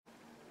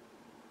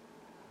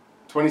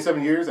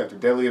27 years after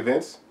deadly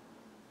events,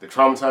 the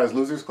traumatized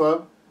Losers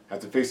Club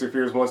have to face their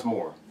fears once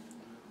more.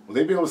 Will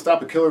they be able to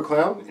stop a killer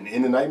clown and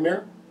end the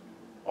nightmare?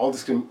 All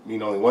this can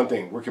mean only one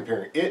thing. We're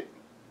comparing It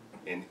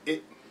and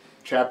It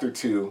Chapter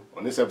 2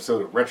 on this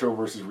episode of Retro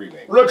vs.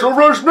 Remake. Retro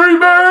vs.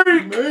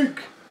 Remake!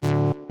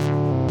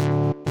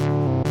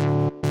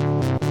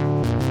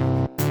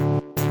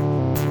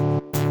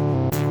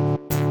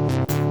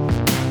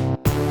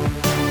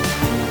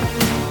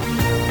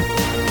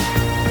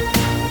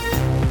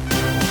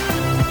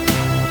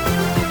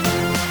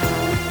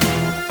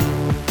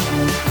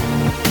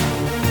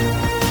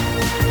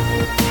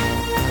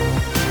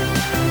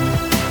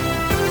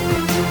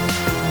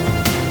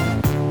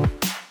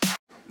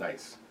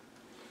 Nice.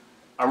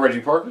 I'm Reggie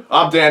Parker.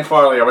 I'm Dan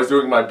Farley. I was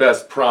doing my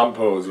best prom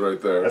pose right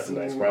there. That's a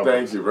nice prom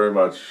Thank pose. you very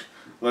much.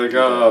 But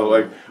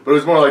it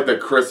was more like the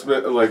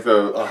Christmas, like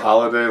a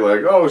holiday.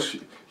 Like, oh,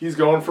 he's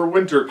going for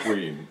Winter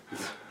Queen.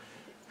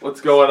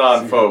 What's going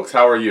on, folks?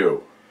 How are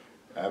you?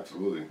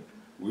 Absolutely.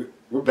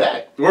 We're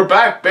back. We're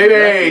back,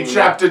 baby.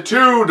 Chapter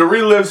 2 to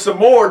relive some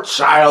more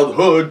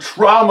childhood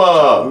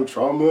trauma.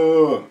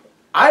 Trauma.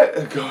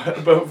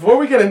 Before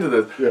we get into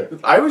this, Yeah.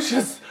 I was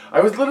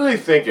literally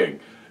thinking,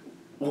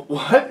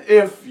 what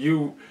if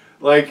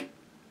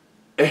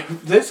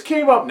if this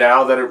came up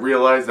now that it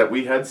realized that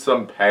we had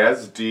some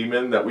past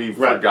demon that we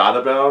forgot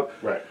about,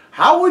 Right.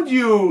 how would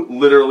you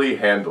literally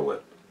handle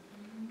it?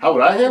 How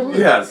would I handle it?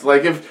 Yes,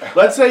 like if,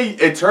 let's say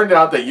it turned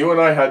out that you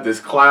and I had this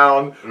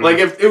clown, like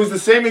if it was the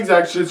same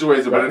exact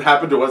situation, but it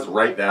happened to us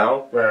right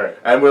now, Right.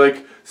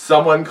 and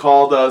someone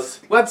called us,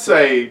 let's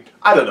say,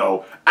 I don't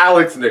know,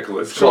 Alex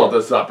Nicholas called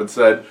us up and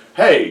said,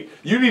 hey,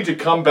 you need to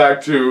come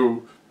back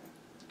to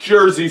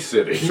Jersey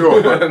City. Sure.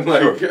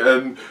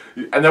 and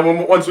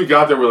then once we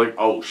got there, we're like,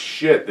 oh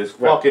shit, this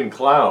fucking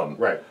clown.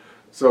 Right.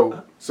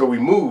 So we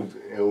moved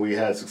and we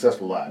had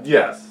successful lives.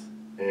 Yes.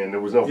 And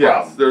there was no Yes,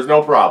 problem. there's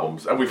no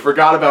problems. And we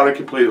forgot about it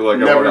completely like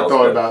everyone else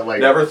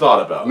did. Never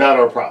thought about it. Not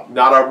our problem.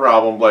 Not our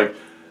problem,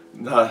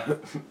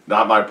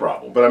 not my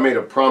problem. But I made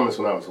a promise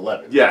when I was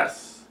 11.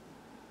 Yes.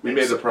 We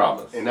made the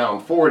promise. And now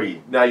I'm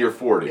 40. Now you're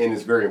 40. And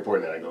it's very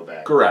important that I go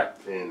back.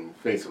 Correct. And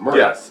face a murder.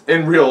 Yes.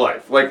 In real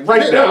life. Like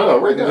right Yeah, now.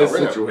 right in now. this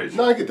right situation.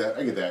 Now. No, I get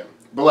that.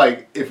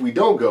 But if we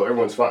don't go,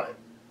 everyone's fine.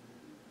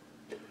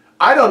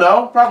 I don't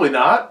know. Probably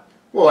not.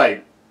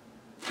 Well,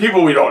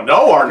 people we don't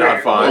know are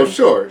not fine. Oh,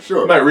 sure.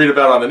 You might read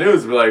about it on the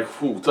news and be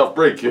like, "Ooh, tough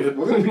break, kid."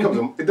 Well,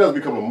 then it does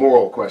become a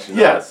moral question.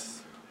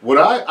 Yes. Would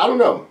I? I don't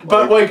know.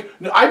 But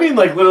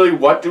literally,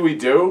 what do we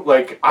do?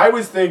 I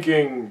was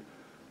thinking,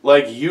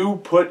 you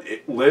put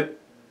it lit.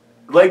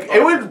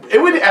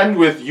 It would end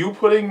with you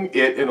putting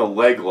it in a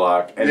leg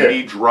lock and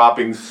me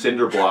dropping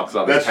cinder blocks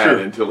on his head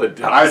until it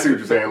dies. I see what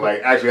you're saying.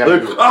 Actually, have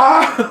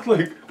to do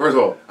it. First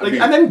of all,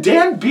 and then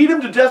Dan beat him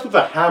to death with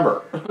a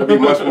hammer. I'd be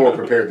much more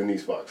prepared than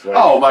these fucks.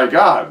 Oh my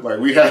god!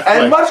 We had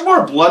and much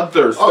more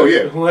bloodthirsty. Oh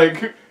yeah,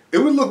 it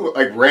would look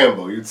like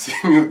Rambo. You'd see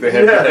me with the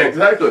head. Yeah,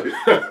 exactly.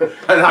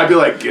 And I'd be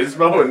like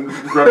Gizmo and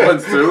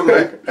Gremlins too.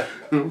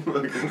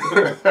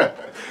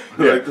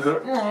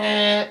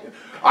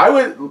 I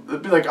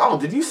would be like, oh,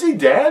 did you see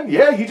Dan?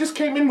 Yeah, he just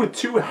came in with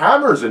 2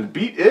 hammers and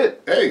beat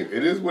it. Hey,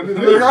 it is what it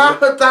is.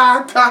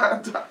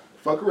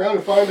 Fuck around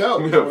and find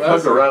out. Yeah,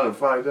 fuck around and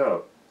find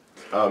out.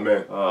 Oh,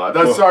 man.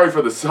 Sorry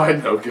for the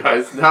side note,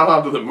 guys. Now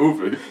on to the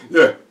movie.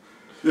 Yeah.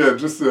 Yeah,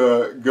 just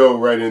go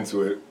right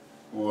into it.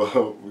 We'll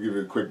give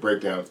you a quick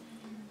breakdown.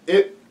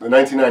 The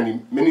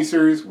 1990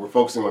 miniseries, we're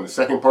focusing on the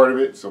second part of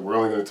it, so we're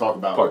only going to talk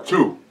about... Part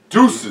 2.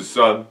 Deuces,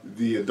 son.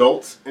 The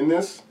adults in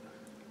this.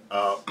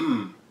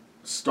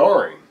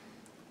 Starring,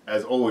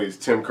 as always,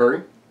 Tim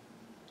Curry.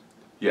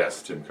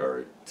 Yes, Tim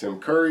Curry. Tim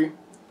Curry,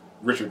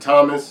 Richard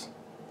Thomas,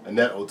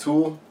 Annette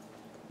O'Toole,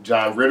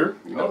 John Ritter.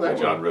 You know that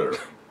one. John Ritter.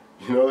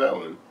 You know that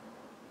one.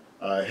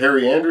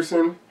 Harry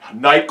Anderson.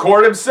 Night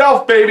Court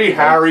himself, baby.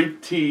 Harry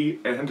T.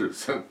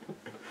 Anderson.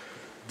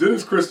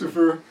 Dennis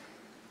Christopher,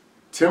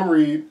 Tim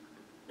Reed,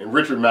 and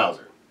Richard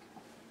Mauser.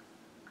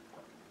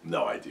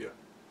 No idea.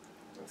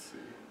 Let's see.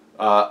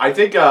 I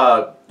think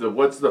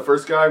what's the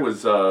first guy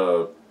was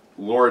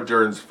Laura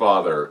Dern's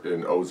father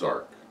in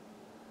Ozark.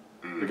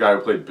 The guy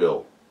who played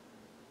Bill.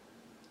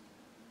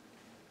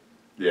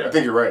 Yeah. I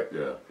think you're right.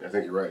 Yeah. I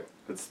think you're right.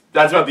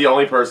 That's about the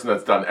only person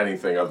that's done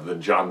anything other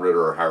than John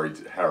Ritter or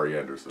Harry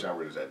Anderson. John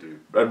Ritter's that dude.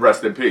 And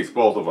rest in peace,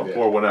 both of them. Yeah.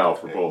 Pour one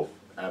out for both.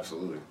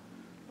 Absolutely.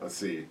 Let's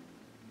see.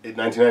 In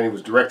 1990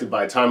 was directed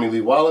by Tommy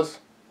Lee Wallace.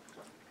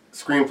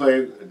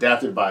 Screenplay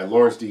adapted by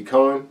Lawrence D.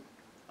 Cohen.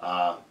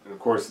 And of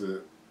course,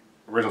 the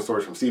original story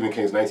is from Stephen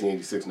King's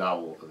 1986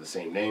 novel of the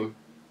same name.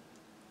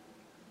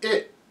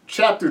 It,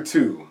 Chapter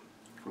 2,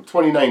 from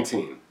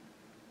 2019.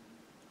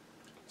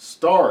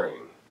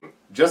 Starring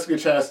Jessica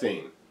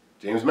Chastain,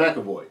 James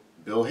McAvoy,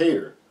 Bill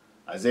Hader,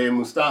 Isaiah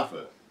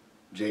Mustafa,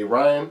 Jay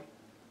Ryan,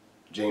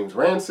 James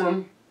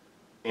Ranson,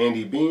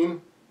 Andy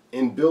Bean,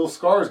 and Bill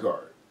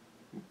Skarsgård.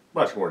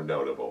 Much more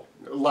notable.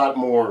 A lot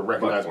more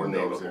recognizable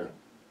names here.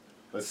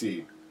 Let's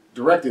see.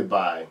 Directed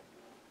by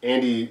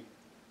Andy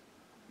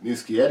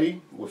Muschietti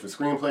with a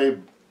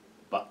screenplay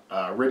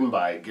written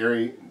by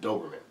Gary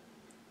Doberman.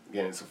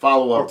 again, it's a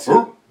follow up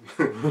to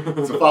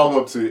it's a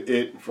follow up to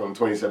It from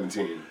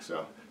 2017.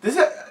 So Is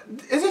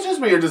it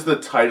just me, or does the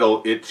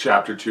title It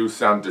Chapter 2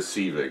 sound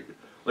deceiving?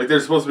 Like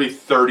there's supposed to be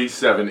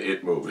 37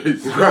 It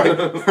movies.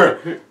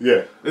 right,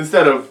 yeah.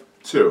 Instead of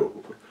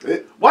 2.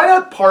 Why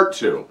not Part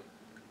 2?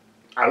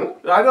 I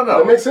don't know.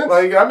 That makes sense.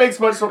 Like that makes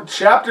much sense.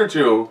 Chapter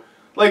 2.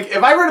 Like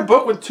if I read a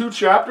book with 2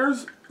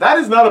 chapters, that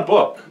is not a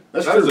book.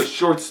 That is a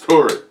short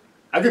story.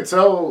 I could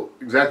tell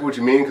exactly what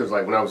you mean because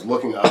like when I was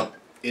looking up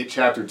It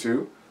Chapter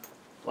 2,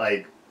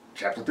 like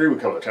Chapter 3 would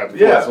come up, Chapter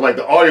 4. Yeah. So like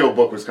the audio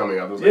book was coming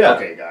up. I was like,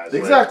 okay, guys.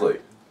 Exactly.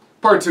 Like,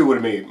 Part 2 would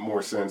have made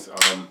more sense.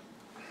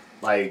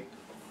 Like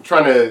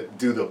trying to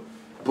do the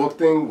book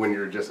thing when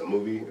you're just a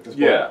movie at this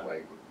point. Yeah.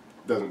 Like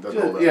doesn't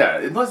hold up. Yeah,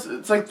 unless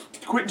it's like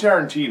Quentin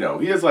Tarantino.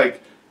 He has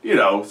like,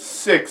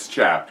 6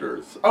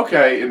 chapters.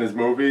 Okay, in his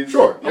movies.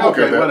 Sure. I'm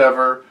okay with that.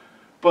 Whatever.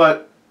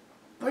 But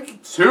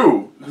like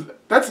 2,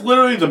 that's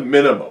literally the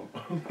minimum.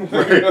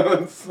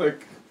 It's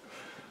like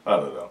I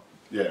don't know.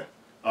 Yeah.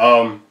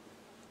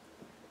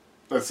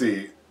 Let's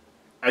see.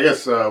 I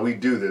guess we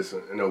do this.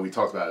 I know we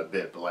talked about it a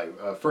bit, but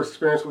like first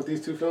experience with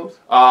these 2 films?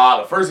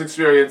 The first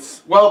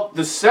experience. Well,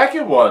 the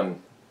second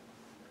one.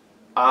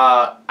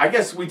 I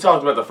guess we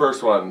talked about the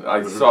first one.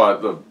 I saw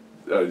it.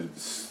 It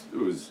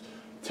was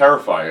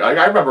terrifying.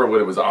 I remember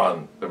when it was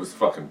on. It was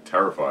fucking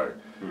terrifying.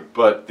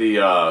 But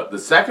the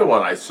second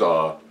one I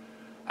saw,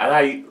 and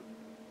I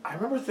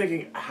remember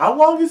thinking, how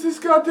long is this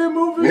goddamn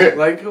movie? Yeah.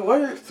 Like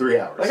what? 3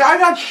 hours. Like I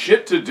got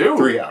shit to do.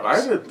 3 hours.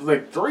 I had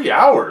like 3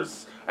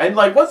 hours, and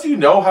like once you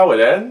know how it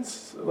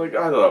ends, like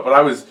I don't know. But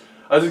I was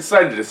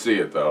excited to see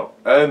it though,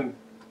 and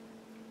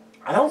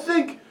I don't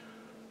think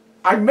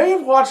I may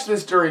have watched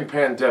this during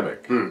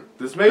pandemic.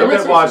 This may have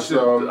been watched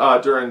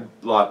during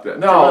lockdown.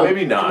 No,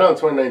 maybe not. It came out in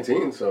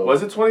 2019, so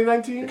Was it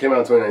 2019? It came out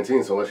in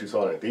 2019, so unless you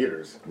saw it in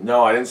theaters.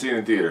 No, I didn't see it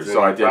in theaters, Then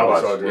so I you did probably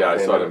watch. saw it during I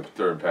saw pandemic. it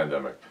during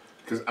pandemic.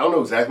 Because I don't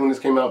know exactly when this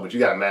came out, but you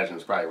gotta imagine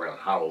it's probably around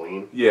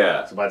Halloween.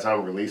 Yeah. So by the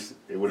time it released,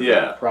 it would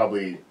have been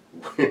probably.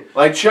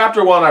 Like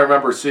Chapter 1, I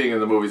remember seeing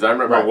in the movies. I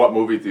remember Right. what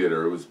movie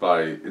theater it was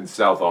in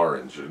South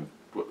Orange and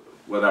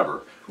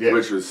whatever, Yeah.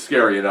 which was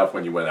scary enough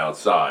when you went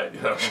outside.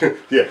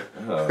 Yeah.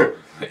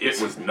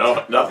 It was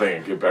nothing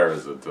in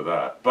comparison to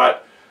that.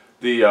 But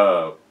the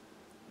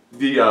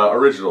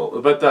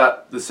original, but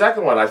the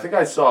second one, I think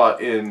I saw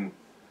in.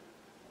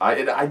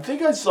 I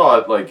think I saw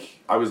it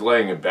like I was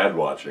laying in bed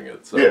watching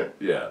it. So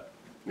yeah.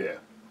 Yeah.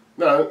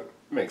 No, it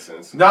makes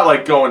sense. Not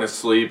like going to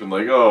sleep and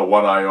like, oh,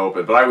 one eye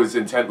open, but I was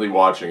intently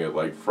watching it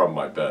like from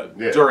my bed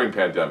during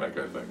pandemic,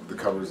 I think. The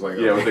cover's like.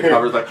 Yeah, with the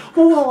covers like,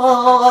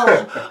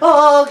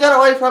 oh, get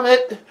away from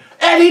it.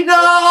 Eddie,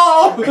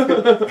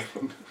 no!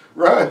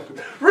 Run!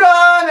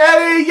 Run,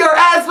 Eddie, your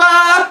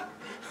asthma!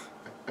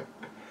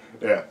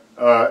 Yeah.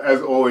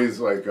 As always,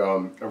 like a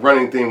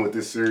running theme with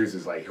this series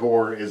is like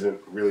horror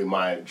isn't really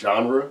my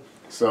genre.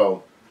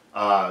 So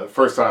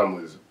first time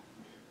was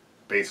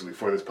basically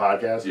for this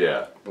podcast.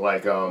 Yeah. But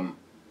like it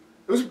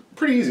was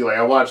pretty easy. Like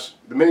I watched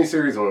the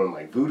miniseries on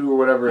like Vudu or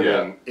whatever, and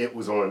then it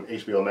was on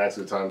HBO Max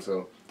at the time,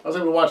 so I was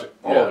able to watch it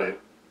all of it,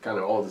 kind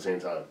of all at the same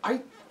time.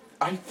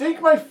 I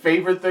think my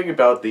favorite thing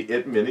about the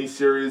It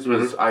miniseries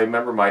was I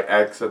remember my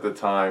ex at the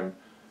time.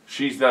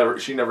 She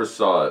never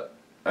saw it,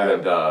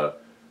 and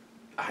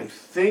I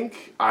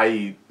think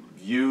I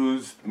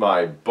used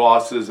my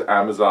boss's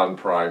Amazon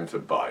Prime to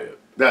buy it.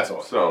 That's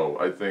awesome. So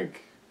I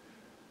think.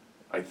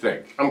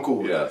 I'm cool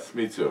with yes, that.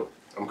 me too.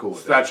 I'm cool with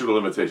Statute of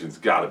limitations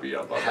got to be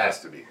up on that. Has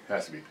to be.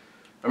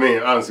 I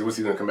mean, honestly, what's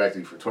he gonna come back to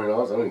you for $20?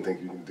 I don't even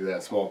think you can do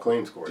that small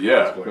claims court.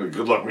 Yeah,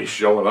 good luck me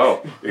showing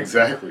up.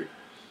 Exactly.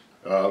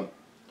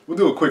 We'll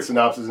do a quick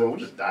synopsis and we'll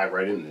just dive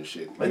right into this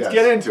shit. Let's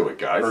get into it,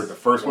 guys. Heard the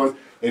first one. And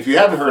if you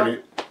haven't heard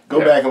it, go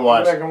back and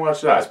watch. Go back and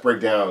watch that. Let's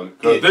break down.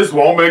 This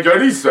won't make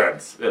any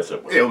sense. Yes,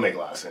 it will. It'll make a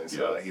lot of sense.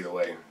 Yes. Either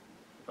way.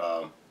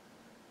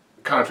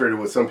 Contrary to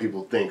what some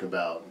people think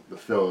about the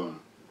film,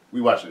 we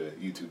watched a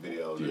YouTube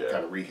video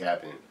kind of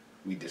recapping.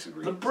 We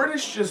disagree. The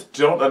British just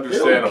don't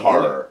understand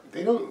horror.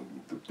 They don't.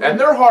 And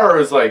their horror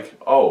is like,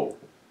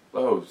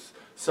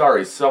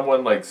 sorry,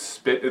 someone like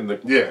spit in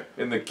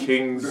the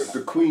king's.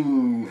 The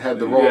queen had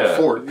the wrong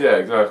fork. Yeah,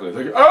 exactly.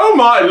 Like, oh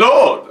my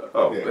lord!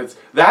 Oh, Yeah. it's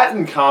that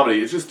and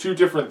comedy. It's just two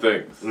different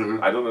things.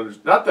 Mm-hmm. I don't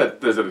understand. Not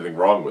that there's anything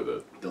wrong with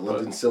it. The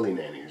London silly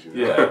nannies. You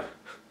know? Yeah,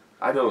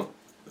 I don't.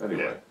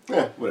 Anyway.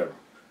 Yeah, whatever.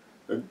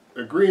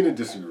 Agree to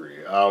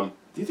disagree.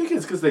 Do you think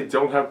it's because they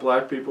don't have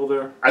black people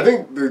there? I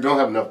think they don't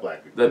have enough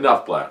black people.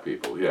 Enough black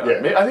people, yeah.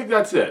 Yeah. I think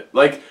that's it.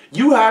 Like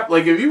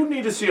if you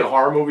need to see a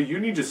horror movie, you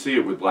need to see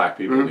it with black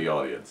people in the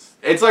audience.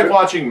 It's like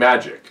watching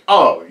magic.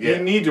 Oh yeah.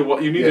 You need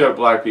to have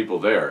black people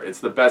there. It's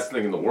the best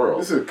thing in the world.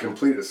 This is a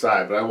complete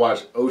aside, but I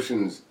watched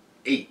Ocean's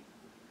 8,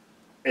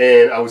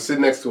 and I was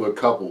sitting next to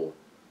a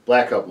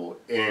black couple,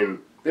 and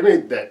they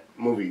made that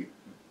movie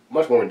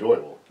much more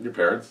enjoyable. Your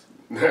parents?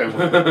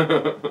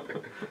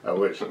 I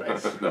wish.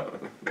 Nice. No.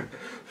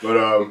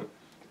 But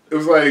it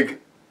was like,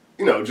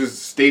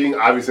 just stating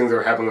obvious things that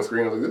were happening on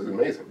screen. I was like, this is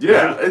amazing.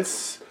 Yeah,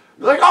 it's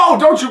like, oh,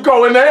 don't you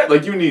go in there?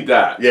 Like, you need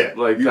that. Yeah,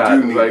 like you that.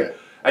 do need that.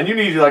 And you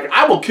need, like,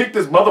 I will kick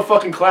this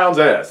motherfucking clown's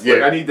ass. Yeah.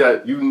 Like, I need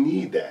that. You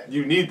need that.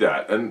 You need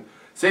that. And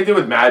same thing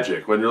with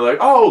magic. When you're like,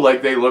 oh,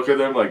 like, they look at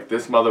them like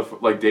this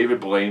like, David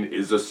Blaine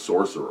is a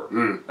sorcerer.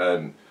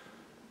 And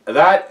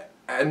that,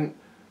 and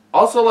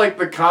also, like,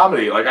 the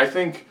comedy. Like, I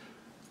think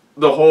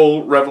the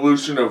whole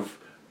revolution of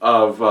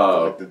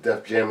Like the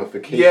Def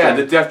Jamification. yeah,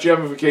 the Def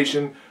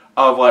Jamification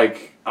of,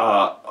 like,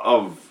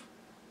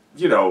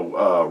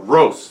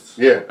 roasts.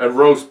 Yeah. And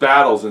roast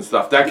battles and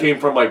stuff. That came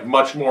from, like,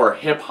 much more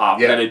hip-hop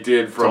Yeah, than it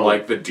did from, totally.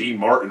 like, the Dean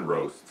Martin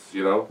roasts,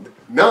 you know?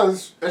 No,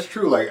 that's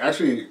true. Like,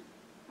 actually,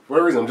 for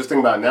whatever reason, I'm just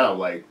thinking about it now.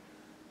 Like,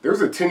 there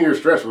was a 10-year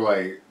stretch where,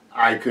 like,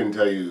 I couldn't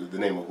tell you the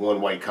name of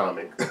one white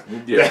comic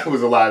Yeah. that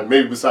was alive,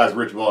 maybe besides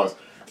Rich Voss.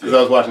 Because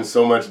I was watching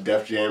so much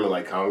Def Jam and,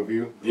 like, Comic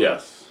View.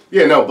 Yes.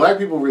 Yeah, no, black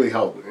people really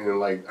help. And,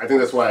 like, I think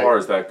that's why As far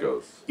as that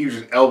goes.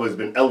 Idris Elba has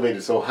been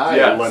elevated so high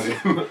Yes.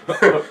 in London.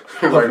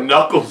 Like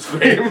Knuckles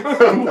fame.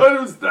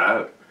 What is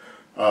that?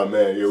 Oh,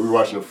 man, yeah, we were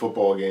watching a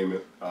football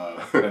game.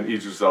 And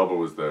Idris Elba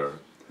was there.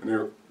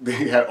 And they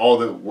had all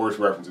the worst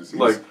references. He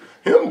Like, was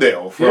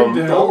Hemdale from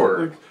Hemdale, Thor.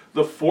 like,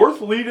 the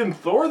fourth lead in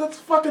Thor? That's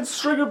fucking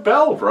Stringer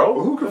Bell,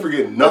 bro. Who could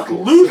forget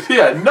Knuckles?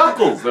 Yeah,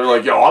 Knuckles. They're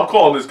like, yo, I'm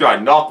calling this guy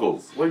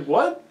Knuckles. Like,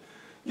 what?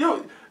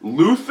 Yo,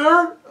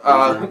 Luther?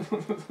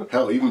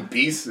 Hell, even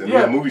Beast, and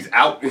Yeah. the movie's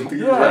out in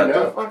theaters Yeah, right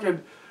the now.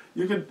 fucking,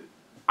 you could,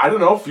 I don't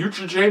know,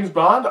 future James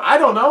Bond? I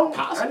don't know.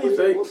 Possibly,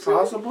 Anything, we'll see.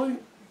 possibly.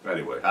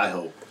 Anyway, I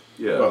hope.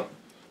 yeah. Well,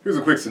 here's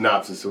a quick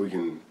synopsis so we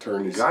can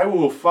turn this. Guy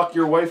will fuck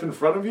your wife in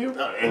front of you?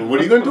 And what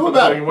are you gonna do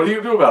about it? What do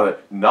you do about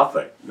it?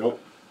 Nothing. Nope.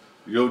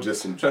 You'll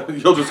just enjoy.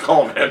 You'll just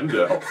call him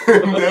Hemdale.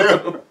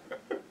 Damn.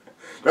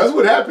 That's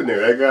what happened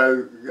there.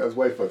 That guy's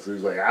wife fucked. So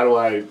he's like, how do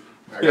I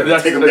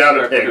gotta take him down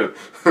a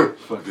peg.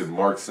 Fucking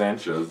Mark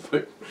Sanchez.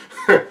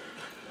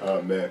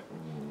 Oh man.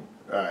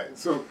 Alright,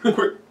 so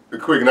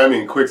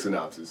quick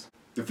synopsis.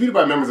 Defeated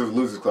by members of the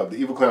Losers Club, the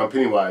evil clown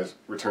Pennywise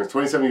returns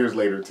 27 years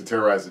later to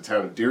terrorize the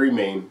town of Derry,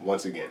 Maine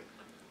once again.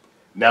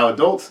 Now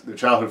adults, their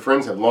childhood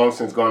friends have long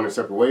since gone their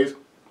separate ways,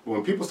 but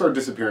when people start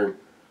disappearing,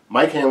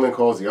 Mike Hanlon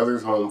calls the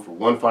others home for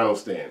one final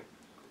stand.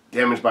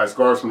 Damaged by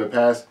scars from the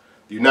past,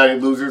 the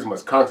united losers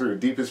must conquer their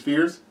deepest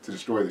fears to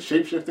destroy the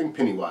shape-shifting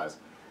Pennywise,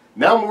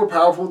 now more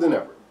powerful than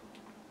ever.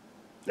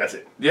 That's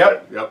it.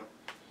 Yep.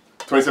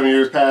 27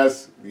 years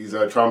pass. These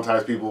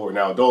traumatized people are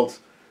now adults,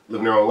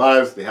 living their own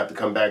lives. They have to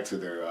come back to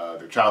their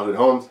childhood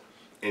homes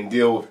and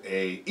deal with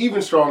a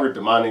even stronger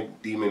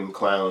demonic demon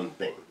clown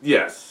thing.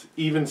 Yes,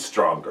 even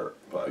stronger,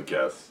 I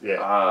guess.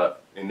 Yeah.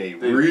 And they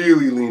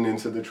really lean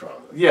into the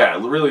trauma. Yeah,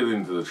 really lean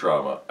into the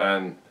trauma.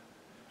 And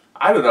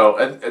I don't know.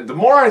 And the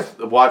more I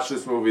watched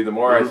this movie, the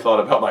more I thought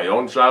about my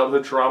own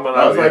childhood trauma.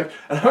 And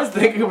I was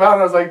thinking about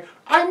it. I was like,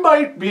 I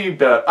might be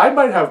better. I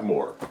might have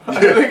more. I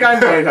think I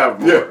might have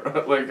more.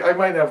 Yeah. Like, I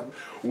might have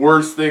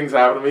worse things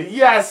happen to me.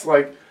 Yes,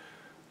 like,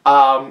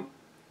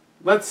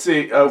 let's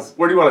see.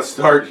 Where do you want to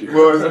start here?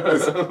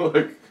 Well,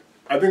 like,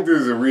 I think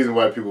there's a reason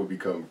why people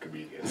become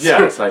comedians.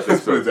 yes, I think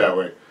Let's so. put it that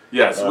way.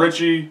 Yes,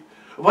 Richie.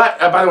 What?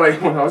 By the way,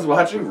 when I was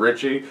watching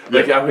Richie,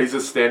 like how he's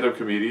a stand-up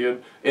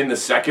comedian in the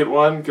second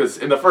one, because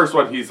in the first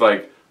one he's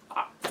like,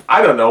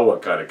 I don't know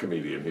what kind of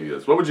comedian he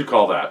is. What would you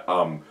call that?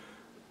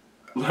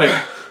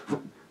 Like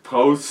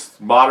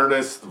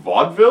post-modernist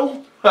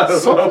vaudeville? I don't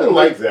Something know.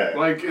 like that.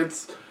 Like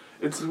it's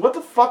what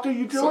the fuck are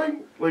you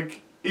doing?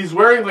 Like he's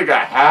wearing like a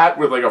hat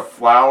with like a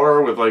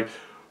flower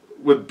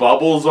with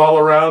bubbles all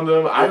around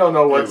him. I don't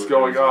know what's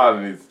going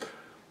on. And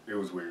It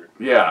was weird.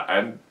 yeah,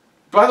 and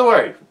by the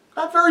way,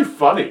 not very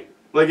funny.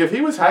 Like, if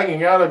he was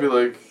hanging out, I'd be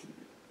like,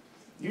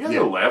 you guys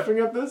are laughing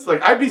at this?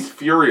 Like, I'd be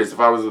furious if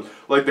I was,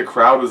 like, the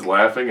crowd was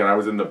laughing and I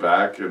was in the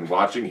back and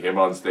watching him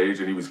on stage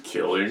and he was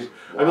killing.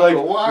 I'd be like,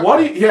 what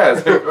are you,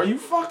 it's like, are you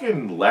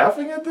fucking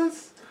laughing at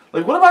this?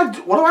 Like, what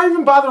do I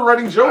even bother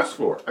writing jokes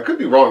for? I could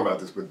be wrong about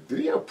this, but did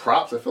he have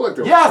props? I feel like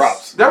there were Yes,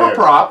 props. there were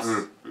props.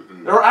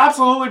 There were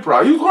absolutely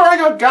props. He was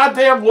wearing a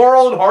goddamn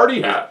Laurel and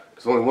Hardy hat.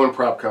 There's only one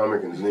prop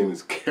comic and his name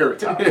is Carrot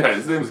Top. Yeah,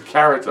 his name's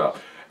Carrot Top.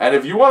 And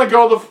if you want to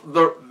go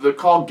the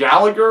call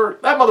Gallagher,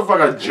 that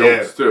motherfucker has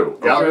jokes too.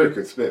 Okay? Gallagher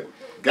could spit.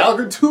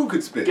 Gallagher 2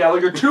 could spit.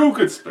 Gallagher 2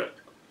 could spit.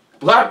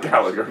 Black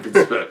Gallagher could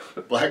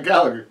spit. Black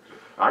Gallagher.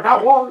 I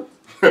got one.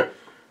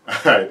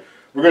 Alright,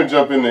 we're going to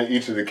jump into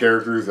each of the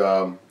characters,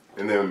 and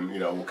then,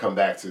 we'll come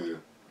back to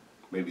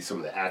maybe some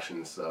of the action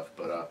and stuff.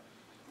 But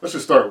let's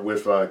just start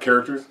with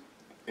characters.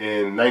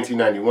 In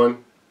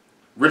 1991,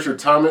 Richard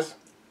Thomas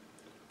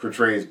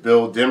portrays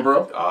Bill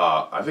Denbrough.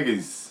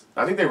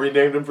 I think they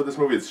renamed him for this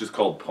movie. It's just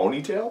called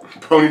Ponytail.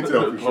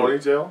 Ponytail, for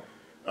sure.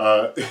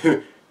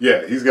 Ponytail.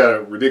 Yeah, he's got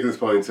a ridiculous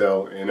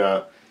ponytail.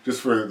 And just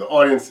for the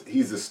audience,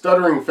 he's the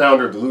stuttering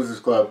founder of the Losers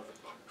Club,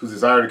 whose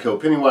desire to kill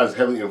Pennywise is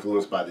heavily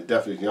influenced by the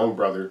death of his young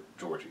brother,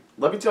 Georgie.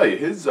 Let me tell you,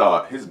 his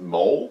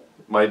mole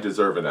might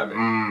deserve an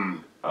Emmy.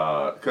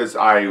 Because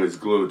I was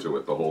glued to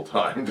it the whole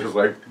time, just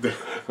like,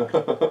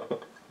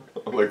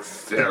 like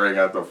staring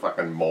at the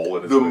fucking mole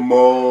in his The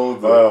mole.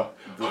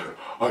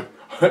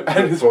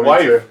 And his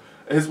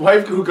ponytail.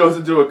 wife who goes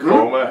into a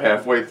coma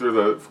halfway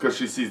through because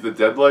she sees the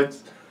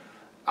deadlights.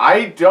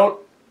 I don't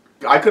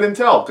I couldn't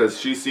tell because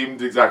she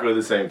seemed exactly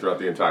the same throughout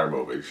the entire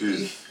movie.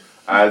 She's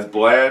as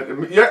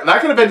bland. Yeah,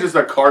 that could have been just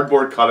a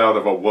cardboard cutout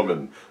of a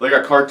woman, like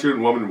a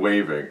cartoon woman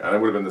waving, and it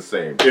would have been the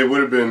same. It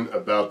would have been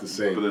about the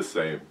same. The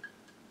same.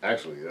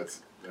 Actually,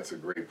 that's a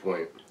great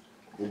point.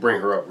 We'll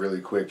bring her up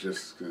really quick,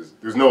 just because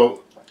there's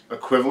no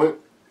equivalent.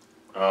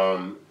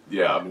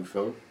 Yeah. New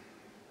film.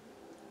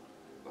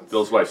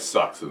 Bill's wife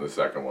sucks in the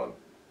second one.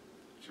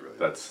 She really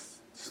That's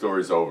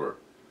story's over.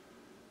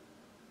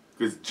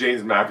 Because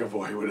James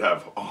McAvoy would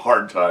have a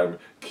hard time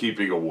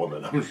keeping a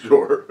woman, I'm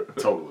sure.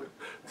 totally.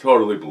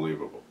 Totally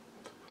believable.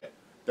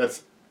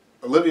 That's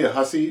Olivia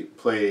Hussey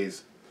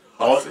plays.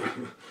 Hussey.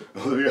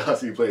 Olivia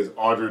Hussey plays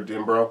Audra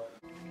Dimbro.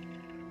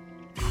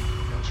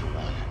 Don't you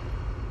want her?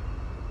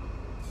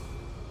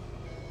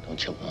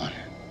 Don't you want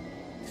her?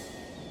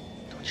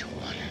 Don't you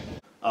want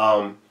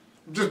her?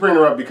 Just bring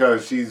her up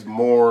because she's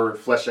more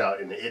fleshed out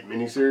in the It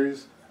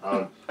miniseries.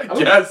 I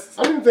guess.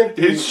 I don't think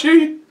Is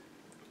she?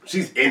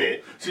 she's in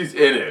it. She's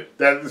in it.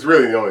 That's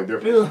really the only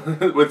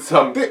difference. With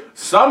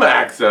some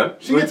accent.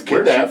 She gets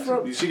Where's kidnapped.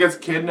 from? She gets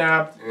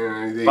kidnapped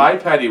And by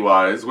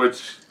Pennywise,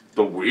 which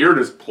the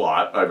weirdest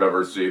plot I've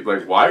ever seen.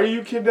 Like, why are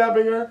you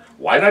kidnapping her?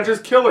 Why not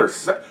just kill her?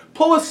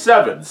 Pull a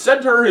 7.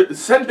 Send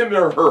him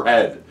her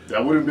head.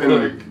 that would have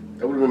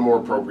been more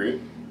appropriate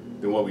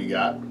than what we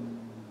got.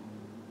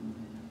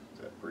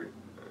 Is that pretty?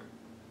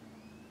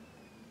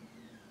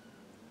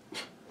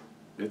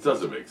 It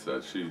doesn't make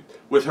sense. She,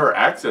 with her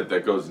accent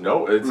that goes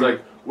no, it's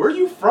like, where are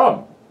you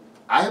from?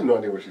 I have no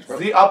idea where she's from.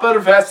 The Upper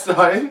West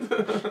Side.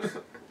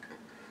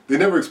 They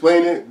never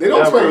explain it. They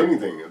don't Never. explain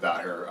anything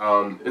about her.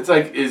 It's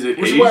like, is it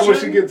Which is Asian? why when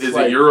she gets, is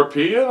like- it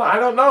European? I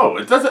don't know.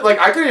 It doesn't, like,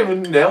 I couldn't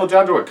even nail it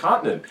down to a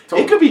continent.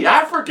 Totally. It could be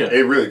African. It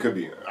really could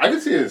be. I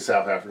could see it as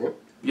South African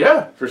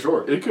Yeah, for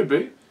sure. it could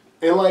be.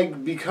 And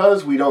like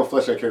because we don't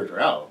flesh that character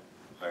out,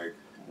 like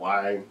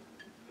why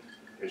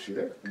is she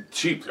there?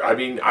 I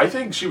mean, I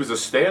think she was a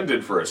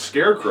stand-in for a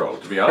scarecrow,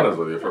 to be honest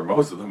with you, for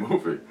most of the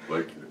movie.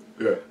 Like,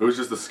 Yeah. it was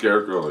just a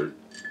scarecrow. Like,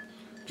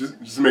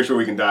 Just to make sure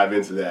we can dive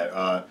into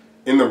that.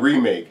 In the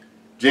remake,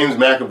 James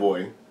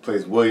McAvoy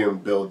plays William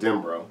Bill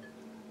Dimbro.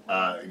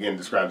 Again,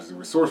 described as a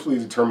resourcefully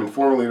determined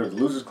former leader of the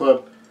Losers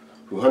Club,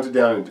 who hunted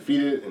down and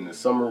defeated it in the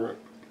summer.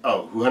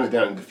 Who hunted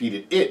down and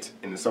defeated it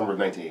in the summer of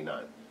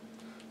 1989.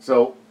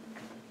 So,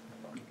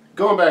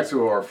 going back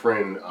to our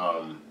friend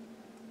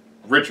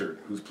Richard,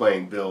 who's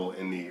playing Bill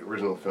in the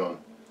original film,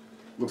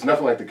 looks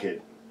nothing like the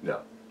kid. no.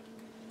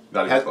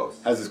 Not even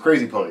close. Has this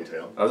crazy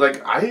ponytail. I was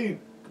like,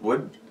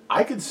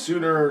 I could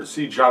sooner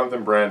see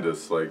Jonathan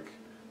Brandis, like,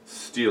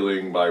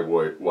 stealing my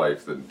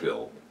wife than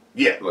Bill.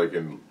 Yeah. Like,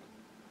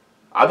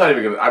 I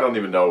don't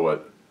even know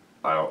what,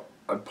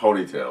 a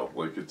ponytail.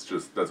 Like, it's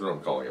just, that's what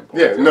I'm calling him.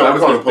 Yeah, Ponytail. no, That I'm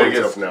was calling his him ponytail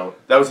biggest- for now.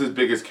 That was his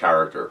biggest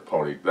character,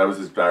 That was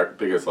his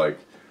biggest, like,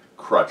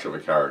 crutch of a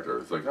character.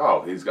 It's like,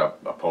 oh, he's got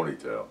a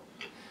ponytail.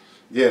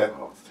 Yeah.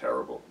 Oh, it's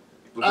terrible.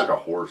 Looks like a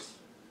horse.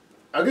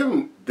 I'll give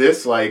him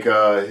this, like,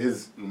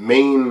 his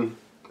main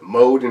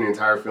mode in the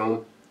entire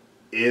film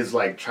is,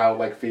 like,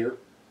 childlike fear.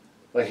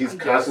 Like, he's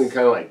constantly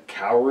kind of, like,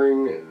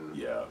 cowering and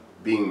Yeah.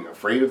 being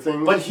afraid of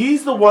things. But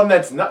he's the one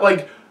that's not,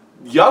 like,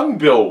 young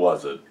Bill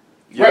wasn't.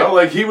 You Right. know,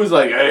 like, he was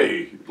like,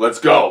 hey, let's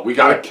go. We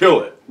gotta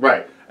kill it.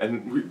 Right.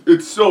 And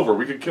it's silver.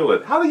 We could kill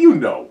it. How do you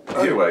know?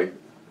 Anyway,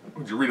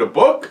 did you read a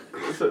book?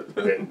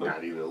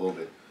 Not even a little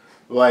bit.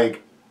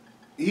 Like,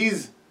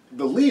 he's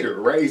the leader,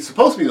 right? He's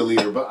supposed to be the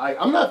leader, but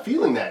I'm not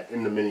feeling that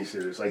in the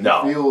miniseries. Like,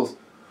 No. he feels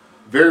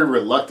very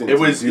reluctant He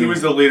was do...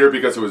 the leader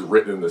because it was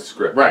written in the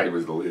script. Right. He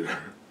was the leader.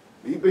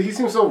 But he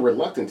seems so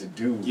reluctant to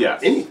do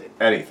Yes. anything.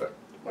 Anything.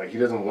 Like, he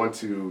doesn't want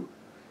to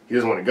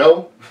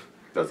go.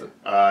 Doesn't.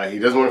 He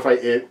doesn't want to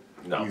fight it.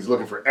 No. He's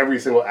looking for every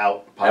single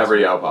out possible.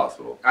 Every out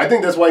possible. I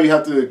think that's why you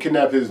have to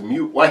kidnap his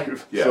mute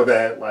wife Yes. so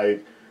that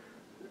like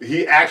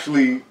he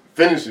actually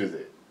finishes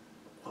it.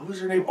 What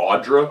was her name?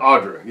 Audra?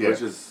 Audra, yeah.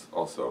 Which is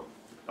also...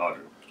 Audra.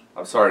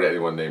 I'm sorry to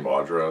anyone named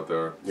Audra out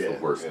there. It's Yeah,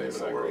 the worst yeah, name in it's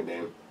the not a world. great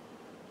name.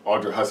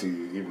 Audra Hussey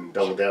even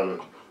doubled down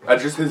on.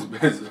 Just his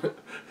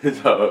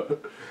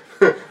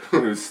he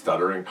was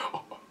stuttering.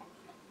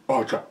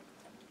 Audra.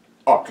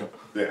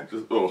 Yeah.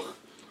 Just, ugh.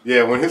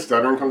 Yeah, when his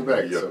stuttering comes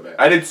back, it's so bad.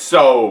 And it's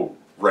so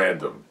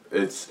random.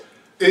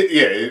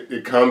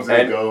 It comes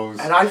and goes.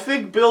 And I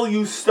think, Bill,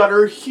 you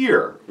stutter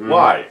here.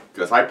 Why?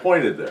 Because I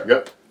pointed there.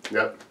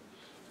 Yep.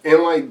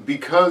 And like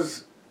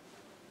because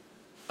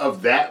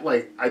of that,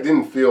 like I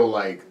didn't feel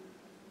like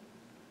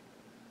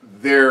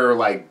they're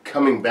like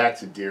coming back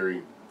to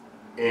Derry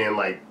and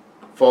like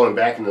falling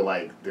back into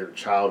like their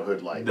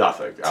childhood like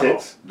Nothing. At all.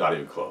 tics. Not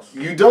even close.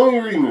 You don't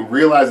even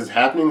realize it's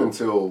happening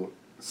until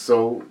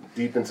so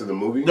deep into the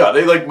movie. No,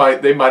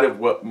 they might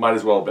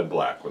as well have been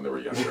black when they were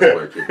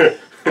younger. Like,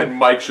 and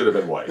Mike should have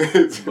been white.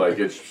 Like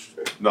it's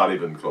not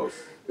even close.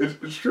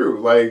 It's true.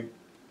 Like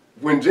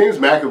when James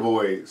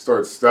McAvoy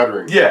starts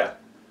stuttering, Yeah.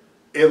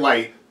 it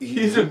like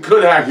He's a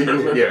good actor.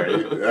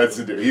 He's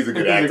a good He's a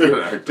actor.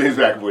 good actor. James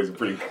McAvoy's a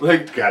pretty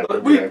Like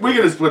goddamn we good actor. we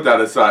can just put that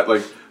aside.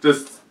 Like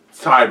just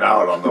time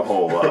out on the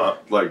whole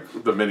like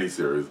the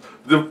miniseries.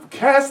 The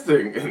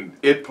casting in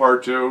It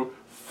Part 2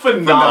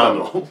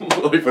 phenomenal.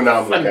 Like,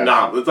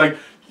 Phenomenal. It's like,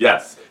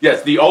 yes.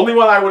 The only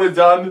one I would have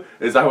done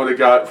is I would have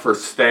got, for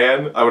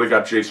Stan, I would have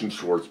got Jason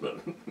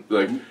Schwartzman.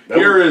 Like,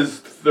 here is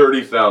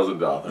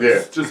 $30,000.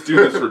 Yeah. Just do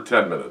this for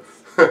 10 minutes.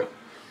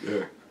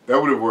 Yeah,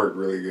 that would have worked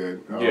really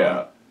good.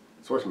 Yeah.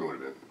 Schwartzman would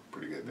have been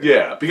pretty good there.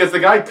 Yeah, because the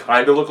guy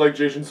kind of looked like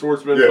Jason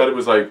Schwartzman, Yeah. but it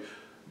was like,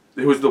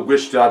 it was the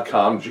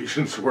Wish.com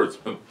Jason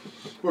Schwartzman.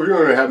 Well, you're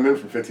going to have him in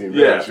for 15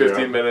 Yeah, minutes.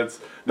 15 minutes.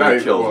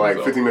 That kills like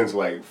himself. 15 minutes,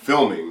 like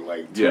filming,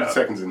 like 2 Yeah.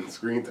 seconds in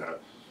screen time.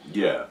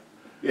 Yeah.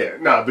 Yeah,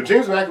 nah, but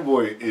James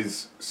McAvoy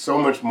is so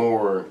much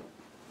more,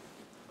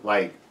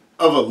 like,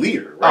 of a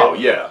leader, right? Oh,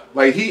 yeah.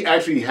 Like, he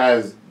actually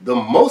has the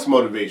most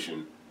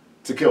motivation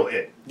to kill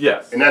it.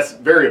 Yes. And that's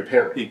very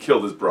apparent. He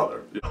killed his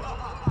brother.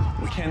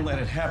 We can't let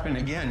it happen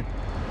again.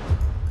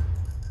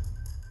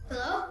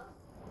 Hello?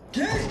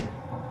 Kate!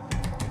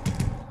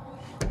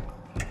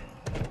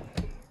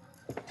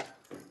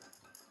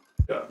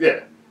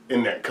 Yeah,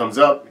 and that comes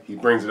up. He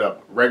brings it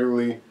up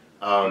regularly.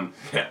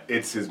 Yeah.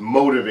 It's his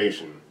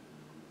motivation.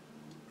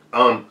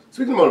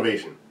 Speaking of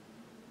motivation,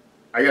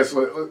 I guess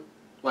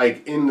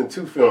like in the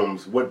 2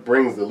 films, what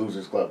brings the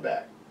Losers Club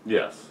back?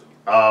 Yes.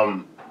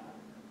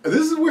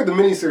 This is where the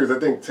miniseries I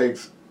think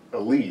takes a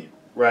lead,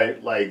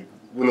 right? Like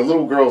when the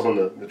little girl's on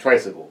the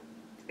tricycle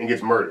and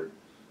gets murdered,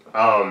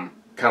 kind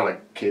of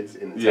like kids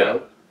in the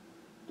town.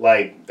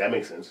 Like that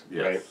makes sense,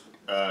 Yes.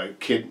 right?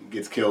 Kid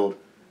gets killed,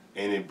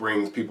 and it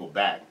brings people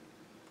back.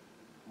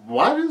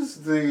 Why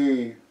does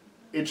the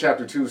It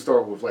Chapter 2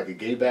 start with like a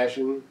gay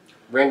bashing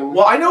randomly?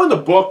 Well, I know in the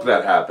book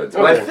that happens,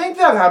 but I Okay. think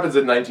that happens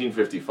in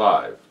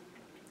 1955.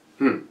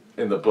 In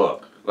the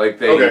book. Like,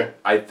 they... Okay.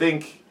 I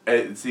think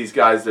it's these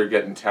guys, they're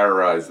getting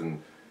terrorized,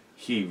 and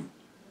he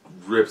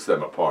rips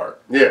them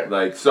apart. Yeah.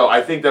 Like, so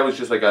I think that was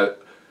just like a...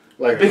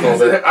 Like a Because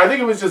callback? I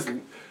think it was just...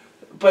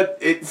 But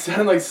it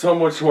sounded like so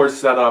much more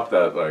set up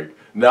that, like,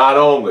 not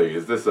only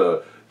is this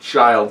a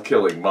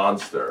child-killing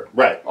monster,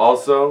 Right.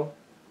 also,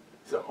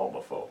 he's a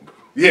homophobe.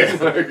 Yeah.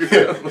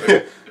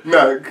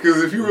 No,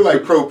 because if you were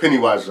like pro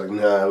Pennywise, like,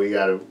 nah, we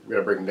gotta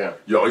break him down.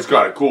 Yo, he's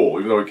got it cool,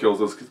 even though he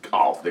kills us.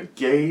 Oh, the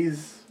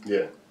gays?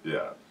 Yeah.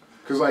 Yeah.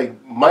 Because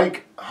like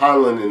Mike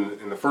Hanlon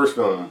in the first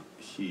film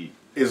He...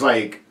 is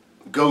like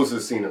goes to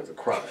the scene of the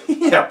crime.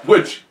 Yeah,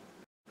 which...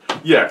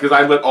 Yeah, because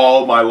I let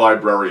all my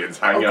librarians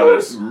hang Of out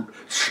at course.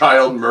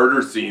 child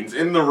murder scenes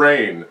in the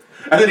rain.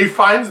 And then he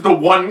finds the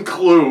one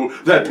clue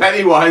that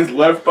Pennywise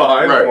left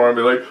behind Right. for him.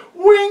 Be like,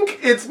 wink,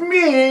 it's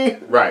me.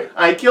 Right.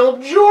 I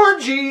killed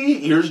Georgie.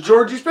 Here's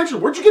Georgie's picture.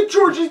 Where'd you get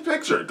Georgie's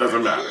picture? It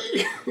doesn't matter.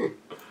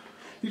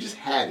 You just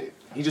had it.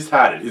 He just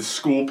had it, his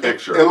school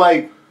picture. And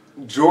like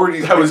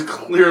Georgie's That was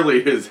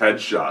clearly his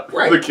headshot.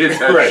 Right. The kid's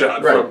Right,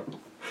 headshot right.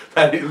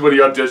 from when he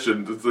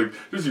auditioned. It's like,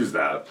 just use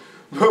that.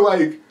 But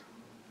like,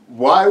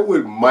 why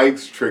would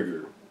Mike's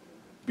trigger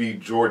be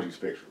Georgie's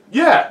picture?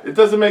 Yeah, it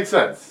doesn't make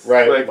sense.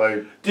 Right,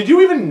 Like, did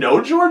you even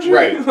know Georgie?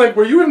 Right. Like,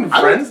 were you even I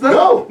friends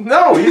don't- then?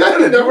 no. No, you I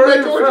didn't. never You weren't met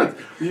even Georgie.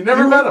 friends. You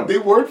never met him. They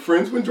weren't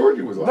friends when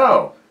Georgie was alive.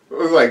 No. It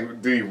was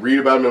like, did he read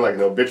about him in like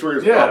an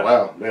obituary? Yeah. Oh,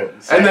 wow, man.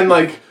 And then,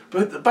 like,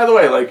 but by the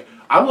way, like,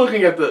 I'm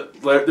looking at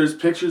like, there's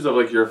pictures of,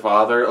 like, your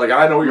father. Like,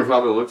 I know what your Mm-hmm.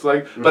 father looks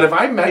like. But if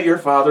I met your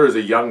father as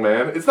a young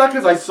man, it's not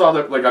because I saw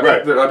that, like, Right.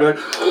 I'd be like,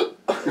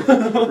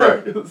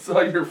 Right.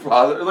 saw your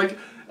father. Like,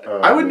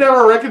 I would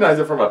never recognize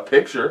it from a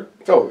picture.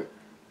 Totally.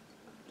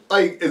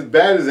 Like, as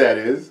bad as that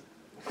is,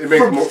 it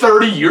makes From more...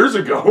 30 years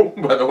ago,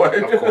 by the way.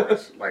 Of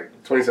course.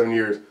 Like, 27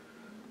 years.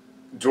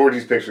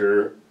 Georgie's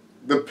picture.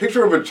 The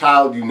picture of a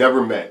child you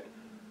never met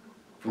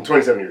from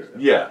 27 years ago.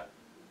 Yeah.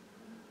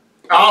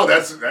 Oh,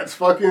 that's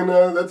fucking,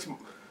 that's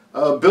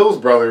Bill's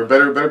brother.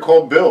 Better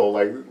call Bill.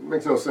 Like, it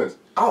makes no sense.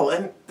 Oh,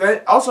 and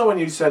that also when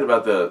you said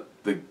about the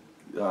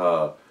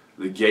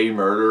gay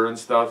murder and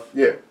stuff.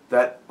 Yeah.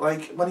 That,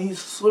 like, when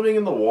he's swimming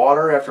in the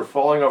water after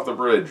falling off the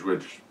bridge,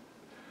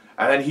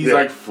 and then he's Yeah.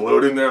 like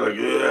floating there, like,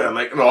 yeah,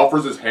 like, and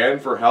offers his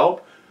hand for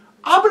help.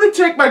 I'm gonna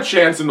take my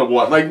chance in the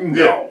water. Like,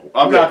 no, Yeah.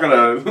 I'm not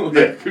gonna.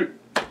 Like,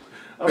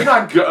 I'm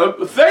not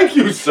go. Thank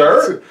you,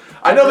 sir.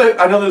 I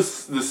know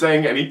this the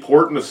saying, any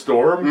port in a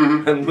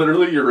storm, and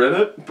literally you're in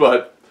it,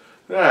 but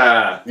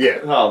Yeah.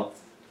 well,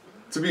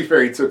 To be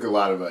fair, he took a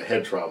lot of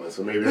head trauma,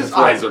 so maybe his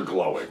eyes are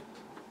glowing.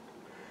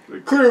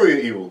 clearly an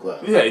evil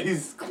clown. Yeah,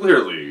 he's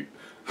clearly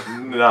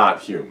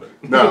not human.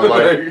 No,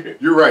 like,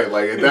 you're right.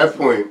 Like, at that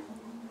point,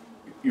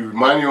 you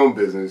mind your own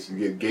business. You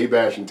get gay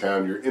bash in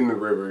town. You're in the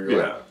river. You're Yeah.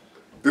 like,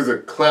 there's a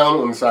clown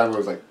on the side where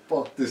it's like,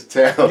 fuck this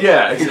town.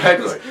 Yeah,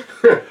 exactly.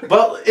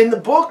 But in the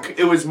book,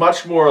 it was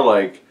much more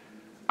like,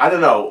 I don't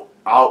know.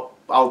 I'll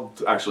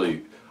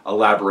actually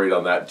elaborate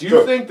on that. Do you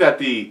Sure. think that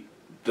the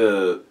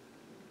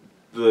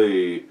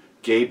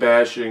gay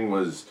bashing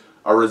was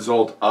a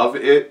result of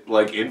it,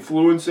 like,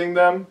 influencing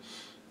them?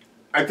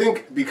 I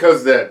think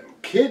because that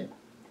kid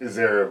is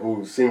there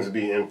who seems to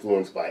be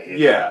influenced by it.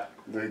 Yeah.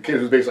 The kid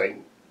who's basically like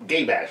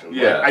gay bashing.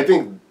 Yeah. Like, I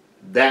think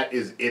that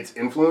is its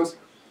influence.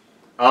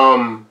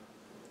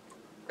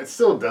 It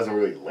still doesn't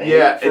really land.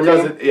 Yeah, for it me.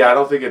 doesn't. Yeah, I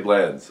don't think it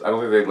lands. I don't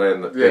think they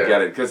land. They Yeah.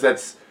 get it because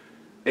that's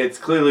it's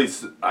clearly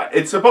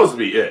it's supposed to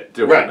be it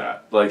doing Right.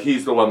 that. Like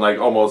he's the one, like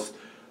almost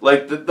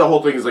like the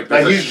whole thing is like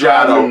there's Like a he's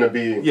driving shadow. him to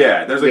be.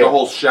 Yeah, there's like Yeah. a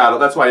whole shadow.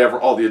 That's why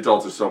all the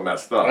adults are so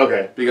messed up.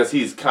 Okay. Because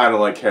he's kind of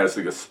like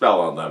casting a spell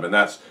on them, and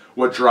that's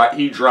what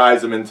he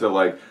drives them into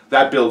like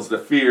that builds the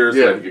fear so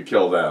Yeah. that he could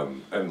kill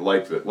them and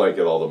like it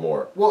all the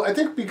more. Well, I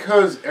think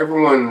because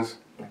everyone's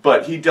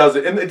But he does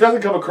it, and it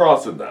doesn't come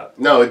across in that.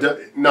 no,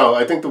 no.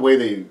 I think the way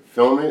they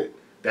film it,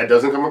 that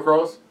doesn't come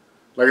across.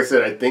 Like I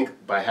said, I think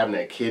by having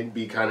that kid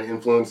be kind of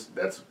influenced,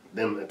 that's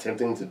them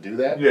attempting to do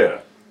that. Yeah.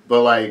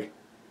 But like,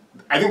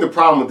 I think the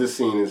problem with this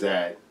scene is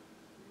that,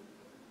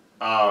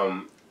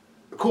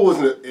 cool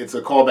isn't it's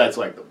a callback to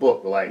like the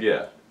book, but like,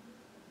 Yeah.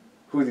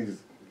 who are these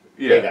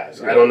Yeah. gay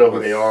guys? I don't know who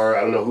they are.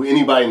 I don't know who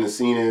anybody in the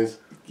scene is.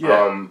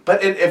 Yeah.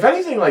 But if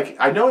anything, like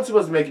I know it's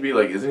supposed to make you be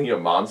like, isn't he a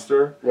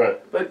monster? Right.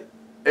 But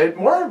it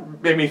more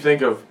made me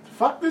think of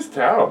fuck this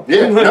town.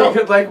 Yeah, no,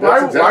 like that's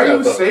why exactly are what I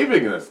you thought.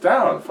 saving this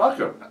town? Fuck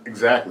him.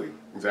 Exactly.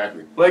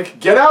 Exactly. Like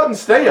get out and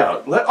stay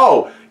out.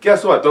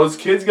 Guess what? Those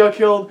kids got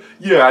killed.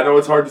 Yeah, I know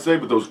it's hard to say,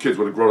 but those kids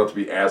would have grown up to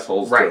be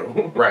assholes Right.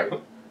 too. Right.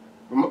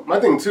 My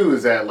thing too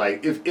is that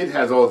like if it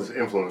has all this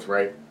influence,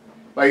 right?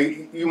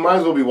 Like you might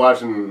as well be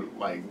watching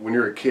like when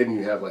you're a kid and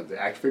you have like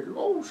the action figure.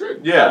 Oh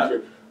shit! Yeah. Oh,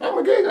 shit, I'm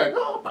a gay guy.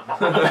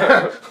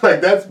 Oh. Like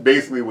that's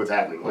basically what's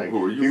happening. Like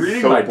Who, are you he's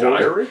reading so my bored.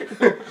 diary?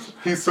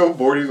 He's so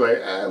bored. He's like,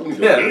 let me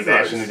go Yeah, gay that's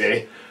bashing nice.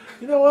 today.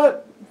 You know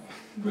what?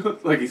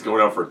 Like he's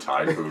going out for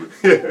Thai food.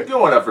 Yeah.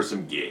 Going out for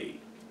some gay.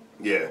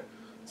 Yeah.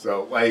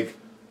 So like,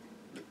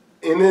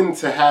 and then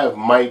to have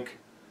Mike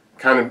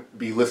kind of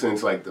be listening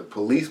to like the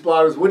police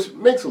blotters, which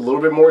makes a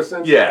little bit more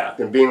sense. Yeah.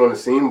 Than being on the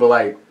scene, but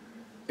like,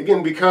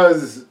 again,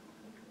 because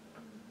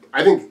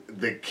I think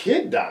the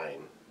kid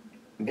dying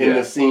in Yeah.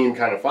 the scene,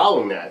 kind of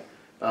following that,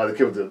 the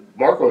kid with the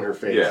mark on her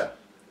face. Yeah.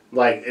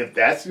 Like, if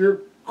that's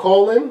your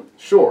call in,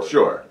 sure.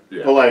 Sure.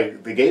 Yeah. But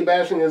like, the gay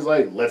bashing is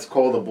like, let's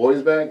call the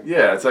boys back.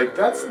 Yeah, it's like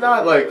that's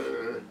not like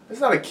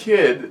it's not a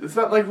kid. It's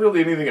not like really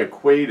anything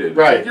equated. It's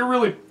Right. like you're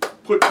really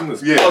putting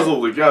this Yeah.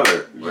 puzzle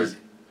together. Like Just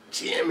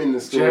jamming the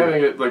story.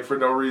 jamming it like for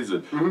no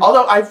reason. Mm-hmm.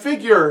 Although I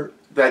figure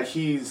that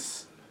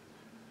he's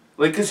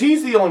like because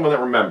he's the only one that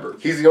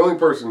remembers He's the only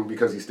person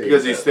because he stayed.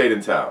 because in he town. stayed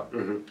in town.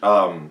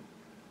 Mm-hmm.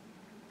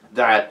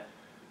 That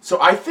so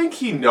I think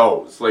he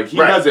knows. Like he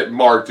Right. has it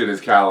marked in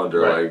his calendar.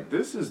 Right. Like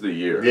this is the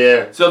year.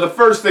 Yeah. So the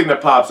first thing that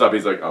pops up,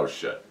 he's like, "Oh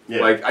shit!"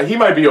 Yeah. Like he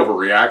might be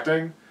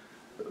overreacting.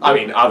 I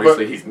mean,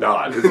 obviously he's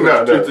not. It's,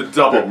 No, no. it's a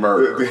double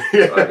murder.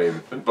 Yeah. I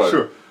mean, but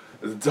Sure.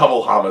 it's a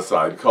double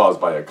homicide caused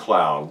by a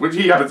clown, which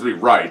he happens to be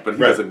right, but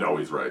he Right. doesn't know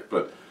he's right.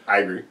 But I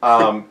agree.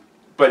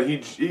 but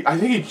I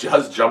think he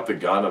just jumped the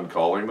gun on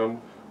calling them.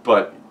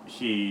 But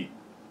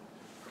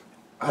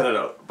I don't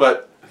know.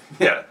 But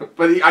yeah,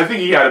 I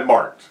think he had it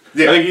marked.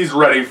 Yeah. I think he's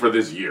ready for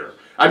this year.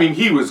 I mean,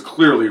 he was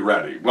clearly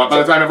ready. By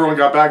the time everyone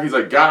got back, he's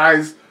like,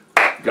 guys,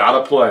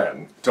 got a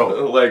plan.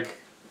 Totally. Like,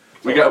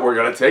 we're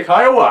gonna take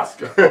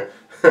ayahuasca.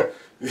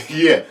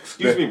 Yeah.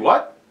 Excuse me,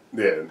 what?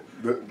 Yeah.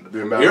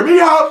 The amount. Hear me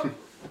out.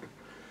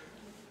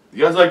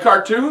 You guys like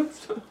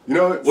cartoons? You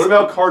know What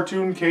about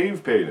cartoon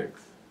cave paintings?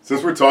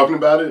 Since we're talking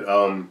about it,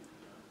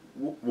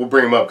 we'll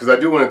bring him up because I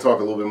do want to talk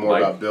a little bit more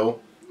Mike. about Bill.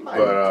 Mike.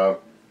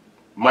 But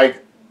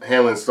Mike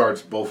Hanlon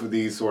starts both of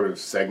these sort of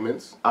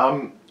segments.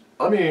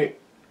 Let me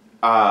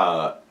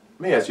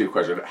ask you a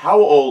question. How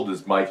old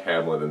is Mike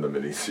Hamlin in the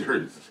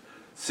miniseries?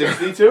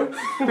 62?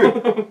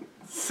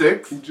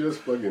 6? He just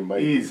fucking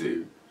might Easy.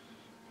 be.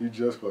 He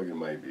just fucking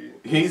might be.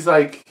 He's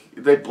like,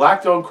 they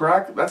black don't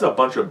crack? That's a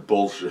bunch of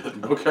bullshit,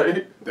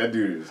 okay? That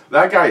dude is.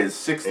 That guy is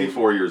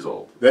 64 years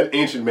old. That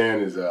ancient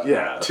man is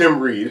Yeah. Tim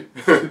Reed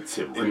Tim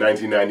in Reed.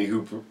 1990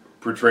 who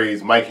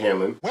portrays Mike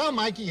Hanlon. Well,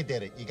 Mikey, you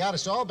did it. You got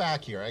us all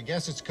back here. I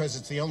guess it's because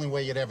it's the only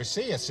way you'd ever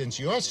see us. Since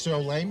you're so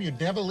lame,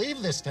 you'd never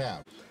leave this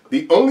town.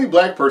 The only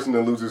black person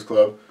in the Losers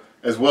Club,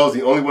 as well as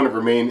the only one to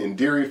remain in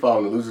Deary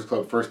following the Losers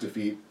Club first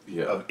defeat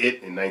Yeah. of it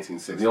in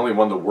 1960. The only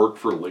one to work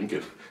for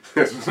Lincoln.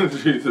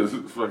 Jesus,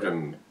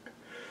 fucking...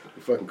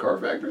 The fucking car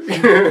factory?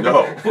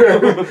 No.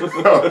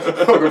 Oh,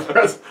 the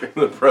president.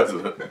 The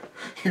president.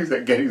 He was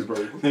at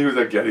Gettysburg. He was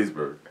at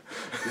Gettysburg.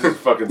 He's his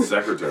fucking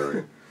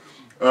secretary.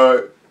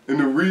 In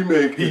the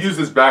remake, He used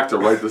his back to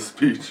write the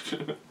speech.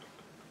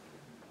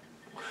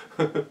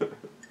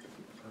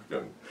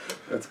 Fucking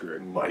that's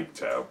great. Mike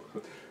Tab.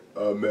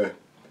 Oh man,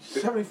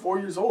 74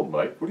 years old,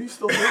 Mike. What are you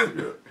still doing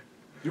here?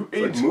 You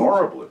age move.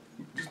 horribly.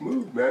 just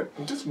move, man.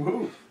 Just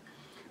move.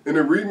 In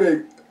the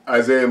remake,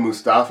 Isaiah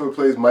Mustafa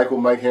plays Mike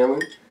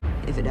Hanlon.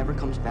 If it ever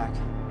comes back,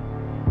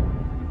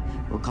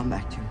 we'll come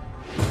back to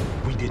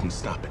it. We didn't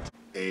stop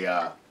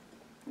it.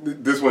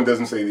 This one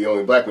doesn't say the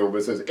only black member, but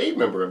it says a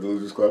member of the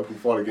Losers Club who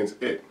fought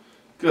against it.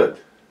 Good.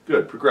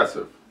 Good.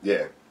 Progressive.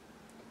 Yeah,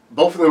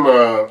 both of them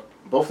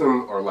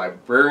are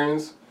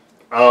librarians.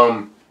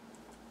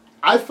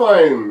 I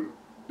find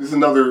this is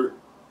another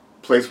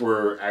place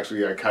where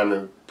actually I kind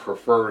of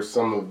prefer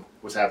some of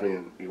what's happening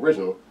in the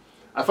original.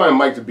 I find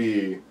Mike to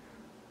be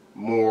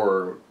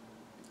more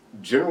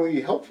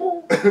generally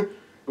helpful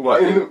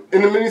What? in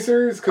the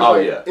miniseries. Cause Oh,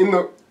 like, yeah. in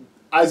the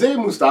Isaiah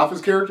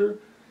Mustafa's character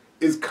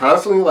is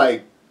constantly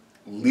like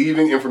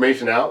leaving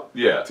information out.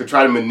 Yeah. To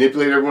try to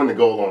manipulate everyone to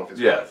go along with his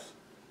plan. Yes.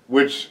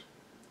 Which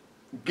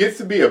gets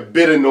to be a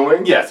bit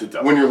annoying. Yes, it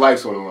does. When your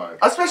life's on the line.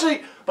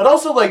 Especially, but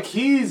also like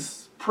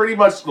he's pretty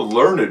much the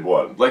learned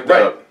one. Like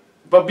Right.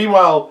 But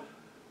meanwhile,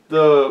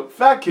 the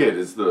fat kid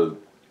is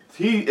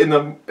he in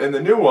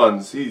the new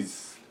ones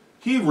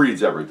he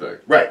reads everything.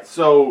 Right.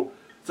 So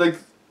it's like,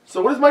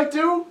 so what does Mike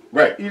do?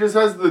 Right. He just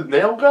has the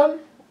nail gun.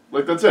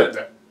 Like that's it.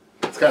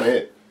 That's kind of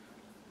it.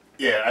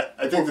 Yeah,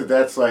 I think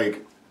that's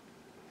like,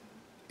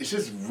 it's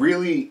just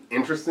really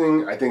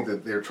interesting. I think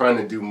that they're trying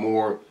to do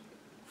more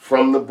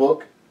from the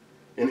book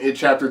in It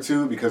Chapter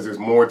 2 because there's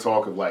more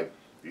talk of like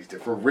these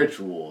different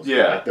rituals.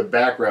 Yeah. Like the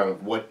background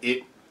of what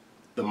the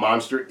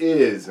monster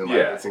is and like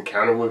Yeah. its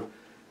encounter with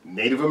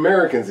Native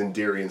Americans in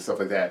Derry and stuff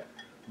like that.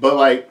 But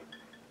like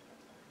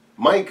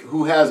Mike,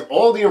 who has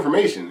all the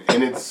information,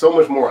 and it's so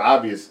much more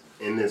obvious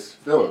in this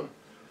film,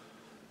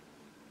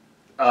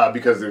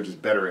 because they're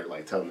just better at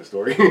like telling the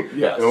story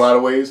Yes. in a lot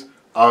of ways.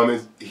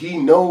 He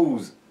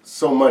knows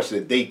so much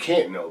that they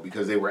can't know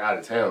because they were out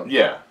of town.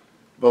 Yeah.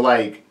 But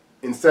like,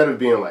 instead of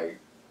being like,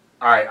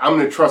 all right, I'm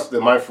gonna trust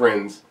that my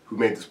friends who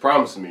made this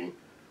promise to me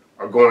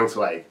are going to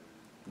like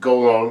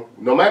go along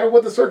no matter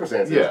what the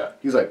circumstances. Yeah.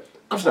 He's like,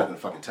 I'm just not gonna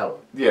fucking tell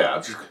him. Yeah.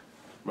 I'm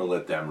gonna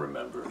let them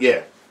remember.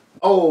 Yeah.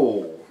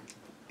 Oh.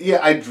 Yeah,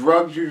 I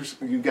drugged you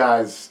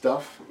guys'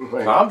 stuff.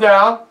 Like, Calm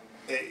down.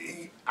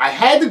 I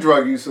had to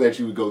drug you so that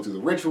you would go through the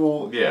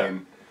ritual. Yeah.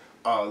 And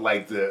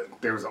like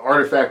there was an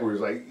artifact where it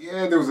was like,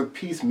 yeah, there was a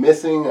piece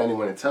missing I didn't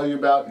want to tell you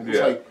about. And it's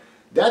Yeah. like,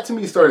 that to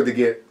me started to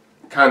get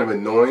kind of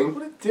annoying.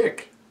 What a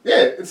dick.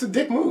 Yeah, it's a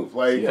dick move.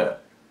 Like, Yeah.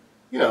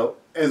 you know,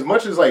 as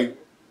much as like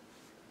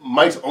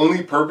Mike's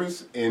only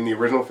purpose in the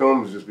original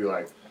film was just be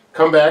like,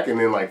 come back and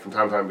then like from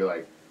time to time be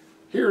like,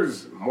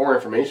 here's more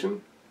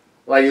information.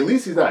 Like, at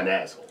least he's not an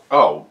asshole.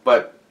 Oh,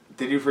 but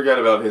did you forget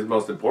about his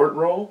most important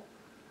role?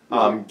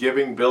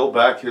 Giving Bill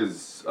back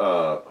his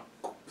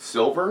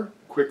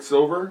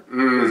Quicksilver,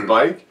 his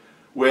bike.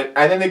 And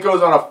then it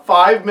goes on a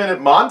 5-minute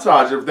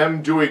montage of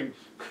them doing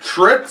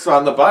tricks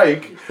on the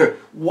bike.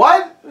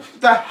 What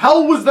the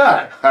hell was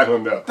that? I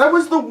don't know. That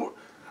was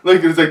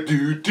like it's like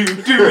do do do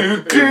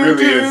do do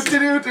really do is. do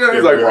do. He's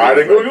It like really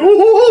riding, is. going,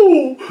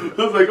 ooh. I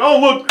was like, oh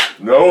look,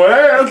 no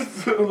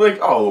hands. I was like,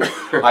 oh,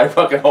 I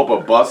fucking hope a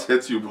bus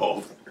hits you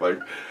both. Like,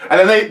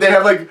 and then they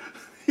have like,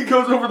 he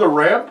goes over the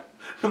ramp,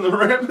 and the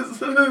ramp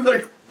is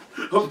like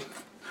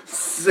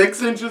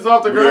 6 inches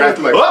off the ground.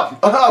 acting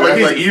like- Like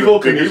he's like evil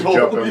the biggest Knievel.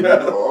 jump ever.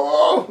 Yeah.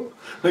 Oh.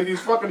 Like he's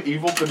fucking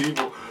evil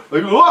Knievel.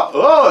 Like,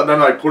 and then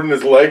like putting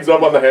his legs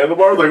up on the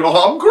handlebars. Like,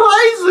 oh, I'm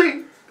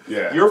crazy.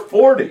 Yeah. You're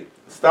 40.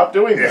 Stop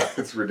doing Yeah, that.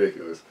 it's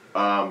ridiculous.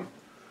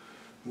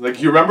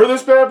 Like, you remember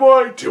this bad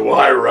boy? Do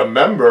I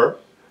remember?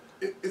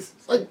 It's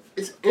like,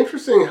 it's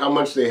interesting how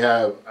much they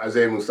have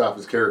Isaiah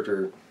Mustafa's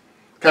character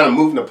kind of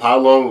moving the plot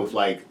along with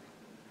like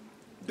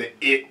the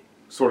It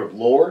sort of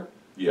lore,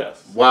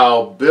 Yes.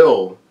 while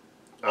Bill,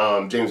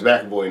 James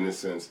McAvoy in this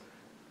sense,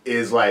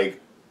 is like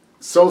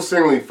so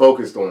singularly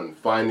focused on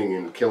finding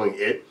and killing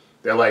It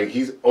that like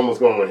he's almost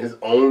going on his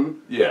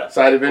own Yeah.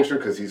 side adventure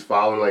because he's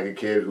following like a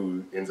kid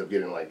who ends up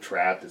getting like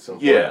trapped at some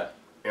point. Yeah.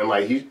 And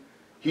like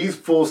he's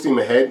full steam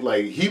ahead.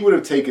 Like he would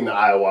have taken the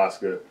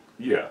ayahuasca.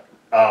 Yeah.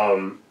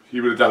 He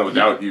would have done it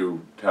without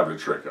you having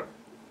to trick him.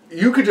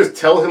 You could just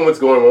tell him what's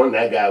going on. And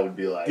that guy would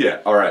be like,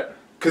 Yeah, all right.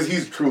 because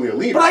he's truly a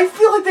leader. But I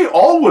feel like they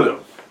all would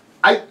have.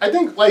 I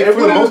think like It for the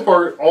would've- most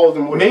part, all of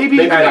them would. Maybe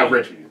not Eddie.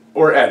 Richie.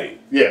 Or Eddie.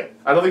 Yeah,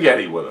 I don't think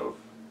Eddie would have.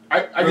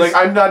 I Like, just,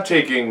 I'm not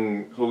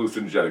taking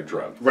hallucinogenic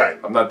drugs. Right.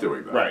 I'm not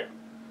doing that. right.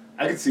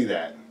 I could see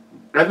that.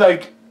 And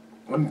like,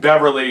 when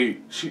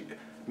Beverly,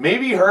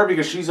 maybe her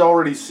because she's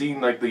already seen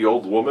like the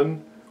old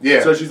woman.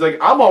 Yeah. So she's like,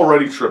 I'm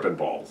already tripping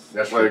balls.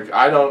 That's like true.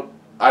 I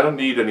don't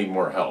need any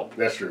more help.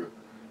 That's true.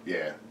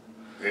 Yeah.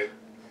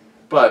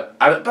 But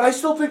I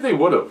still think they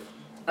would have.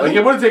 I Like think-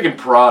 it would have taken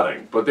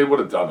prodding, but they would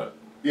have done it.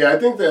 Yeah, I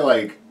think that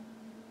like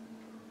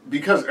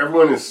because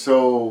everyone is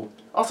so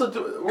Also,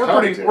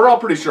 Competent. we're all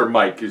pretty sure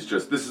Mike is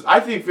just this is. I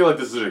feel like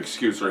this is an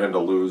excuse for him to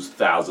lose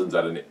thousands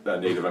at a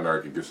Native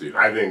American casino.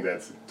 I think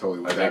that's totally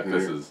I what's think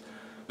happening.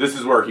 this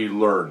is where he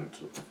learned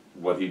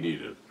what he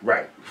needed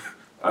Right.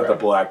 at the Right.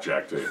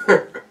 blackjack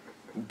table,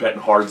 betting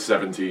hard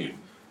 17,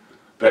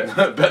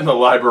 betting the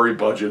library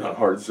budget on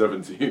hard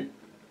 17.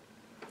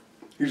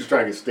 He's just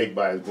trying to get staked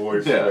by his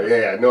boys. Yeah. Like,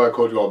 hey, I know I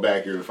called you all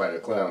back here to fight a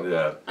clown.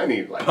 Yeah. I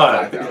need like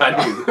I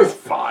 $5,000. need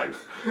 55.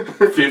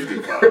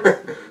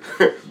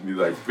 Need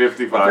like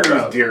 55. It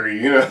was Deary,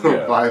 you know.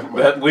 Yeah. 5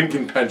 That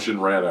Lincoln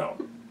pension ran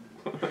out.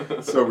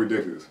 so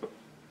ridiculous.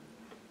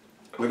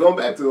 But going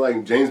back to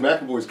like James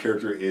McAvoy's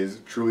character is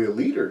truly a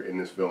leader in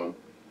this film,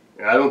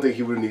 and I don't think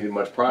he would have needed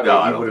much prodding. No,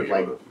 I he don't would have think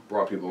he like would've.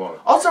 brought people along.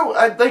 Also,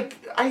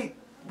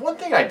 one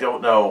thing I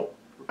don't know,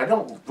 I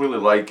don't really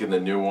like in the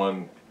new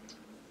one,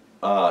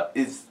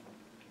 is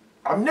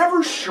I'm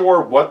never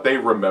sure what they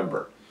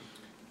remember.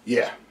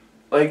 Yeah.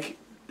 Like,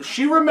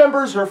 she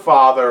remembers her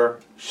father,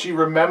 she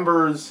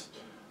remembers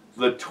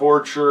the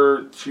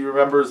torture, she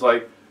remembers,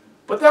 like,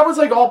 but that was,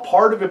 like, all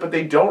part of it, but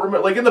they don't remember,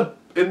 like, in the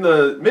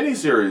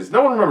miniseries,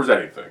 no one remembers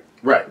anything.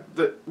 Right.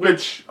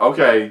 Which,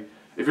 okay,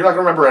 if you're not gonna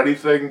remember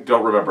anything,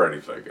 don't remember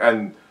anything.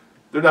 And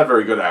they're not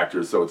very good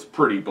actors, so it's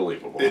pretty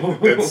believable.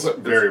 It's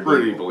very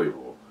pretty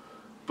believable.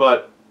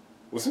 But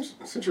well,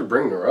 since you're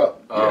bringing her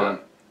up, Yeah.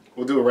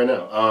 we'll do it right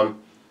now.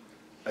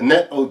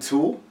 Annette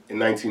O'Toole in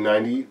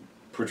 1990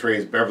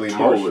 portrays Beverly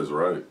Marsh. Tool is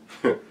right.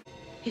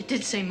 It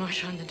did say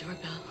Marsh on the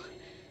doorbell.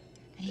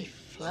 They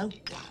float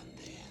down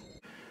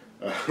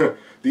there.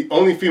 The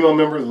only female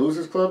member of the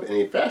Losers Club and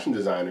a fashion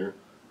designer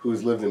who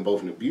has lived in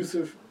both an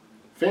abusive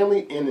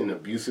family and an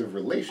abusive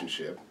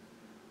relationship.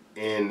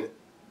 In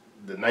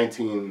the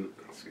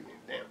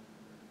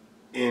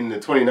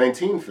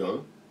 2019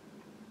 film,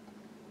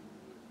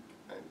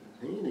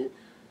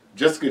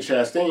 Jessica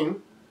Chastain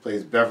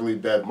plays Beverly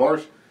Bev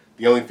Marsh,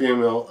 the only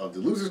female of the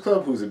Losers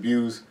Club who's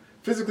abused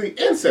physically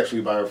and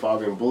sexually by her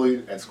father and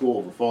bullied at school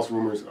over false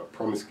rumors of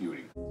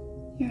promiscuity.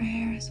 Your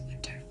hair is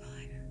winter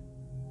fire.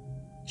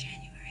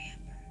 January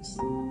embers.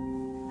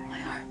 My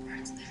heart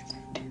burns there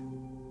too.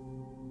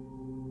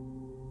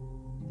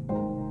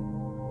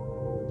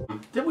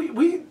 Did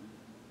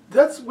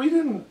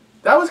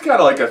that was kind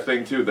of like a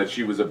thing too, that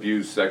she was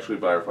abused sexually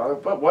by her father,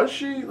 but was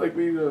she? Like,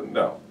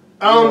 no.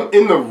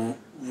 In the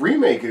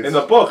remake, In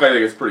the book, I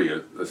think it's pretty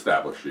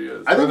established she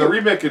is. I think in the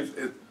remake,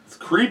 it's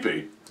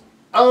creepy.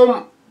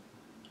 I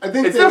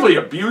think It's definitely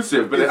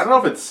abusive, but I don't know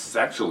if it's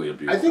sexually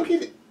abusive. I think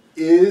it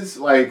is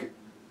like,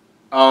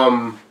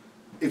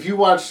 if you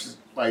watch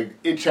like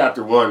It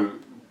Chapter 1,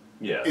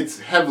 yeah, it's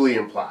heavily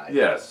implied.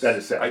 yes, that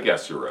is sexual. I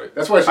guess you're right.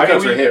 That's why she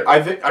cuts her hair. I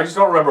just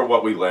don't remember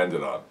what we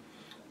landed on.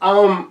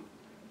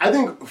 I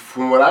think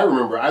from what I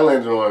remember, I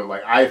landed on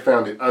like I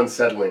found it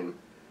unsettling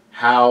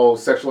how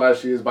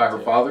sexualized she is by her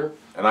father.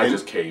 And I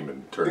just came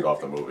and turned off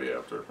the movie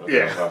after.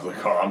 Yeah. I was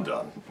like, oh, I'm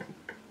done.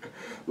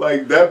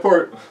 Like that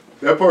part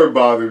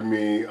bothered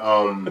me.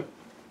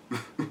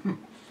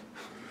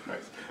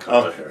 Nice.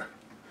 Cut the hair.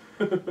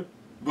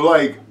 But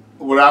like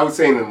what I was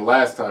saying in the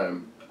last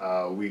time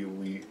we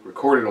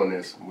recorded on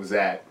this was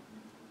that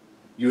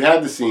you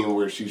had the scene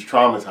where she's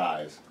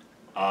traumatized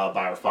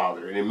by her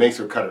father, and it makes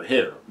her cut her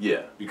hair.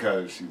 Yeah.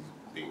 Because she's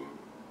being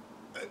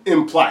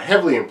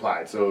heavily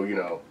implied.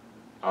 So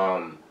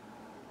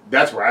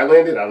that's where I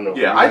landed. I don't know.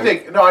 Yeah, I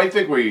think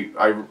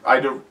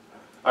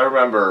I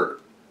remember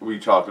we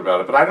talked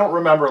about it, but I don't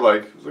remember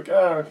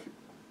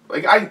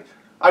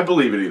I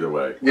believe it either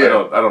way.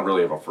 Yeah. I don't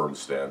really have a firm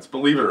stance,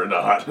 believe it or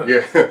not.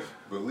 Yeah.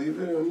 Believe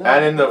it or not.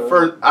 And in the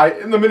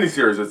in the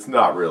miniseries, it's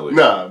not really.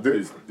 Nah,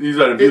 he's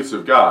an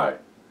abusive guy.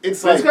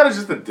 It's But like he's kind of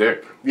just a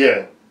dick.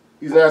 yeah,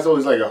 he's an asshole.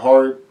 He's like a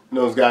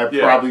hard-nosed guy,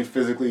 Yeah. probably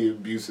physically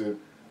abusive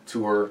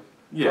to her.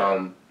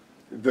 Yeah.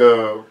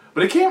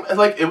 But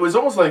it was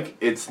almost like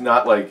it's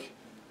not like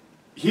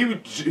he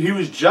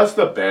was just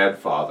a bad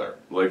father.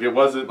 Like it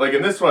wasn't like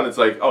in this one, it's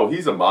like, oh,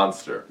 he's a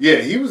monster. yeah,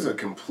 he was a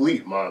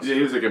complete monster. Yeah,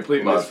 he was a complete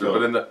in this monster.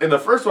 film. But in the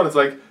first one, it's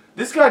like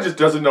this guy just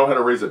doesn't know how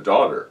to raise a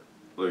daughter.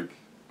 Like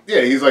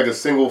Yeah, he's like a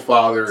single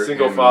father.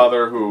 single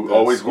father who the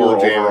always school wore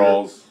janitor.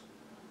 overalls.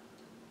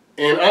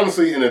 And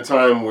honestly, in a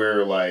time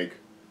where like,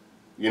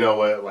 you know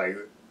what, like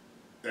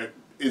that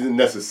isn't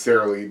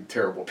necessarily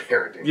terrible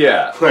parenting.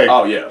 Yeah. Like,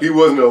 Oh yeah. he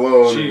wasn't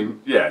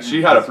alone.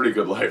 She had a pretty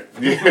good life.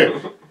 Yeah,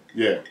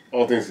 yeah.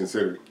 All things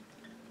considered.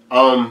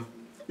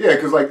 Yeah,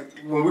 because like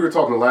when we were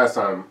talking the last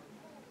time,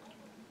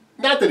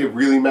 not that it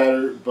really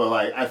mattered, but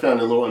like I found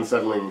it a little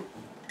unsettling.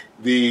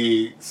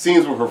 The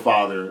scenes with her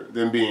father,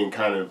 them being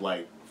kind of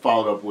like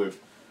followed up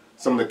with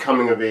some of the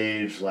coming of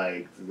age,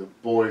 like the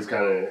boys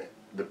kind of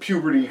the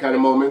puberty kind of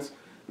moments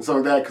and stuff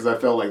like that. Because I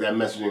felt like that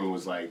messaging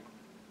was like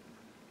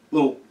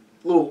little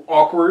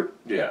awkward.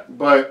 Yeah.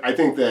 But I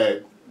think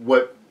that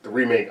what the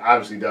remake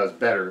obviously does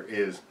better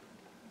is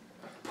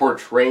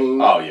portraying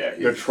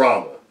the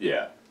trauma,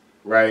 Yeah.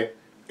 right?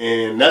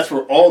 And that's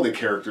for all the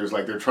characters.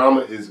 Like their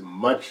trauma is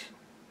much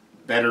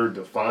better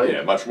defined.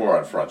 Yeah, much more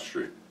on Front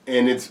Street.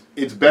 And it's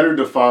better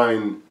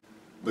defined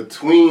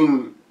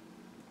between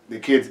the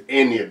kids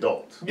and the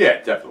adults.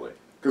 Yeah, definitely.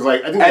 Because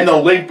like I think And the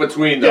link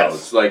between those,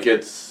 Yes. like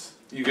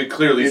you could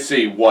clearly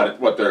see what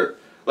they're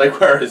like.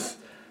 Whereas,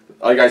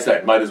 like I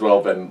said, might as well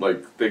have been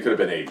like they could have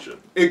been Asian.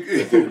 It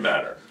didn't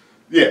matter.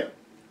 Yeah,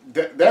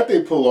 that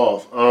they pull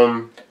off.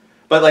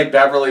 But like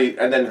Beverly,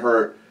 and then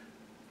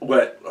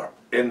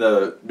in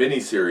the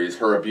miniseries,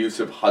 her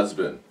abusive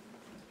husband.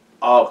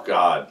 Oh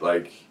God,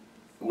 like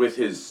with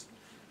his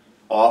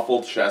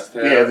awful chest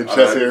hair. Yeah, the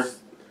chest hair.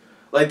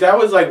 Like that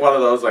was like one of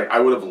those like I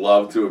would have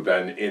loved to have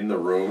been in the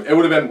room. It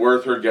would have been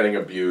worth her getting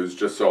abused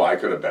just so I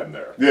could have been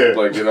there. Yeah.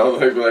 Like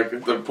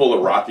like to pull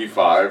a Rocky V.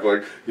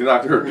 Like you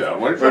knocked her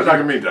down. Why are you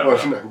knocking me down? Oh,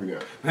 she's knocking me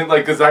down. And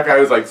like, cause that guy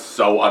was like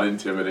so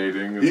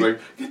unintimidating. It's like,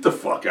 get the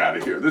fuck out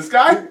of here. This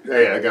guy?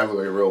 Yeah, that guy looked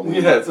like a real.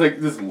 Yeah, it's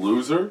like this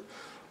loser.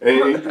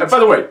 And by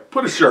the way,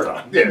 put a shirt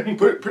on. Yeah,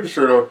 put a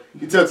shirt on.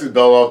 He tucks his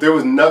belt off. There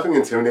was nothing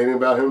intimidating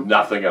about him.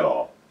 Nothing at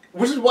all.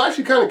 Which is why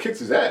she kind of kicks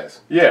his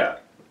ass. Yeah.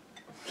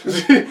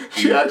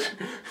 she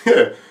actually,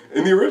 yeah.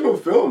 In the original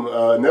film,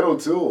 Annette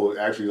O'Toole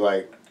actually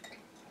like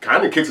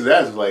kind of kicks his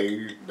ass. Like,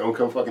 don't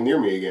come fucking near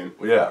me again.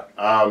 Yeah.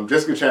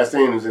 Jessica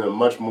Chastain is in a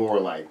much more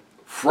like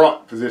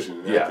fraught position.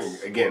 And Yes. I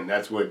think, again,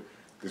 that's what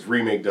this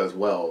remake does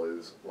well.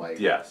 Is like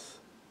Yes.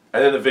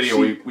 And then the video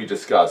we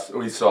discussed,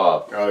 we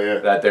saw Oh yeah.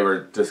 that they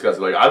were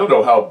discussing, like, I don't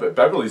know how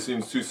Beverly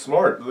seems too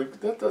smart. Like,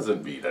 that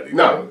doesn't mean anything.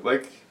 No.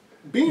 Like,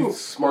 Being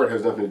smart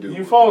has nothing to do. you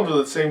with fall into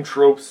the same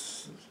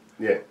tropes.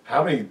 Yeah.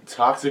 How many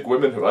toxic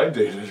women have I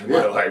dated in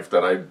my life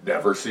that I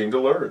never seem to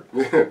learn?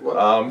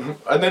 Well,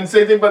 And then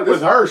same thing, but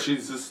with her,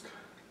 she's just.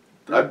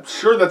 I'm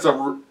sure that's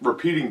a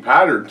repeating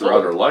pattern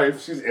throughout her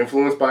life. she's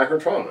influenced by her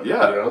trauma.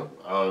 Yeah. You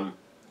know.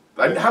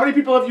 And how many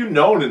people have you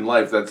known in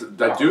life that do that?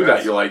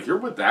 that's- You're like, you're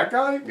with that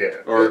guy? Yeah.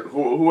 Or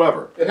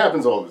whoever. It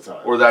happens all the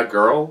time. Or that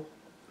girl?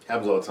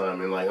 happens all the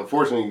time, and like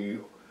unfortunately,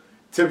 you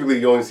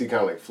only see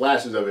kind of like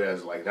flashes of it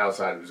as like an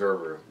outside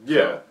observer. Yeah.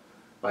 So,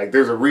 like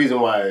there's a reason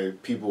why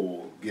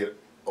people get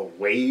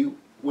away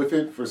with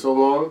it for so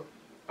long.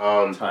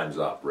 Time's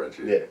up,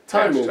 Reggie. Yeah,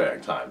 time's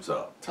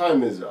up.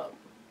 Time is up,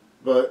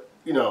 but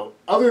you know,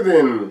 other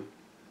than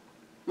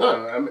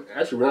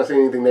actually we're not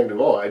saying anything negative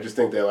at all. I just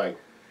think that like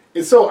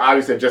it's so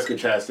obvious that Jessica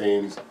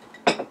Chastain's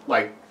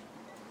like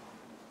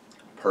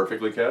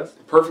Perfectly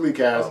cast? perfectly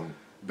cast,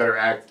 better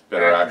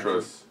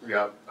actress.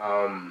 Yep.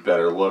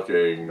 Better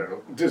looking.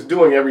 Just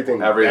doing everything.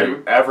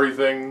 better.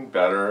 Everything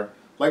better.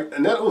 Like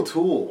Annette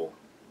O'Toole,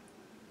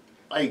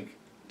 like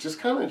just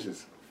kind of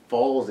just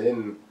falls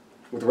in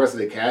with the rest of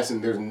the cast,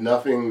 and there's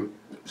nothing.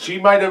 She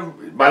might as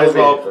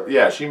well.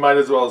 Yeah, she might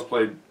as well have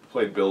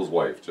played Bill's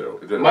wife too.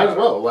 It didn't Might as matter.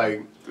 well,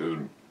 like,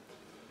 Dude.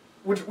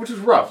 which is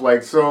rough.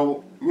 Like,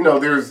 so you know,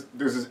 there's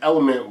this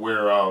element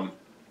where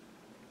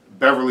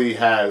Beverly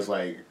has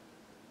like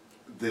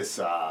this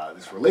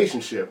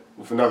relationship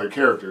with another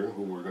character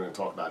who we're going to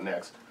talk about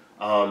next.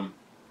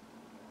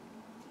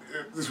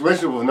 This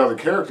relationship with another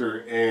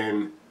character,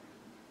 and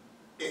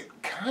it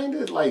kind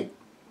of like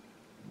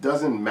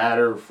doesn't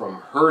matter from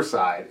her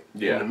side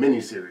in the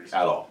miniseries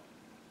At all.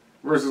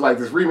 versus like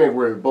this remake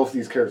where both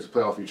these characters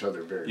play off each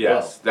other very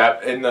Yes,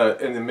 that in the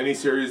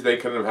miniseries they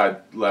could have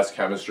had less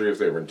chemistry if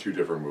they were in two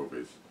different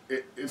movies. well.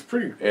 It's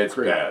pretty. It's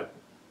crazy. bad.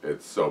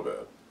 It's so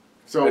bad.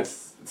 So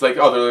It's like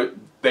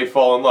they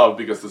fall in love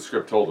because the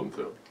script told them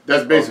to.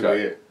 that's basically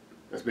Okay. it.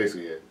 That's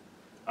basically it.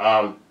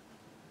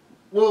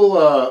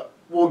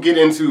 We'll get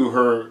into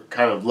her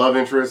kind of love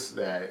interest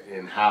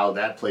and how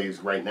that plays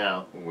right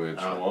now. Which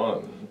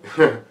one?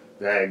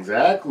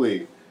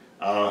 Exactly.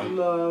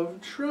 Love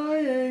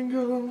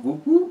triangle.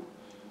 Whoop, whoop.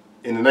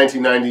 In the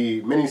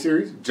 1990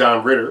 miniseries,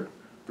 John Ritter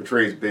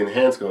portrays Ben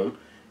Hanscom,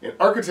 an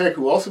architect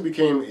who also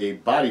became a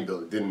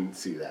bodybuilder. Didn't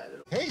see that.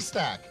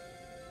 Haystack.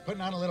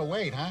 Putting on a little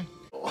weight, huh?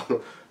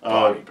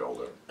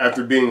 Bodybuilder.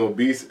 After being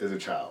obese as a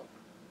child.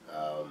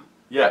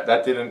 Yeah,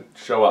 that didn't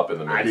show up in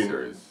the I miniseries.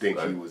 didn't think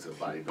he was a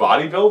bodybuilder.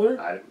 Bodybuilder?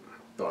 I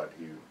thought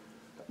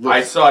he.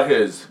 I saw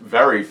his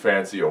very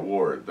fancy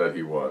award that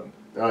he won.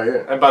 Oh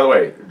yeah. And by the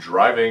way,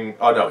 driving.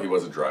 Oh no, he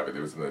wasn't driving.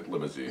 He was in the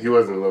limousine. He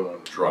wasn't a little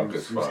Drunk he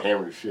was, as he was fuck.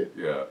 hammered as shit.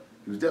 Yeah.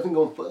 He was definitely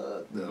going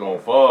fuck. He's Though. going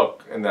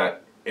fuck in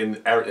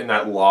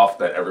that loft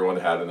that everyone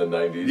had in the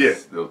 90s.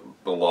 Yeah.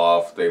 The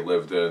loft they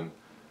lived in.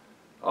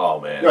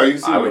 Oh man. No, you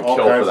see I it would in all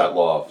kill kinds for that of-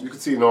 loft. You can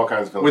see it in all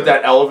kinds of films. With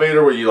that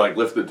elevator where you like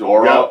lift the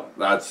door Yep. up.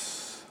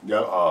 That's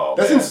Yep. Oh,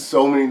 That's man. in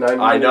so many 90s.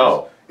 I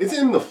know. It's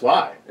in The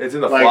Fly. It's in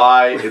The Like-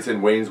 Fly, it's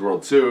in Wayne's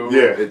World 2.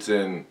 Yeah. It's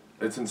in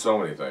so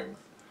many things.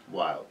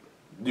 Wild.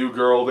 New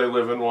Girl, they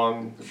live in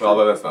one.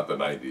 Although that's not the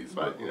 90s,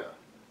 But, you know,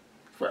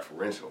 it's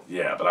referential.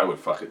 yeah, but I would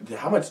fucking.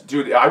 How much.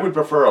 Dude, I would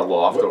prefer a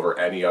loft over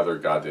any other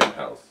goddamn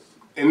house.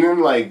 And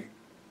then, like,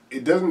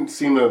 it doesn't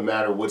seem to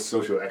matter what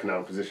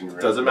socioeconomic position you're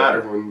in. Doesn't matter.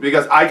 Everyone-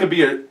 Because I could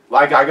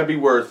be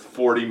worth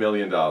 $40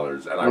 million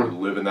and I would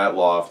live in that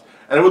loft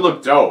and it would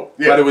look dope.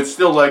 Yeah. But it would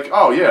still like,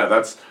 oh yeah,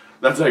 that's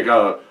like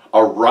a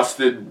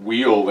rusted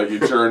wheel that you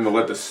turn to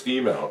let the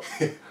steam out.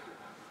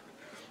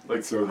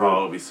 Like, So good. oh,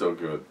 it'd be so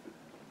good.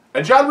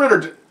 And John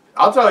Ritter,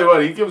 I'll tell you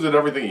what, he gives it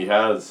everything he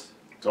has.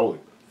 Totally.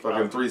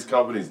 Fucking Three's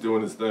Company's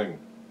doing his thing.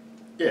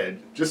 Yeah,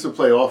 just to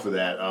play off of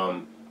that,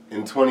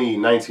 in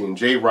 2019,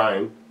 Jay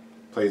Ryan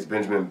plays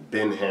Benjamin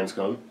Ben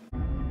Hanscom.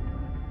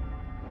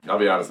 I'll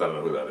be honest, I don't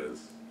know who that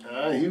is.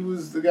 He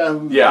was the guy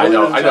who. Yeah, I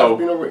know, I know.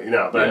 You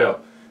know, but I Yeah. know.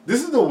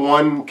 This is the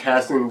one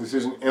casting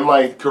decision, and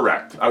like,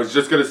 Correct. I was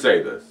just gonna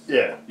say this.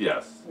 yeah,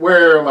 Yes.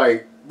 where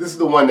like this is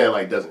the one that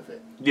like doesn't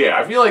fit. Yeah,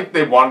 I feel like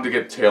they wanted to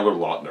get Taylor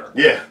Lautner.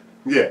 Yeah,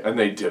 yeah. And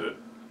they did it.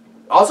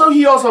 Also,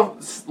 he also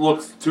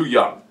looks too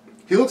young.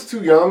 He looks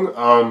too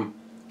young.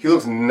 He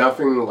looks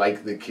nothing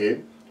like the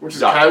kid, which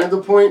is No. kind of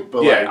the point.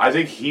 But Yeah, like, I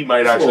think he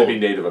might it's a actually little- be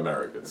Native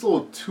American. it's a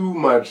little too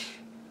much.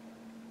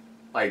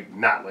 Like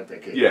not like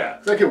that kid. Yeah.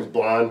 that kid was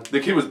blonde. The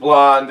kid was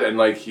blonde and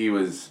like he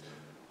was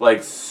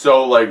like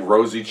so like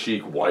rosy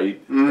cheek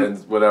white and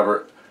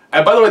whatever.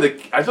 And by the way,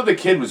 I thought the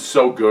kid was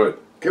so good.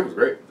 Kid was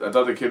great. I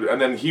thought the kid, and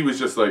then he was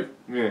just like,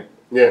 meh.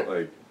 Yeah,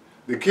 Like,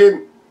 the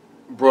kid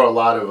brought a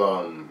lot of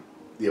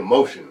the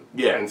emotion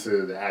Yeah.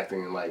 into the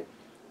acting, and like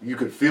you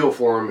could feel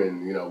for him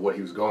and you know what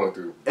he was going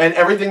through. and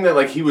everything that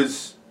like he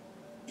was,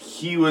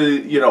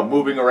 you know,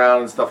 moving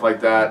around and stuff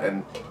like that,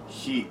 and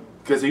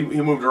because he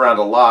moved around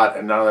a lot,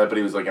 and not only that, but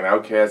he was like an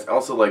outcast.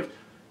 Also, like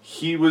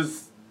he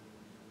was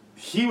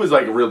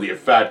like really a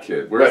fat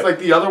kid. Whereas Right. like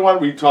the other one,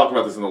 we talked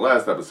about this in the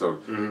last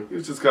episode. He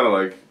was just kind of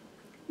like,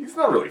 he's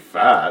not really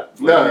fat.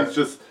 Like, No. he's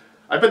just.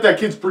 I bet that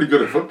kid's pretty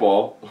good at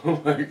football.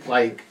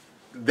 Like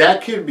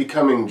that kid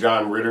becoming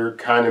John Ritter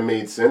kind of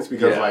made sense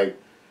because Yeah.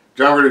 like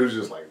John Ritter was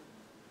just like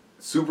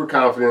super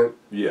confident,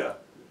 yeah.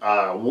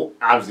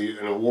 obviously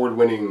an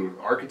award-winning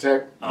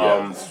architect,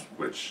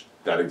 Which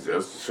that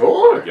exists.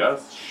 Sure. I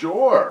guess.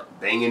 Sure.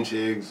 banging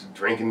chicks,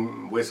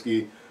 drinking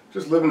whiskey,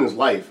 just living his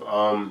life.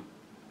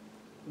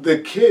 The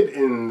kid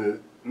in the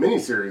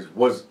miniseries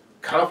was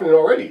confident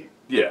already,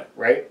 Yeah.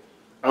 right?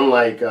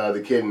 Unlike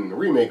the kid in the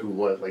remake who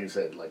was, like you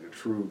said, like a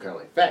true kind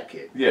of like fat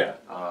kid. Yeah.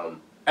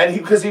 And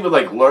because he would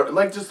like learn,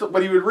 like just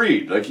what he would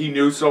read. Like he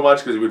knew so much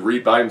because he would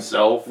read by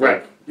himself.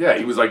 Right. Like, yeah,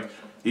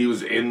 he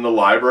was in the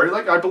library.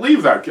 Like I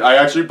believe that. I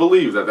actually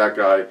believe that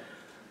guy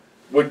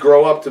would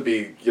grow up to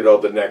be,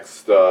 the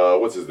next,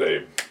 what's his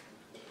name?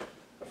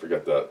 I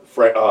forget that.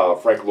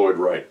 Frank Lloyd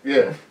Wright.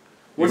 Yeah.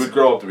 He would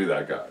grow up to be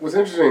that guy. What's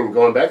interesting,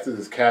 going back to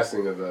this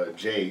casting of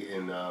Jay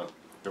in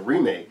the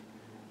remake,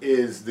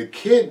 is the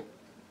kid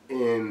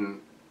in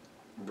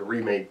the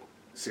remake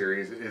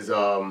series is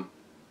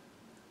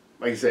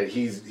like you said,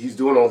 he's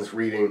doing all this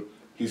reading.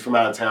 He's from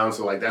out of town,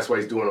 so like that's why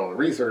he's doing all the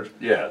research.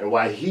 Yeah. And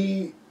why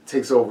he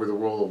takes over the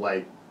role of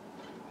like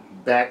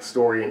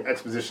backstory and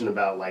exposition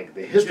about like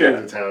the history Yeah.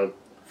 of the town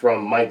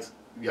from Mike's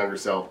younger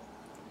self.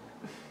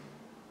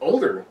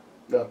 Older,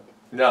 no,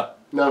 No.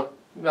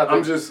 Nothing.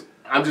 I'm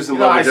just in You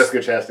know, love with I- Jessica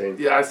Chastain.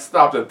 Yeah, I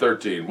stopped at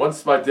 13.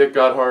 Once my dick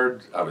got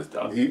hard, I was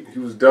done. He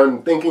was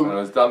done thinking. I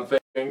was done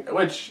thinking,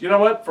 which, you know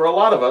what? For a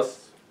lot of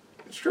us,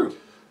 It's true.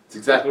 it's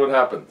exactly what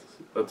happens.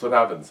 That's what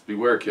happens.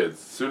 Beware, kids.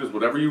 As soon as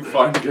whatever you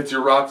find gets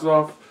your rocks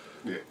off,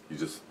 Yeah. you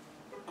just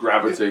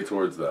gravitate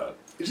towards that.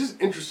 It's just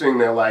interesting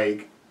that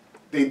like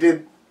they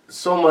did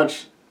so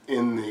much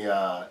in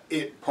the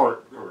It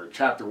part or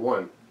chapter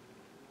 1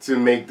 to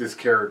make this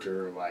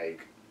character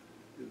like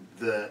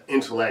the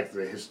intellect,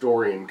 the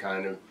historian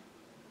kind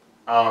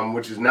of,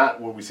 which is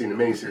not what we see in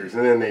the miniseries.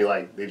 And then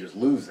they just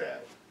lose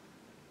that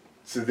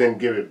to then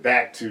give it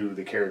back to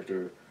the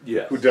character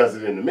Yes. who does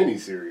it in the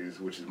miniseries,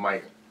 which is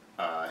Mike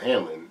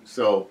Hanlon.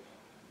 So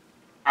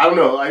I don't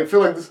know. I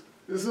feel like this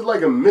is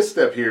like a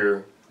misstep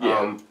here.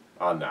 Yeah.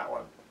 On that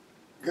one.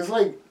 Because,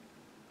 like,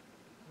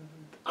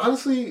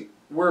 honestly,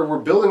 we're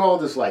building all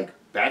this, like,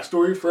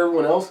 backstory for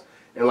everyone else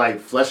and,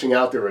 like, fleshing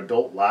out their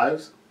adult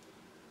lives.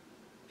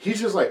 He's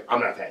just like, I'm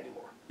not fat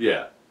anymore.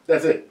 Yeah.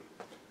 That's it.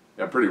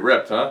 I'm pretty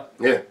ripped, huh?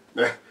 Yeah.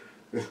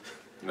 And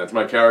that's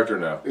my character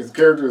now. His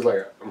character is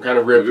like, I'm kind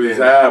of ripped. Look at his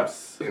and-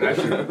 abs.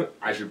 And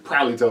I should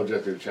probably tell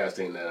Jessica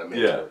Chastain that I'm into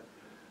Yeah. her.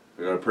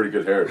 I got pretty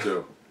good hair,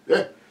 too.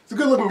 Yeah. He's a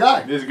good looking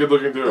guy. He's a good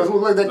looking dude. Doesn't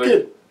look like that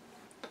kid.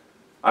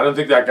 I don't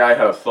think that guy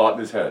had a thought in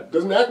his head.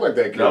 Doesn't act like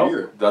that kid No,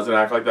 either. doesn't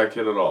act like that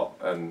kid at all.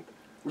 And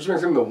Which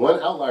makes him the one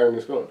outlier in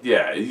this film.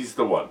 yeah, he's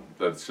the one.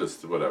 That's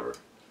just whatever.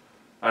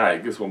 All right, I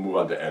guess we'll move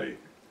on to Eddie.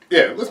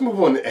 Yeah, let's move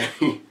on to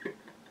Eddie.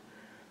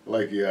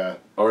 Like, yeah.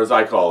 Or as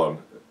I call him,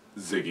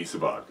 Ziggy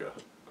Sabatka.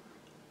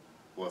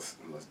 Let's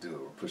do it.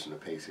 We're pushing the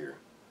pace here.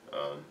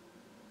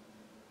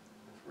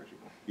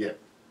 Yeah.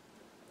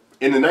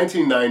 In the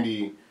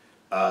 1990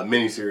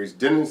 miniseries,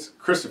 Dennis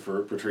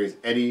Christopher portrays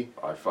Eddie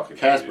I fucking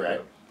Kasprak, hated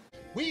him.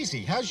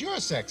 Wheezy, how's your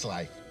sex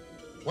life?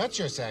 What's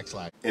your sex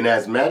life? an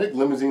asthmatic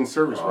limousine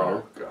service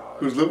runner God.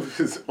 who's lived with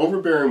his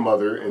overbearing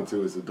mother into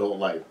his adult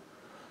life.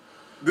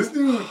 This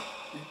dude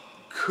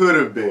could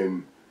have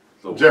been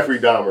So- Jeffrey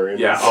Dahmer in,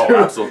 Yeah, this-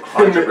 oh,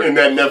 absolutely. in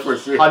that Netflix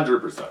series.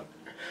 100%.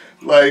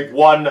 Like,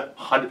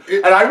 100.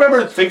 And I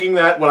remember thinking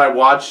that when I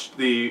watched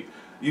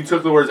you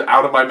took the words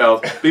out of my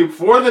mouth.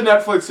 Before the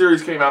Netflix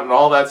series came out and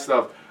all that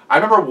stuff, I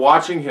remember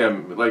watching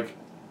him, like,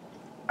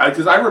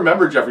 because I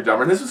remember Jeffrey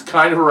Dahmer, and this was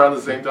kind of around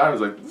the same time. I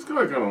was like, this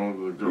guy kind of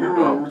looks like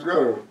Jeffrey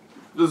Dahmer.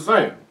 Just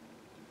saying.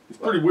 He's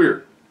pretty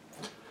weird.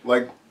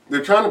 Like,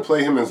 they're trying to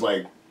play him as,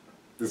 like,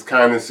 this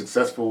kind of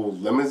successful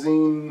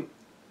limousine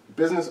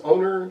business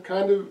owner,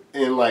 kind of.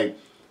 And, like,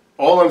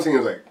 all I'm seeing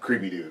is, like,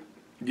 creepy dude.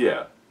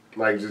 Yeah.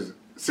 Like, just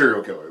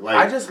serial killer. Like,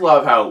 I just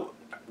love how,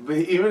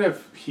 even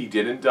if he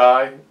didn't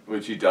die,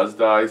 which he does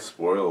die,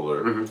 spoiler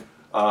alert,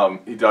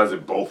 he dies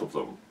in both of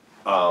them.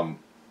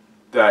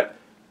 That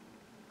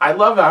I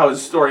love how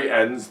his story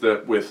ends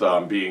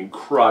with being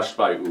crushed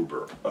by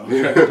Uber.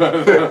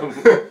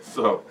 Okay?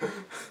 So,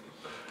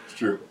 it's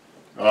true.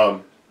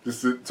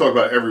 Just to talk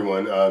about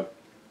everyone,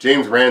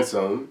 James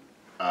Ransome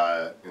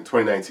in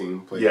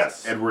 2019 plays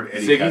yes. Edward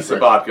Eddie Ziggy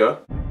Kasprak. Sabatka,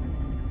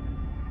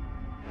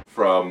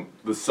 from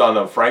the son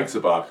of Frank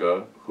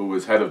Sabatka, who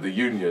was head of the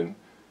union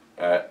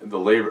at the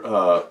labor,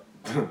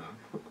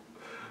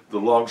 the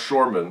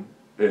longshoreman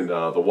in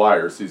The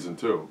Wire season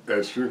 2.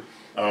 That's true.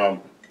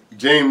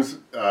 James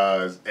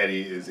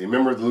Eddie is a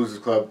member of the Losers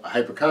Club, a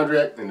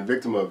hypochondriac, and a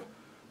victim of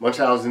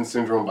Munchausen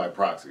syndrome by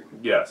proxy.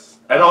 Yes,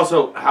 and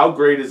also, how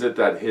great is it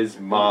that his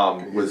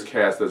mom was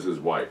cast as his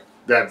wife?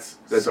 That's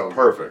That's so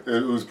perfect.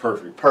 It was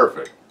perfect.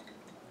 Perfect.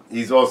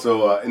 He's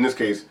also, in this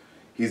case,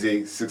 He's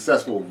a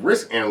successful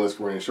risk analyst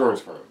for an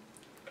insurance firm.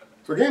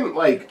 So again,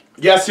 like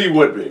Yes, he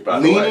would be, by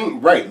the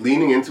way.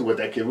 leaning into what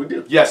that kid would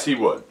do. Yes, he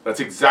would.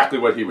 That's exactly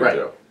what he would Right.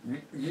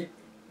 do.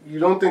 You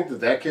don't think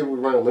that kid would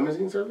run a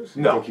limousine service?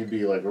 You No. think he'd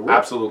be like a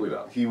Absolutely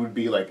not. He would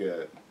be like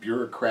a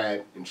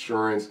bureaucrat,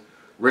 insurance,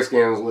 risk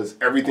analyst,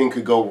 everything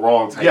could go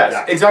wrong type Yes,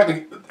 guy.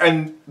 exactly.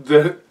 And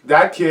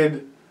that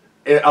kid,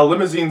 a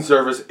limousine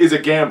service is a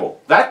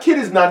gamble. That kid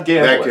is not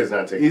gambling. That kid's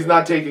not taking He's it.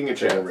 not taking a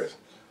Taking a chance. risk.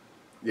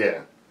 Yeah.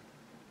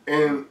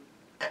 And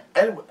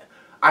And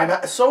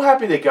I'm so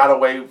happy they got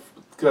away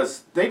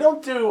because they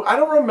don't do. I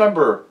don't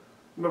remember.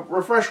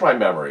 Refresh my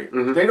memory.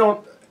 Mm-hmm. They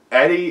don't.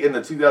 Eddie in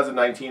the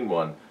 2019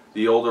 one,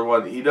 the older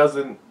one, he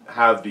doesn't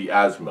have the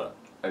asthma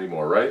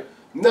anymore, right?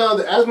 no,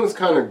 the asthma's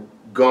kind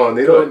of gone.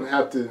 They Good. don't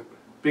have to.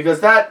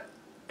 Because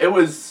it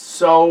was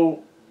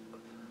so.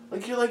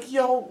 Like you're like,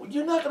 yo,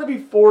 you're not gonna be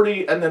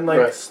 40 and then like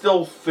Right.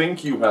 still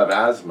think you have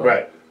asthma.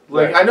 Right.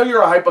 Like Right. I know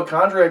you're a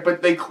hypochondriac,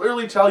 but they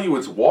clearly tell you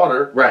it's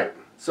water. Right.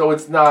 So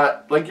it's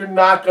not like you're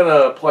not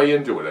gonna play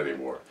into it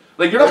anymore.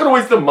 Like you're not gonna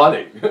waste the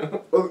money.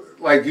 Well,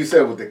 like you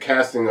said with the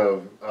casting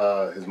of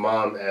his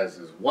mom as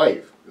his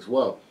wife as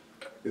well,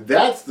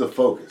 that's the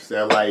focus.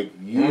 That like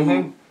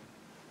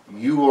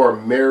you are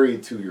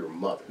married to your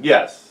mother.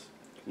 Yes.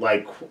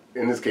 Like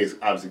in this case,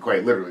 obviously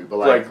quite literally, but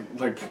like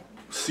Like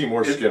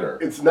Seymour Skinner.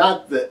 it's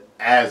not the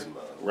asthma,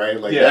 right?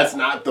 Like Yeah. that's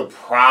not the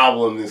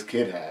problem this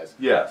kid has.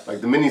 Yes.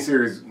 Like the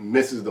miniseries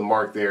misses the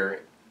mark there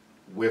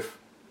with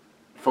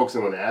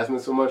focusing on the asthma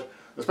so much,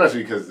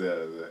 especially because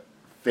the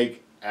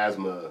fake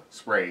asthma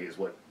spray is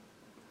what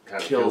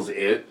kind of kills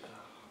it.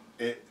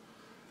 It.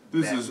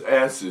 This is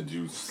acid,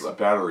 you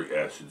battery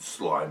acid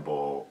slime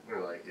ball.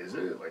 You're like, is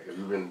it? Like, have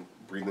you been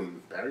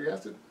breathing battery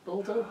acid the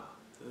whole time?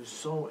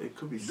 It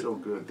could be so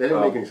good. That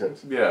didn't make any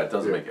sense. Yeah, it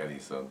doesn't Yeah. make any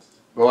sense.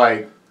 But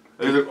like,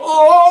 And he's like,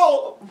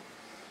 oh!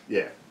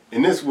 yeah.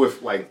 And this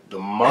with like the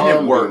And mom it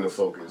being works. the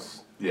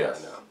focus.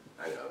 Yes.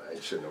 I know.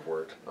 It shouldn't have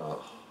worked.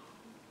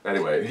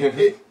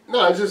 Anyway.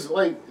 No, it's just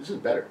like it's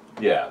just better.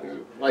 Yeah.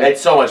 Like,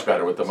 It's so much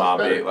better with the mom.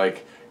 better.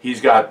 Like, he's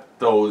got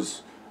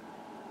those.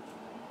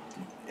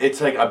 It's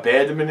like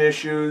abandonment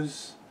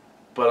issues,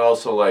 but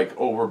also like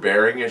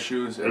overbearing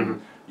issues,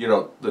 and you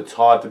know the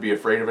taught to be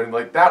afraid of it.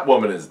 Like that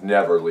woman is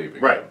never leaving.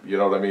 Right. him, you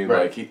know what I mean?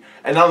 Right. Like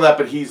and not only that,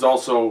 but he's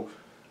also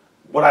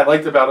what I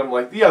liked about him.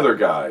 Like the other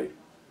guy,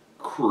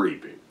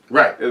 creepy.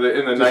 right. In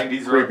the Just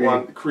 90s, creepy.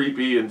 one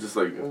creepy and just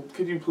like,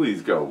 could you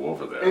please go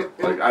over there? And-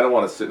 Like I don't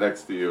want to sit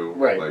next to you.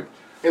 Right. Like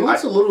It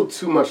looks a little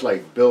too much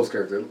like Bill's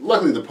character.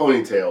 Luckily, the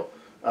ponytail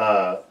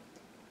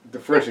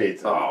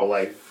differentiates him. Oh, But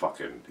like,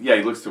 fucking yeah,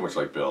 he looks too much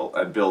like Bill,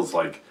 and Bill's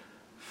like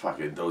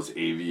fucking those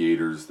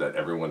aviators that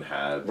everyone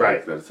had. Right.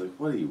 Like, that's like,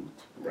 what are you?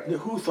 Right.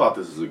 Who thought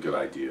this is a good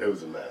idea? it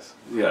was a mess.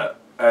 Yeah,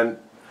 and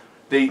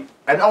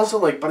also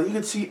like, but you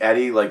could see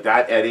Eddie, like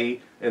that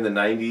Eddie in the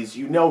 '90s.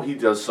 You know, he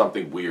does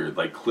something weird,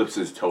 like clips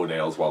his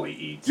toenails while he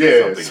eats. Yeah,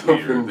 or something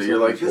something- weird. That you're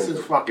like, something this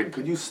is strange. fucking.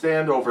 Could you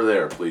stand over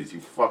there, please? You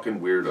fucking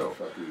weirdo.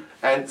 Fuck you.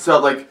 And so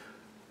like,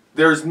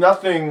 there's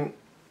nothing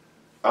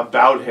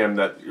about him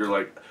that you're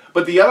like.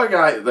 But the other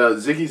guy, the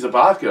Ziggy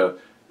Zabatka,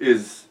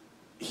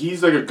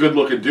 he's like a good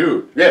looking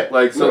dude. Yeah.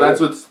 Like so Yeah,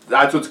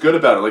 that's what's good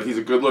about it. Like he's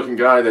a good looking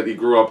guy that he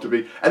grew up to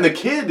be. And the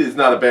kid is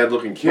not a bad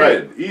looking kid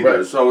Right, either.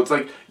 right. So it's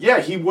like, yeah,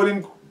 he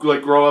wouldn't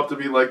like grow up to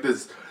be like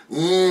this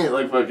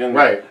like fucking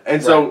Right,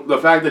 And so the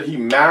fact that he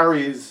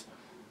marries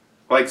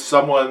like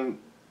someone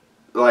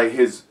like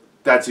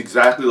that's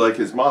exactly like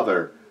his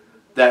mother,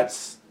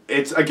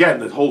 it's again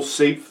the whole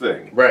safe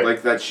thing. Right.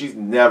 Like that she's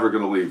never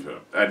gonna leave him.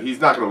 And he's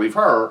not gonna leave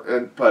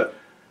her but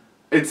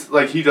it's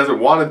like he doesn't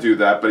want to do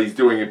that, but he's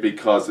doing it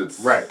because it's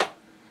Right.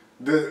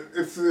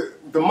 It's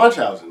the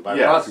Munchausen by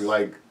Yes. Rossi.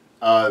 Like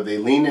they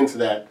lean into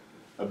that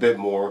a bit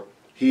more.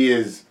 He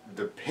is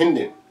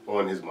dependent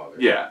on his mother.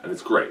 Yeah, and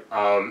it's great.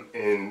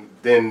 And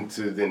then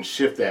to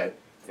shift that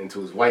into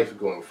his wife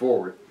going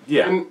forward.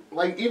 Yeah. And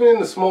like even in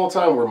the small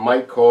time where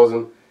Mike calls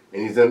him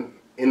and he's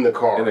in the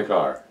car. In the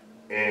car.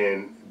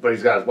 But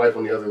he's got his wife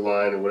on the other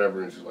line or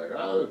whatever, and she's like,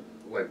 oh,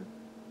 like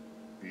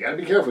you gotta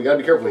be careful.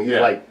 And he's Yeah.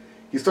 like,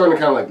 he's starting to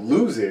kind of like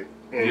lose it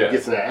and Yeah.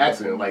 gets in that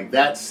accident. Like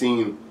that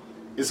scene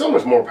is so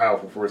much more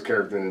powerful for his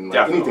character than like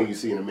Definitely. anything you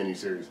see in a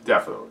miniseries.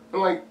 Definitely.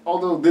 And like,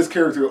 although this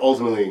character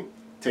ultimately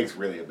takes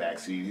really a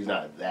backseat, he's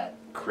not that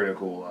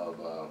critical of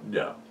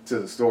Yeah. to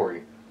the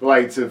story. But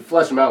like to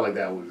flesh him out like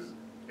that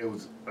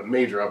was a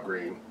major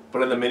upgrade.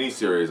 But in the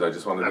miniseries, I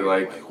just wanted to be I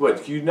mean, like,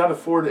 what, can you not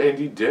afford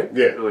Andy Dick?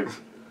 Yeah. Like,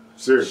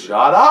 Seriously,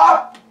 shut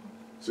up!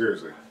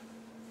 seriously.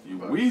 You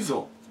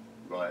weasel.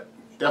 But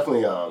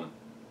definitely a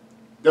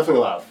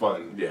lot of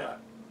fun. Yeah.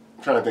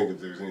 I'm trying to think if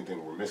there's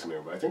anything we're missing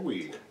there, but I think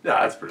we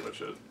Yeah, that's pretty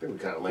much it.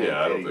 kind of landed.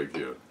 Yeah, I don't Eddie. think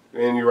you.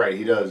 And you're right,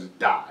 he does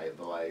die,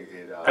 but like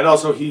it. And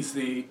also, he's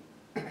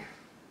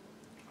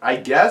I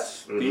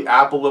guess, the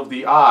apple of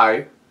the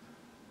eye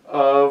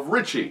of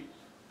Richie.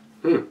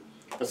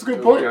 that's a good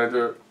We're point. gonna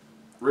do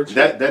Richie.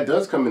 That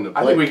does come into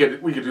play. I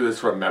think we could do this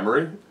from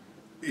memory.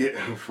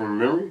 Yeah, from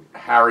memory.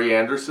 Harry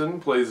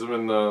Anderson plays him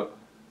in the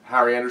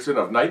Harry Anderson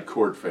of Night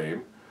Court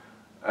fame,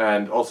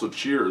 and also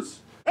Cheers.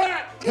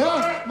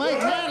 Yeah.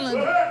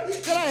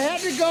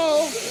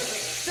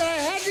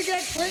 to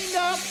get cleaned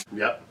up.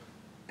 Yep.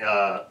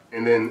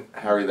 And then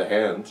Harry the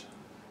Hand.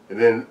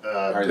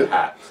 Harry The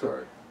Hat,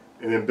 sorry.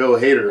 And then Bill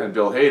Hader. And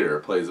Bill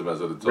Hader plays him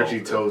as an adult.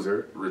 Richie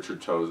Tozer. Richie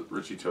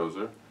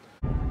Tozer.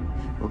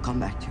 We'll come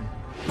back to you.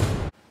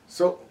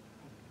 So,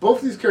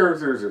 both these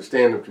characters are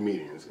stand-up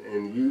comedians,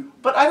 and you.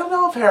 But I don't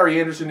know if Harry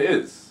Anderson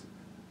is.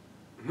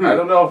 I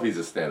don't know if he's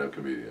a stand-up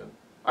comedian.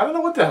 I don't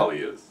know what the hell he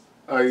is.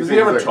 Does he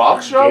have a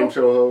talk show? Game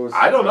show host?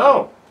 I don't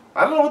know.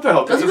 I don't know what the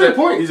hell. That's a good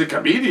point. He's a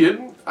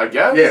comedian, I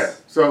guess. Yeah.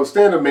 So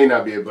stand-up may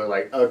not be it, but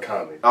like a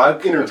comic. A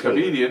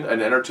comedian,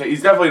 an entertainer.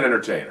 He's definitely an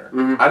entertainer.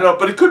 I don't know,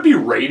 but it could be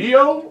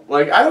radio.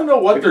 Like I don't know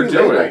what It they're could be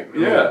doing. late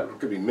night. Yeah. It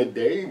could be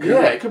midday.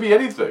 It could be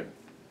anything.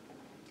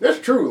 That's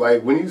true.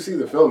 Like when you see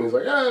the film, he's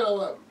like,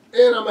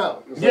 and I'm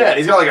out. It's Yeah, like, and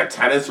he's got like a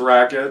tennis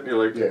racket. And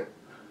you're like, yeah.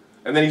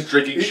 And then he's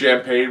drinking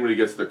champagne when he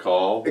gets the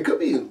call. It could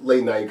be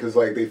late night because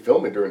like they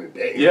film it during the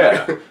day.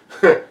 Yeah.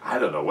 I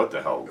don't know what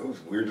the hell. It was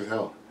weird as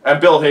hell. And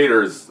Bill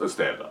Hader's a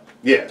stand-up.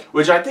 Yeah.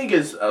 Which I think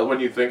is, when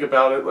you think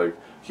about it, like,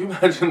 can you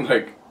imagine,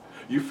 like,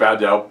 you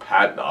found out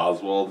Patton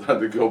Oswalt had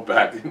to go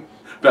back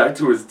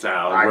to his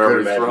town, wherever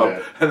he's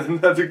from, and then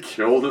had to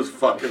kill this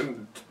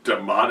fucking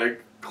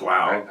demonic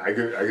clown. I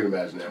could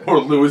imagine that. Or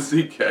Louis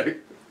C.K.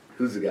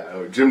 Who's the guy?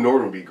 Oh, Jim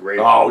Norton would be great.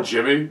 Oh,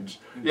 Jimmy?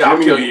 Yeah, I'll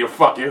kill you,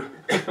 fuck you.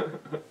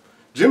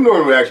 Jim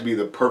Norton would actually be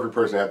the perfect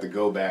person to have to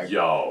go back.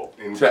 Yo,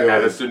 and to kill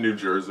Edison, New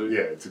Jersey?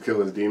 Yeah, to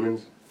kill his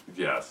demons.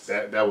 Yes.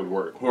 That would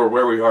work. Or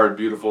where we are in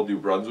beautiful New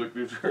Brunswick,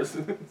 New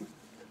Jersey.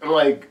 And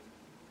like,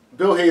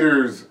 Bill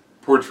Hader's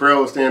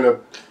portrayal of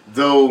stand-up,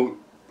 though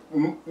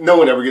no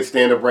one ever gets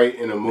stand-up right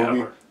in a movie,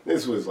 Never.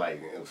 this was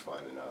like, it was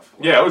fine enough.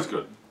 Yeah, it was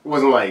good. It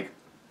wasn't like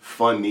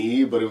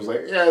funny, but it was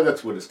like, yeah,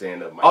 that's what a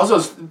stand-up might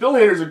Also, Bill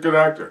Hader's a good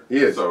actor. He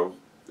is. So,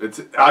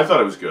 I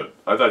thought it was good.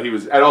 I thought he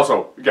was, and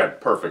also, again,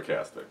 perfect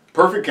casting.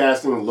 Perfect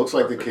casting, looks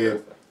like the Perfect kid,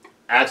 casting.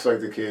 acts like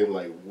the kid,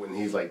 like when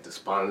he's like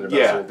despondent about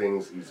Yeah. certain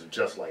things, he's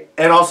just like...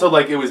 And also,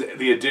 like, it was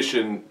the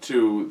addition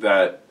to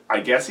that,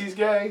 I guess he's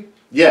gay?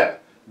 Yeah,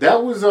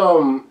 that was,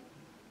 I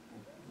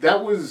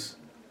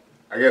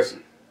guess,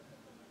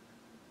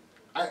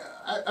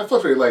 I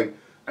fluctuate, like,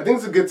 I think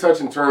it's a good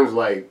touch in terms,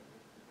 like,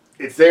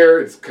 it's there,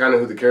 it's kind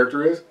of who the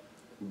character is,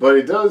 but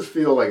it does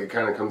feel like it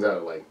kind of comes out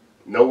of, like,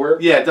 nowhere.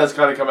 Yeah, it does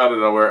kind of come out of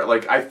nowhere.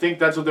 Like, I think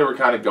that's what they were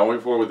kind of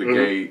going for with the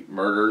gay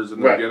murders in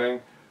the Right.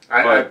 beginning.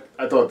 I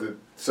thought that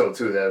so,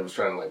 too, that it was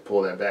trying to, like,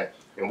 pull that back,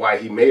 and why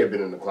he may have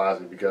been in the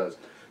closet, because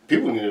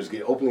people can just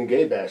get openly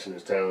gay bashed in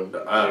this town.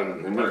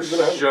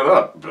 Shut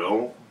up,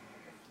 Bill.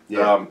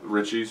 Yeah.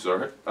 Richie,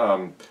 sorry.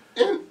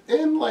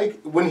 And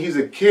like when he's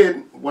a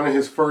kid, one of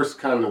his first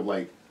kind of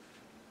like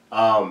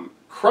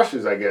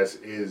crushes, I guess,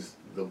 is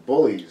the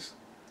bully's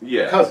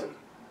Yeah. cousin.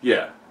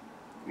 Yeah.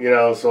 You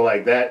know, so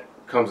like that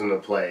comes into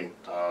play.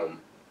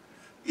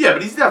 Yeah,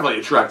 but he's definitely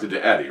attracted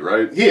to Eddie,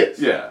 right? He is.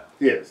 Yeah.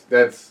 He is.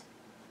 That's.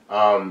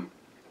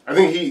 I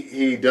think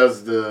he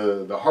does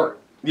the heart.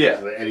 Yeah.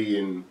 So the Eddie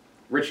and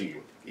Richie,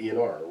 E&R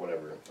or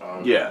whatever.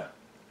 Yeah.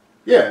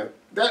 Yeah.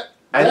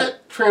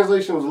 That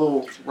translation was a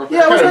little rough.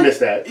 Yeah, I kind of missed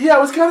that. Yeah, it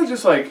was kind of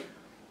just like,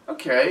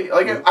 okay.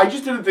 Like, I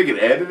just didn't think it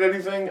added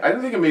anything. I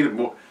didn't think it made it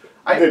more...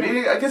 I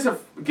guess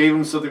it gave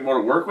him something more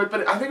to work with,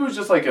 but I think it was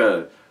just like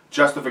a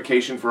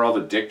justification for all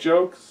the dick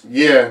jokes.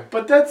 Yeah.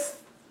 But that's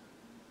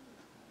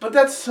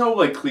so,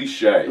 like,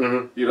 cliche.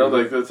 Mhm. You know,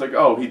 like, it's like,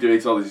 oh, he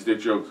makes all these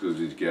dick jokes because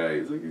he's gay.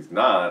 It's like, he's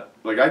not.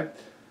 Like,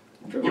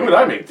 you and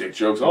I make dick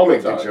jokes all the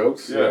make time. dick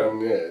jokes. Yeah.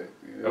 Yeah.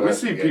 And we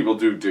see people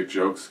do dick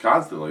jokes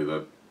constantly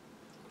that...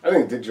 I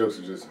think dick jokes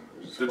are just...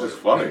 They're just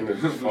funny. They're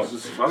just It's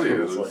just funny.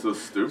 It's like- so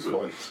stupid.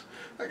 fun.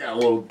 I got a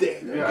little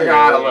dick. Yeah, I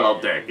got a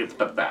little dick. It's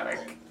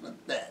pathetic.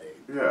 Pathetic.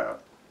 Yeah.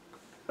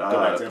 Go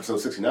back to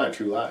episode 69,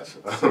 True Lies.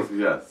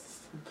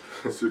 Yes.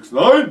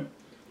 6'9".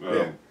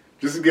 Yeah.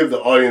 Just to give the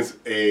audience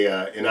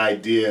an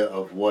idea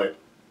of what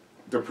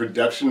the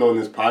production on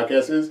this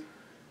podcast is,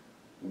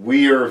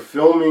 we are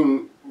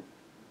filming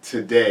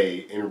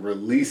today and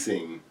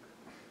releasing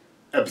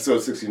episode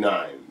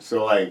 69.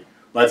 So, like,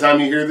 by the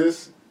time you hear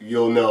this,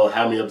 you'll know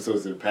how many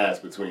episodes have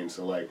passed between.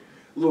 So, like,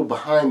 a little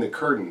behind the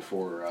curtain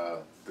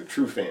for the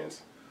true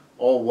fans.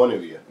 All one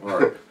of you.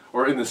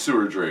 Or in the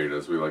sewer drain,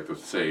 as we like to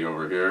say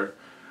over here,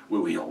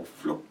 where we all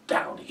float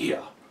down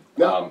here.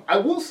 Now, I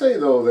will say,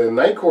 though, that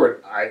Night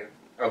Court,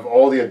 of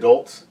all the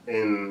adults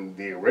in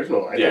the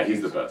original, I think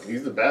he's the best.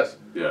 He's the best.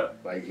 Yeah.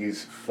 Like,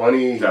 he's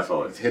funny.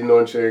 Definitely. He's hitting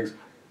on chicks.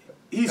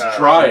 He's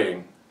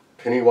trying.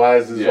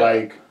 Pennywise is,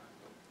 like,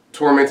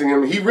 tormenting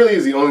him. He really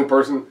is the only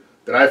person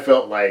that I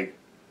felt like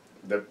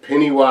the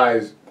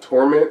Pennywise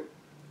torment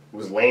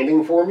was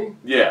landing for me.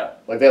 Yeah.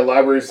 Like, that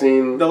library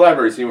scene. The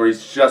library scene where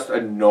he's just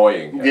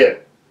annoying him. Yeah.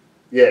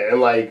 Yeah,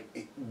 and,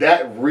 like,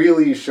 that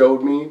really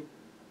showed me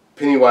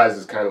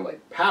Pennywise's kind of,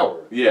 like,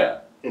 power.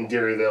 Yeah. In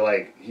theory, that,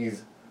 like,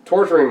 he's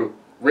torturing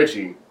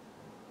Richie.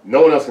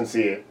 No one else can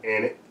see it.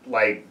 And,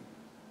 like,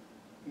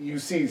 you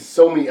see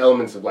so many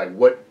elements of, like,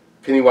 what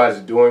Pennywise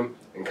is doing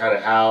and kind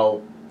of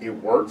how it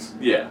works.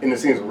 Yeah. In the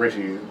scenes with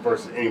Richie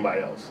versus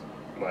anybody else.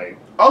 Like,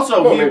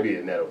 Also, well, maybe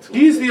a Netto too.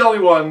 he's the only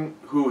one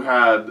who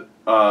had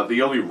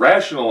the only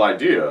rational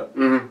idea.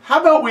 Mm-hmm.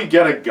 How about we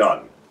get a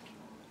gun?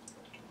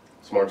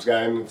 Smartest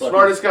guy in the fucking...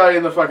 Smartest guy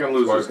in the fucking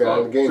losers Smartest guy in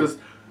club. the game. Just,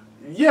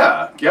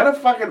 yeah, get a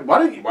fucking. Why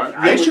don't you?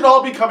 They should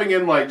all be coming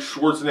in like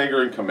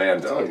Schwarzenegger and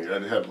Commando. I'm telling you,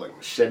 I'd have like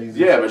machetes. And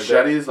Yeah,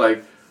 shit machetes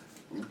like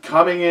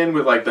coming in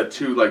with like the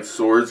two like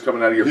swords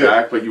coming out of your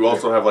back, but you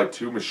also have like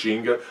two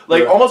machine guns,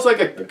 like almost like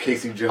Like a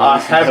Casey Jones. a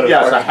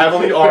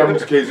heavily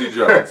armed Casey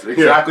Jones.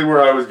 Exactly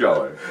where I was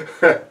going.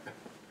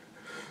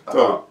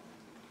 So,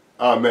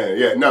 oh man,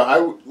 yeah. No,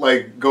 I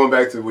like going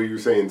back to what you were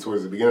saying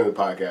towards the beginning of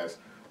the podcast.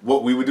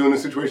 What we would do in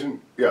this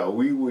situation, yeah,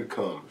 we would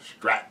come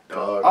strapped,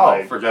 dog. Oh,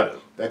 like, forget it.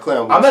 that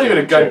clown. would I'm not stand even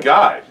a gun chance.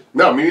 guy.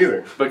 No, me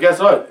neither. But guess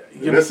what?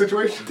 In this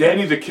situation,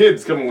 Danny the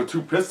Kid's coming with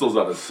two pistols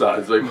on his side.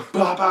 It's like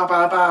ba ba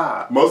ba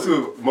ba. most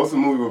of the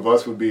movie with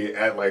us would be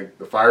at like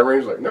the fire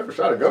range, like never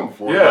shot a gun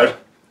before. Yeah.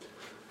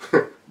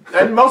 Like,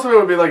 And most of it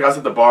would be like us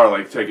at the bar,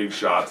 like taking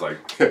shots. Like,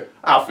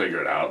 I'll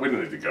figure it out. We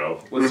don't need to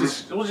go. We're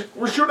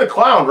shooting a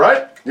clown,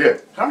 right? yeah.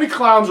 How many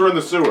clowns are in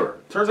the sewer?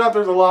 Turns out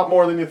there's a lot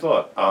more than you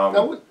thought.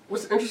 Now,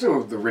 what's interesting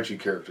with the Richie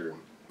character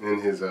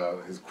and his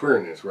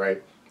queerness,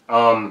 right?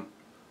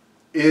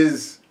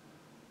 Is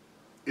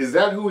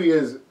that who he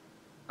is?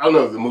 I don't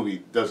know if the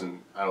movie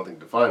doesn't, I don't think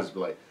defines it, but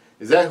like,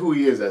 is that who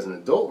he is as an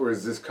adult, or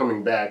is this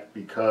coming back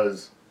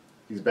because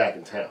he's back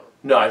in town?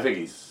 No, I think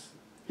he's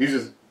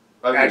He's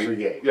I think actually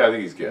gay. Yeah, I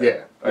think he's gay.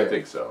 Yeah, I yeah.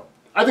 think so.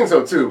 I think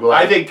so too, but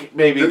like, I think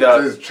maybe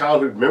his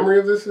childhood memory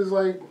of this is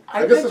like,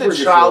 I guess think that's the where it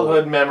gets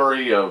childhood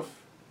memory of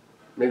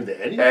maybe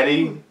the Eddie.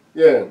 Eddie,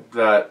 Yeah,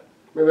 that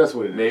maybe that's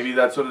what it is. maybe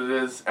that's what it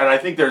is. And I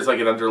think there's like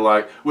an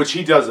underlying, which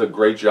he does a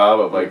great job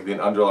of, like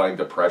the underlying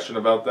depression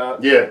about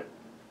that. Yeah,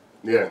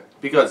 yeah,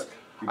 Because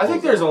I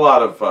think there's a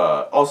lot of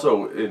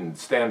also in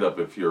stand-up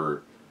if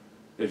you're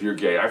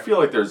gay. I feel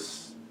like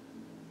there's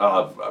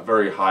a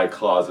very high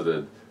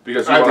closeted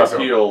because you I want think to so.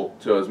 appeal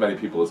to as many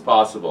people as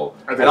possible.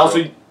 I think And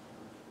also, so.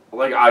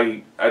 like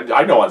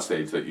I know on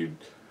stage that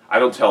I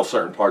don't tell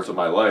certain parts of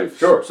my life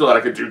Sure. so that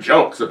I could do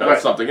jokes about Right.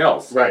 something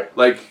else. Right.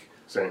 Like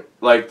same.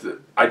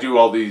 I do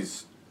all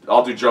these.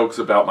 I'll do jokes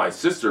about my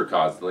sister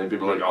constantly, and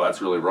people are like, "Oh,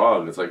 that's really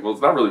wrong." It's like, well,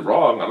 it's not really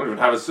wrong. I don't even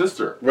have a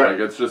sister. Right. Like,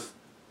 it's just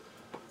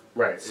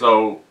Right.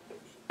 so.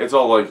 It's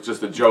all like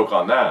just a joke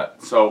on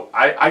that. So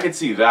I could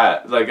see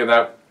that, like, and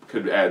that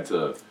could add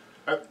to.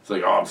 It's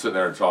like, oh, I'm sitting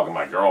there talking to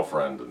my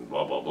girlfriend and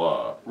blah blah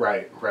blah.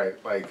 Right,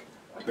 like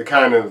the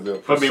kind of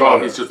the. But meanwhile,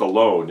 persona. he's just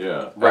alone.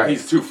 Yeah. Right. And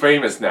he's too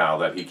famous now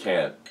that he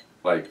can't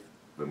like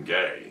them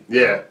gay.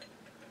 Yeah,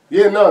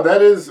 yeah. No,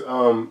 that is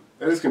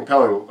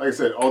compelling. Like I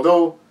said,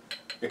 although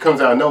it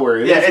comes out of nowhere,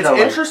 Yeah, is it's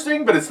kinda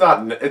interesting, but it's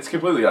not. It's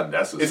completely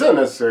unnecessary. It's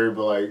unnecessary,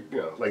 but like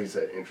like you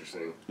said,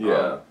 interesting.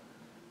 Yeah.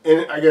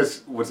 And I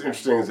guess what's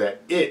interesting is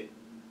that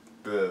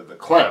the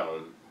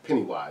clown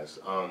Pennywise,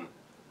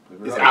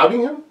 is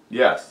outing him,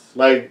 Yes.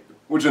 like,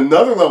 which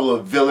another level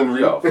of villainry.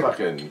 Yo,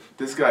 fucking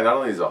this guy. Not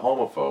only is a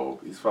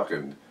homophobe, he's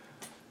fucking.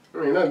 I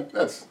mean,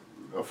 that's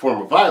a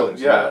form of violence.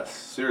 you know? Yes,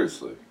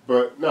 seriously.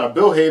 But no,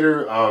 Bill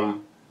Hader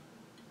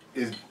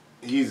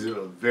he's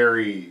a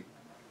very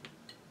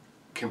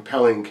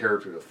compelling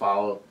character to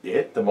follow.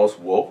 The most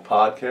woke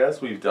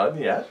podcast we've done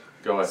yet.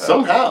 Go ahead.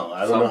 Somehow,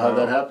 I don't know how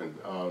Somehow. that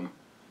happened.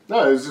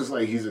 No, it's just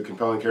like he's a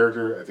compelling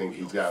character. I think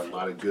he's got a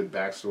lot of good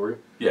backstory.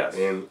 Yes.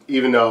 And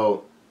even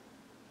though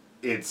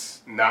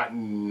it's not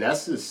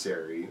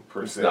necessary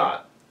per It's se,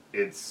 not.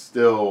 it's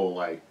still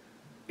like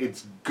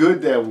it's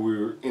good that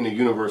we're in a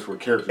universe where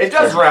characters. It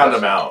does can round be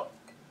him out.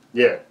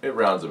 Yeah, It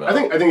rounds him out. I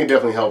think it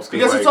definitely helps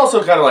because it's like, also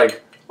kind of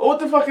like, well, what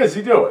the fuck is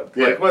he doing?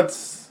 Yeah. Like,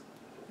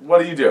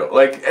 what do you do?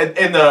 Like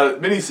in the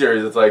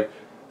miniseries, it's like,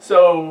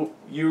 so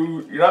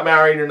you're not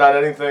married, you're not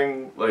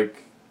anything.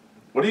 Like,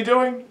 what are you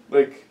doing?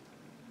 Like,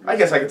 I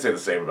guess I could say the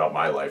same about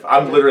my life.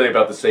 I'm literally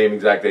about the same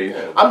exact age.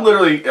 Yeah. I'm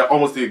literally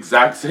almost the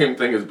exact same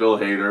thing as Bill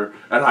Hader,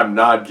 and I'm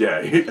not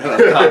gay, and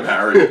I'm not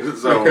married,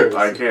 so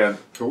I can't.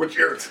 So what's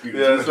your excuse?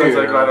 Yeah, so it's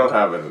like I don't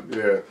have it.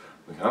 Yeah.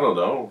 Like, I don't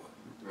know.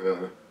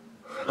 Yeah.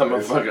 I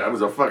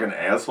was a fucking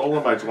asshole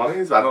in my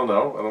 20s. I don't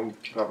know. I don't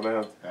have an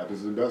ass.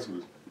 Happens to the best of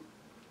us.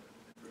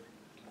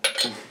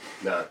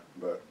 Nah,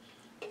 but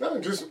no,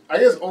 just I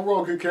guess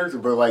overall good character.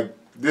 But like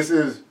this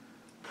is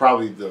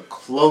probably the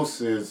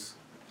closest.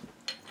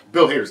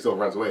 Bill Hader still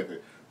runs away with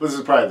it, but this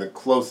is probably the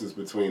closest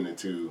between the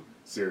two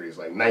series.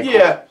 Like Night Court.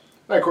 Yeah.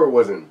 Night Court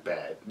wasn't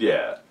bad.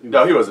 Yeah.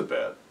 No, he wasn't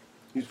bad.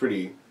 He's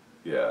pretty.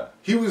 Yeah.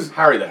 He was.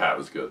 Harry the Hat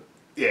was good.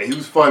 Yeah, he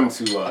was fun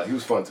to. He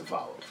was fun to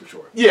follow for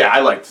sure. Yeah,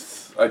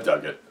 I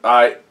dug it.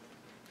 I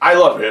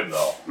love him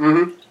though.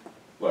 Mm-hmm.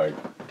 Like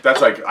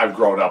that's like I've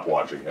grown up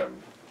watching him.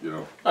 You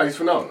know. Oh, he's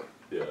phenomenal.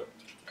 Yeah.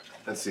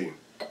 Let's see.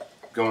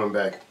 Going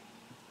back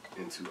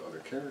into other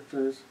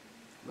characters.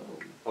 No.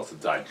 Also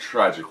died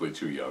tragically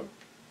too young.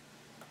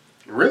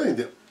 Really,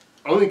 the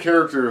only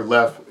character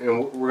left,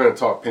 and we're going to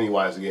talk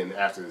Pennywise again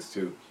after this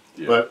too,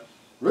 Yeah. but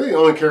really the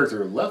only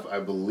character left, I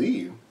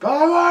believe,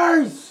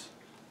 Powers.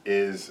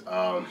 is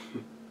our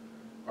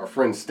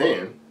friend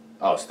Stan.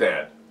 Oh,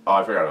 Stan. Oh,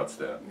 I forgot about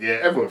Stan. Yeah,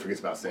 everyone forgets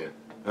about Stan.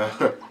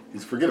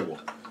 He's forgettable.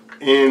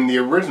 In the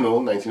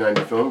original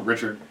 1990 film,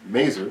 Richard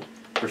Mazer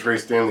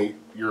portrays Stanley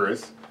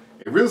Uris,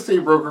 a real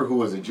estate broker who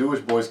was a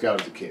Jewish Boy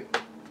Scout as a kid.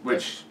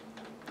 Which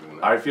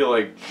I feel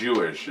like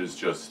Jewish is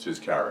just his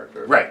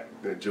character. Right.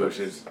 The Jewish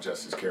is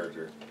just his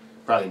character.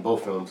 Probably in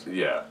both films.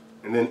 Yeah.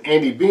 And then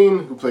Andy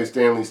Bean, who plays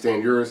Stanley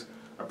Stan Uris,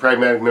 a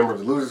pragmatic member of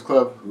the Losers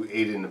Club who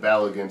aided in the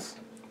battle against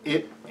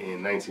it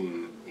in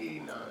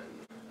 1989.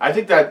 I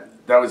think that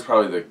was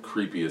probably the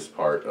creepiest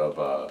part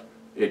of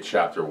It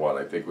Chapter 1,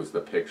 I think, was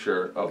the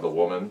picture of the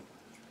woman.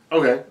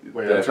 Okay.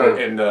 Wait, I'm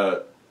trying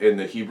to... in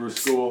the Hebrew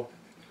school.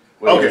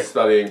 When he was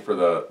studying for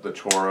the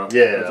Torah.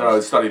 Yeah. I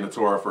was studying the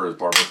Torah for his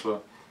bar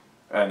mitzvah.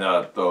 And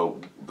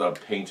the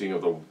painting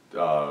of the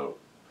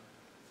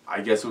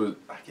I guess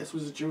it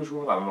was a Jewish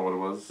woman. I don't know what it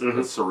was. Mm-hmm.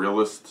 The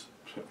surrealist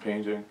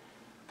painting.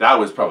 That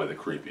was probably the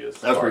creepiest.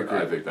 That's part. pretty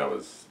creepy. I think that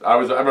was. I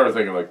remember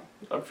thinking like,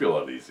 I feel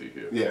uneasy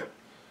here. Yeah.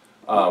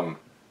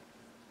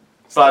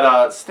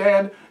 But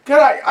Stan,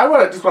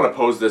 I just want to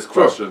pose this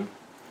question: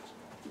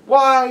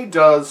 why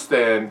does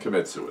Stan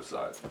commit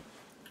suicide?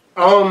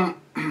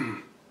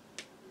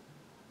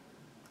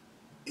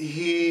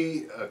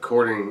 He,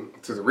 according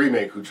to the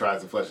remake, who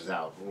tries to flesh this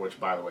out, which,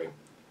 by the way,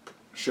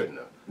 shouldn't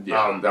have.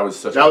 Yeah, that was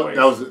such a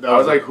waste. I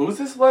was like, who's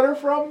this letter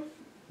from?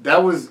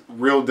 That was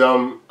real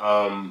dumb.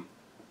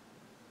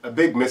 A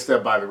big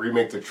misstep by the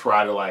remake to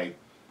try to, like,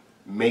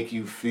 make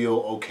you feel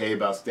okay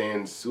about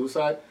Stan's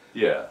suicide.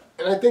 Yeah.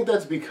 And I think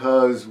that's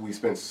because we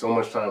spent so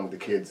much time with the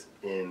kids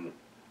in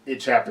It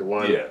Chapter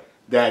 1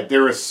 that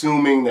they're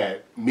assuming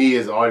that me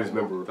as an audience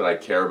member that I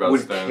care about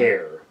would Stan.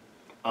 care.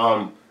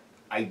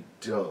 I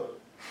don't.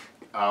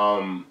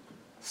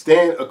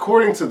 Stan,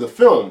 according to the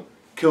film,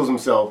 kills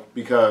himself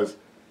because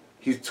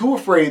he's too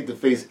afraid to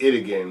face it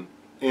again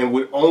and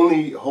would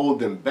only hold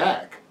them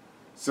back.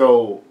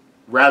 So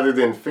rather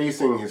than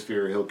facing his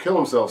fear, he'll kill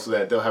himself so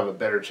that they'll have a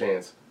better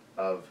chance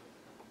of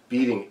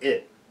beating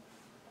it.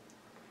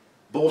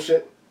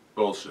 Bullshit.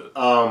 Bullshit.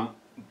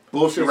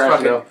 Bullshit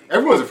rationale.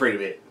 Everyone's afraid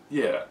of it.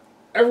 Yeah.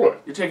 Everyone.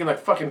 You're taking like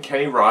fucking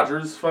Kenny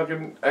Rogers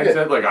fucking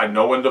exit. Like, I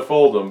know when to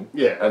fold them.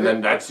 Yeah. And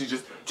then that's you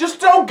just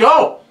don't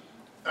go.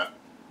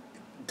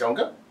 Don't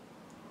go.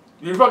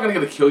 You're fucking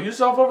gonna kill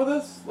yourself over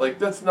this? Like,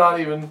 that's not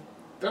even.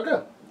 Don't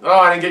go. Oh,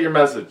 I didn't get your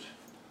message.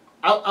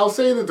 I'll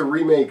say that the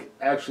remake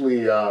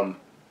actually.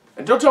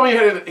 And don't tell me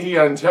he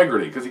had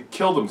integrity because he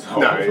killed himself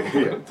No,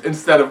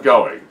 instead of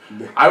going.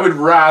 I would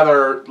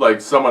rather like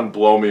someone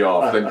blow me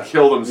off than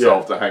kill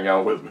themselves to hang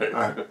out with me.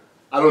 I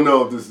don't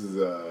know if this is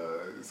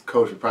it's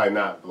kosher, probably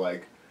not. But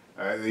like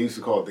they used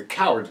to call it the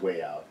coward's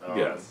way out.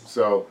 Yes.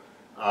 So,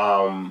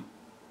 not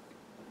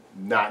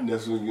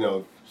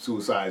necessarily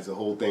suicide is the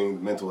whole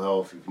thing. Mental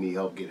health. If you need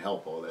help, get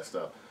help. All that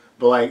stuff.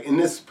 But like in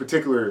this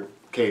particular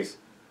case,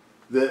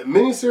 the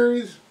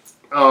miniseries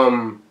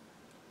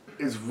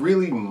is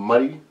really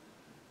muddy.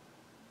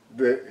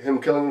 Him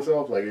killing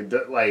himself, he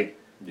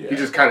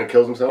just kind of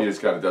kills himself. He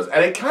just kind of does,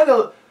 and it kind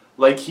of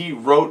like he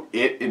wrote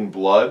it in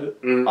blood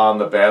on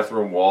the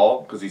bathroom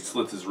wall because he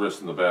slits his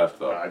wrist in the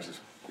bathtub. I just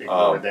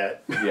ignored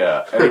that.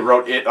 Yeah, and he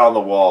wrote it on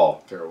the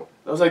wall. Terrible.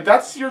 I was like,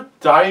 "That's your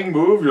dying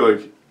move." You're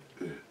like,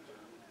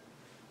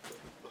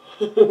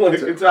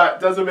 like it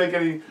doesn't make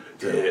any.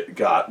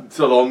 God,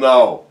 so they'll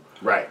know.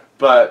 Right.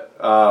 But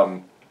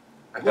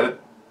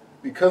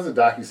because the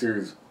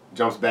docuseries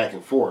jumps back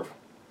and forth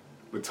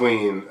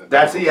between.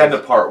 That's the end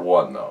of part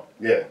 1, though.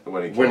 Yeah.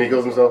 When he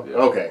kills himself? Yeah.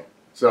 Okay.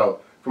 So,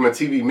 from a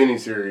TV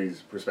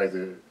miniseries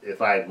perspective, if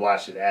I had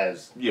watched it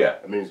as. Yeah.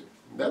 I mean,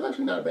 that's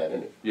actually not a bad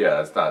ending. Yeah,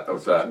 it's not. It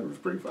was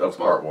pretty fun. That was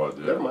part 1,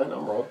 dude. Never mind,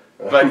 I'm wrong.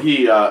 But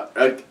he,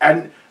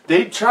 and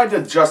they tried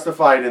to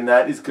justify it in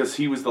that is because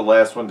he was the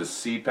last one to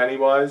see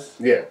Pennywise.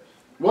 Yeah.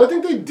 Well, I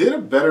think they did a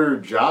better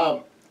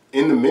job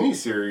in the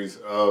miniseries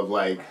of,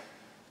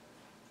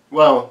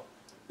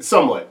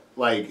 somewhat,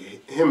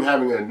 him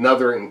having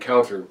another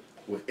encounter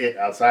with it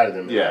outside of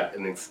them. Yeah.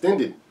 An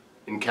extended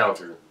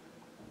encounter,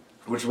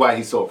 which is why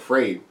he's so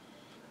afraid.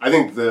 I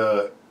think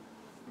the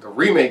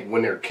remake,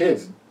 when they're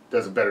kids,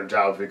 does a better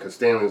job of it because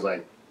Stanley's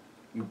like,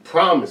 you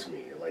promised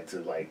me,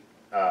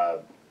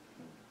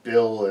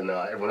 Bill and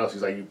everyone else,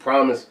 he's like, you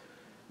promised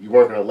you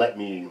weren't going to let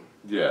me,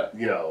 you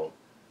weren't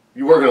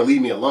going to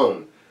leave me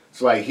alone.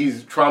 So,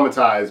 he's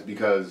traumatized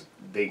because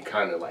they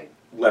kind of, let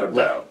him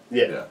down.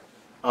 Yeah.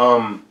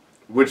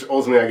 Which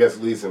ultimately, I guess,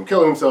 leads to him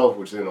killing himself,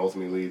 which then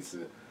ultimately leads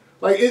to...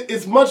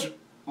 it's much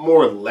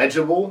more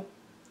legible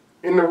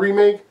in the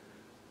remake,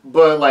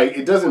 but,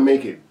 it doesn't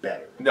make it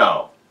better.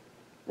 No.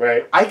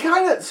 Right? I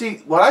kind of... See,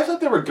 what I thought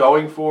they were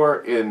going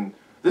for in...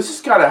 This is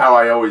kind of how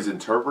I always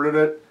interpreted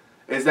it,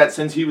 is that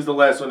since he was the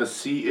last one to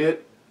see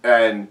it,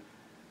 and...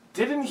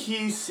 Didn't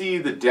he see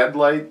the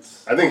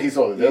deadlights? I think he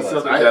saw the deadlights. He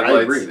saw the deadlights.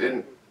 I agree.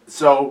 And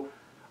so,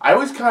 I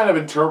always kind of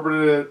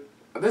interpreted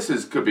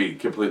it... could be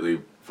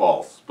completely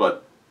false,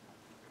 but...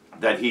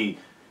 That he...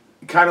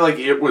 Kind of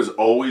it was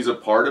always a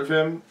part of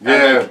him.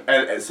 Yeah.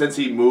 And since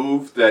he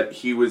moved, that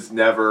he was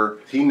never...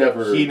 He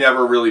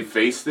never really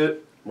faced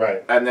it.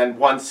 Right. And then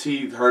once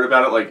he heard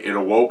about it, it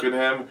awoke in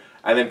him,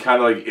 and then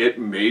kind of it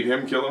made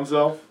him kill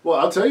himself. Well,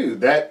 I'll tell you,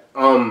 that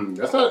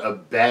that's not a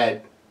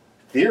bad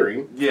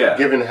theory. Yeah.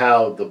 Given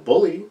how the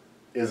bully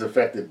is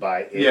affected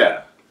by it.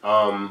 Yeah.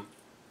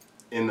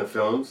 In the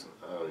films,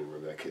 I don't even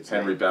remember that kid's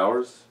Henry name.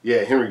 Bowers.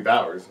 Yeah, Henry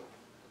Bowers.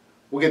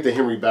 We'll get to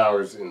Henry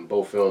Bowers in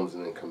both films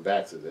and then come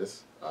back to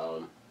this.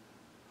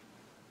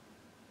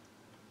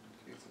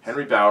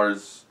 Henry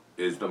Bowers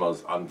is the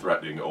most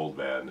unthreatening old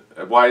man.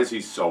 Why is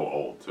he so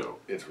old too?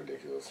 It's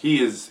ridiculous.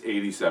 He is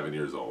 87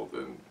 years old,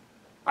 and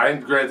I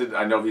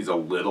know he's a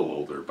little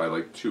older by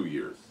like 2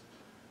 years.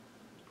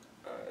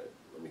 Alright,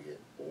 let me get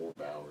old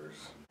Bowers.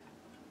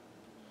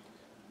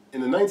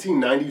 In the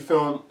 1990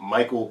 film,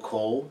 Michael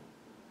Cole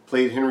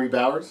played Henry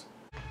Bowers.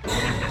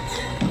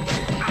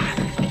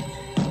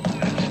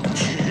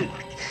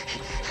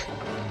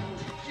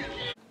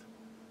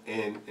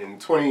 And in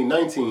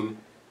 2019,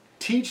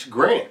 Teach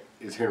Grant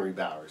is Henry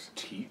Bowers.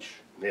 Teach?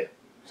 Yeah,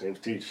 his name's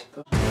Teach.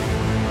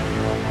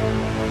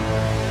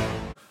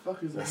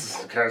 Fuck is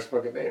That's the guy's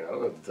fucking name. I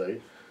don't know what to tell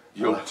you.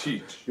 Yo,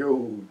 Teach.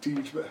 Yo,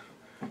 Teach, man.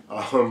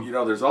 You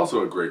know, there's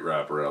also a great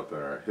rapper out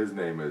there. His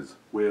name is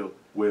William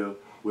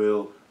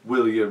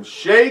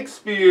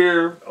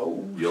Shakespeare.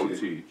 Oh, Yo, shit.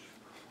 Teach.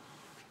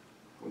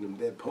 One of them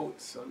dead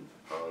poets, son.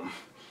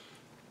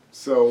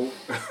 So,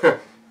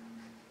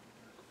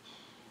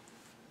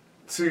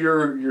 to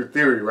your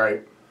theory,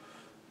 right?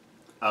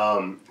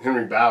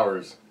 Henry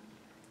Bowers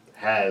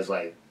has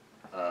like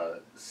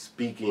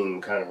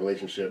speaking kind of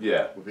relationship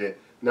Yeah. with it.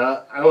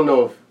 Now, I don't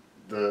know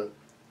if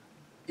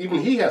even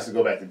he has to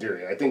go back to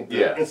Derry. I think the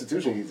Yeah.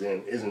 institution he's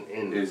in isn't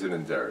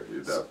in Derry.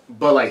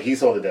 But like he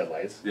saw the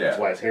deadlights. Yeah. That's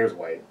why his hair's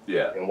white.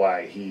 Yeah. And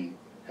why he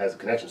has a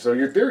connection. So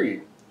your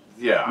theory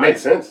Yeah.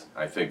 makes sense.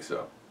 I think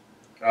so.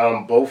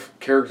 Both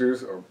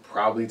characters are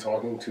probably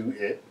talking to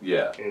it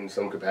Yeah. in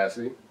some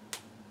capacity.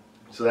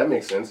 So that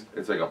makes sense.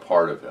 It's like a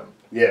part of him.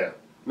 Yeah.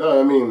 No,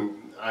 I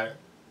mean,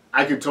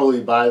 I could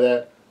totally buy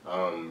that.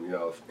 You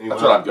know, if anyone,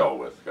 That's what I'm going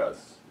with,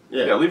 guys.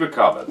 Yeah, leave a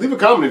comment. leave a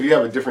comment if you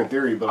have a different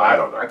theory, but I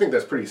don't know. I think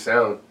that's pretty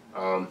sound.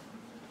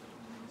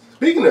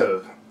 Speaking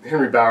of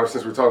Henry Bowers,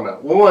 since we're talking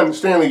about, well, one,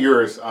 Stanley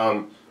Uris,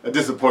 a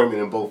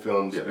disappointment in both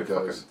films Yeah, they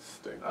fucking because,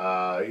 stink.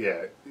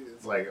 yeah,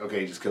 it's like,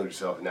 okay, you just killed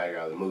yourself and now you're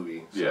out of the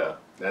movie. So Yeah.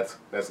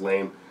 That's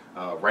lame.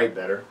 Write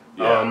better.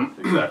 Yeah,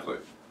 exactly.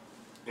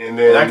 And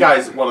then That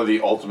guy's one of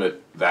the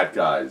ultimate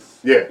guys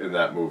Yeah. in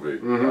that movie.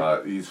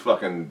 He's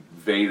fucking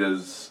Veda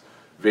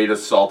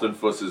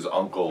Saltonfuss's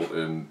uncle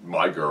in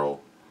My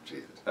Girl.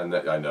 Jesus. And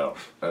I know.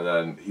 And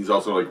then he's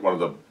also like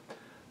one of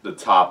the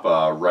top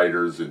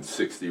writers in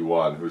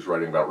 61 who's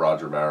writing about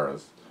Roger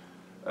Maris.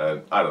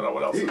 And I don't know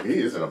what else. He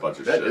He's is in a bunch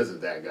of that shit. is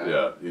that guy.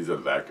 Yeah, he's a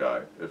that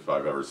guy, if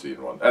I've ever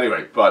seen one.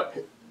 Anyway, but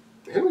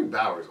Henry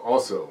Bowers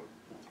also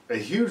a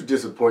huge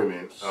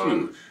disappointment.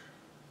 huge.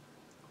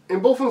 In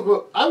both films,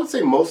 but I would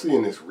say mostly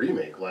in this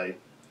remake. Like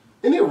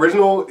in the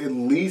original, at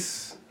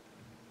least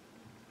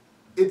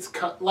it's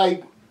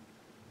like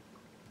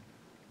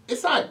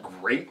it's not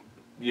great,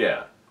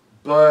 Yeah.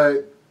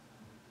 but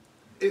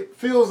it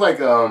feels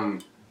like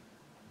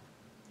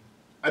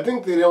I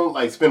think they don't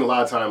like spend a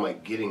lot of time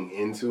like getting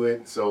into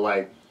it. So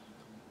like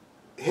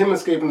him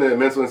escaping the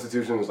mental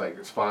institution is like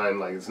it's fine.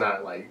 Like it's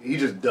not like he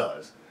just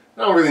does.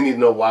 I don't really need to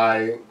know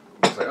why.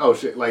 It's like oh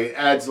shit. Like it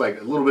adds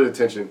like a little bit of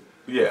tension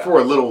Yeah. for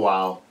a little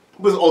while.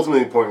 It was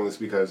ultimately pointless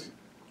because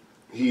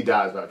he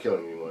dies without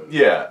killing anyone.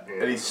 Yeah.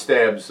 And he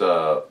stabs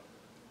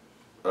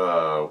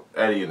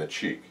Eddie in the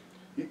cheek.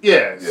 Yeah,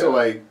 Yeah. so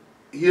like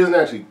he doesn't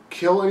actually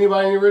kill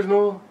anybody in the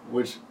original,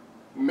 which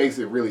makes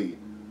it really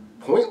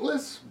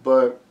pointless.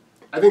 But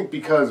I think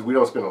because we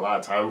don't spend a lot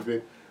of time with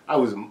it, I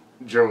was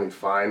generally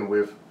fine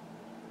with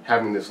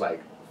having this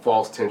like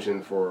false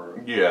tension for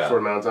a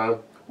short amount of time.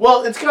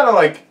 Well, it's kind of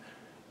like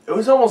it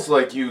was almost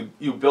like you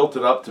built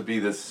it up to be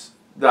this.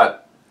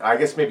 Not I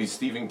guess maybe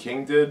Stephen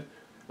King did.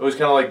 It was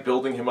kind of like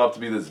building him up to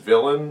be this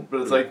villain,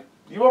 but it's like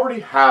you already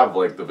have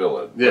like the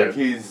villain. Yeah.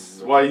 Like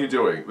what are you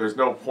doing? There's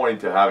no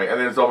point to having. And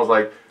then it's almost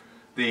like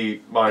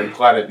my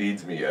planet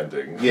needs me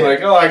ending. Yeah. Like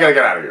I gotta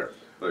get out of here.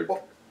 Like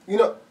Well, you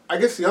know, I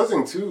guess the other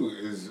thing too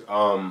is,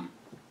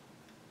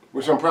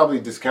 which I'm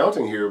probably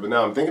discounting here, but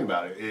now I'm thinking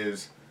about it,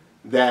 is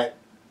that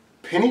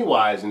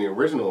Pennywise in the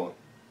original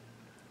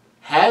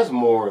has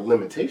more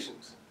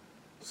limitations.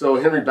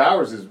 So Henry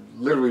Bowers is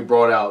literally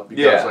brought out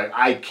because like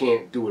I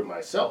can't do it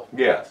myself.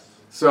 yes.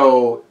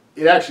 So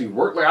it actually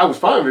worked. Like I was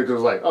fine with it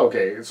because like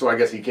okay, so I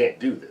guess he can't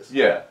do this.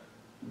 Yeah.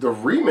 The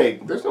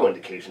remake, there's no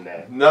indication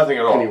that Nothing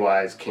at all.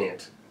 Pennywise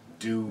can't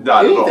do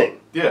Not at all. anything.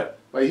 Yeah.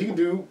 Like he can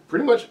do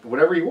pretty much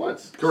whatever he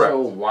wants. Correct. So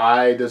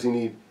why does he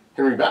need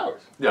Henry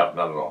Bowers? Yeah.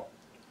 Not at all.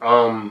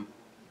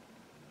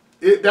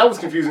 That was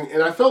confusing,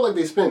 and I felt like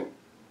they spent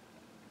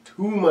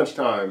too much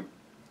time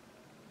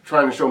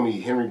trying to show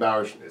me Henry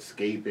Bowers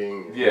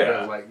escaping. Yeah. And I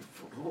was like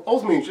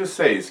ultimately, Just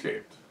say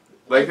escaped.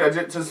 Like I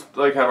just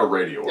like have a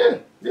radio.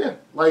 on. yeah.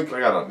 Like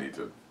Like I don't need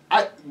to.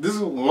 this is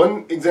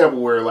one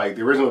example where like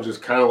the original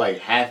just kind of like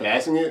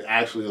half-assing it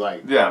actually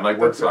like Yeah, I'm like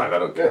works that's fine. out. I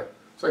don't care. Yeah.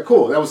 It's like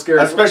cool. That was scary.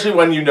 Especially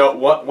when you know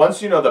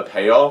once you know the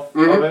payoff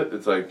of it,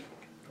 it's like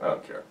I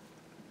don't care.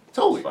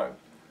 Totally. It's fine.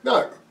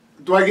 No,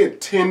 do I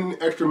get 10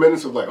 extra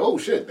minutes of like, oh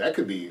shit, that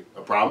could be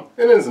a problem?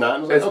 And then it's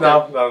not. And It's like,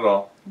 okay. not at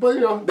all. But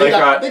you know,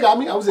 Like, they got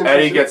me. I was interested.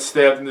 Eddie gets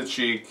stabbed in the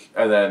cheek,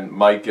 and then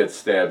Mike gets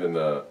stabbed in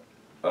the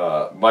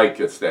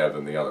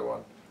other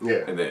one.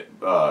 Yeah. In the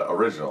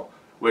original,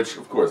 which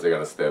of course they got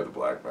to stab the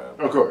black man.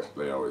 Of course.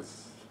 They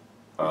always.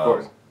 Of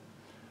course.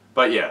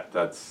 But yeah,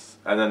 that's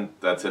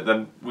it.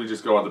 Then we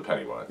just go on to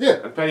Pennywise. Yeah.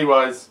 And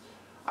Pennywise,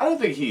 I don't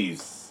think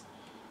he's.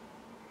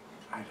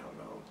 I don't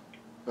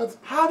know.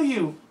 How do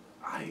you?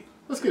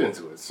 Let's get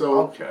into it.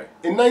 So, Okay.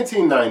 In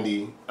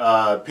 1990,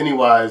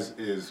 Pennywise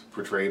is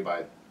portrayed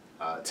by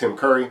Tim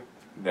Curry.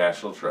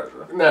 National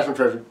treasure. National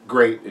treasure,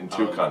 great. In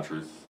two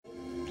countries.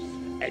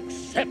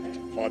 Except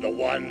for the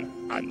one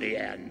on the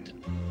end.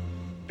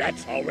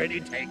 That's already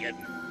taken.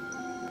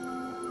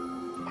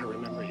 I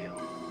remember you.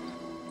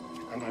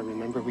 And I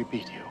remember we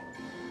beat you.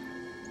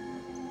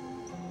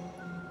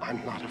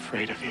 I'm not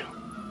afraid of you.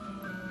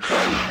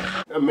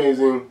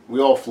 Amazing. We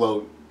all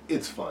float.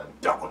 It's fun.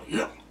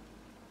 Yeah.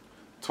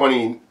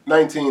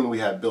 2019, we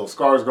have Bill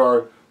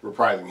Skarsgård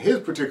reprising his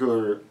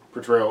particular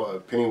portrayal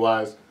of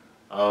Pennywise,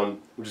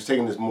 which is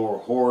taking this more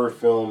horror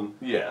film,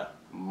 Yeah.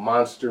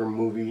 monster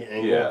movie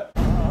angle. Yeah.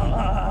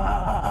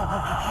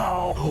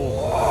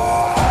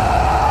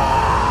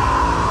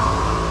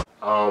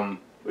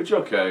 Which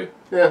okay.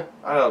 Yeah.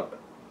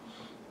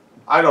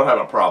 I don't have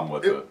a problem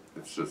with it.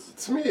 It's just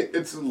To me,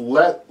 it's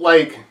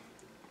like,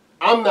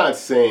 I'm not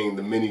saying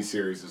the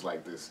miniseries is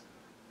like this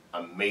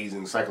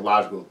amazing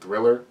psychological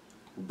thriller,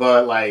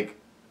 but like,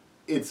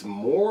 it's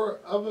more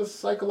of a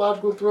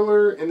psychological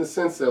thriller in the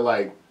sense that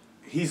like,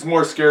 he's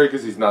more scary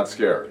because he's not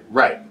scary.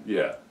 right,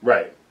 Yeah.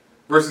 right,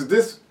 versus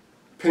this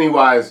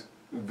Pennywise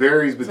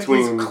varies It's like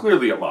between. he's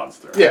clearly a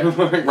monster. Yeah,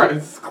 Like, right.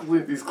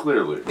 He's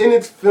clearly. And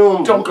it's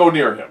filmed. Don't go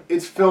near him.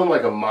 It's filmed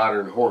like a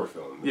modern horror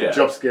film. Yeah.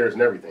 Jump scares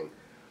and everything.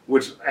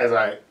 Which, as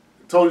I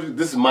told you,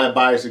 this is my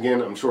bias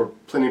again. I'm sure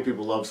plenty of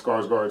people love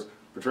Skarsgård's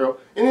portrayal,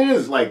 and it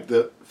is like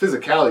the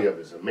physicality of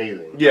it is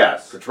amazing.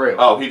 Yes. Portrayal.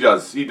 Oh, he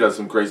does. He does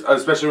some crazy,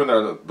 especially when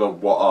they're in the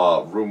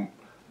room,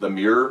 the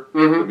mirror,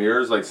 the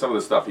mirrors. Like some of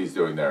the stuff he's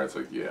doing there, it's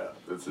like, yeah,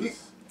 this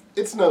is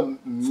It's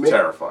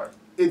terrifying.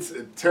 It's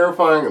a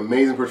terrifying,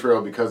 amazing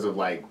portrayal because of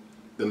like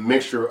the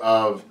mixture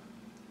of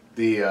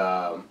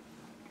the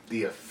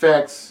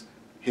effects,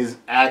 his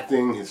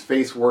acting, his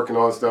face work, and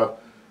all that stuff.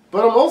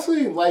 But I'm also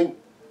like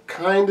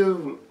kind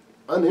of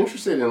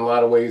uninterested in a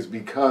lot of ways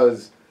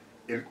because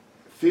it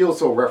feels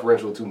so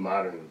referential to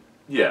modern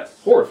Yes.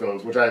 horror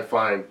films, which I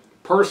find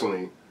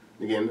personally,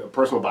 again, a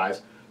personal bias,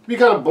 to be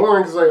kind of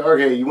boring. Because like,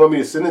 okay, you want me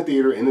to sit in the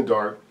theater in the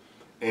dark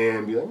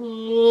and be like,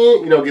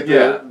 you know, get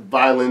the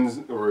violins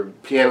or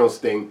piano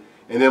sting,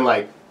 and then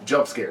like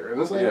jump scare,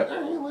 and it's like, Yeah.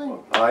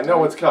 all right, I know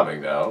what's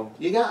coming now.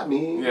 you got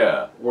me.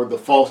 Yeah. Or the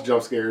false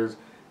jump scares.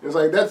 It's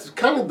like that's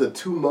kind of the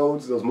two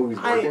modes those movies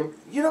work in.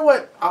 You know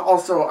what?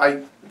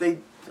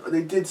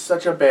 They did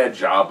such a bad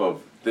job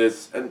of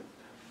this, and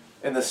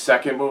in the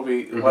second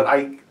movie, what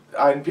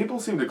and people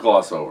seem to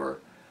gloss over.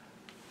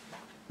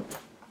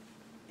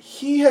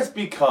 He has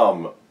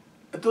become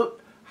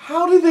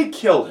how did they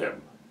kill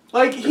him?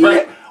 Like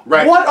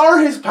Right. What are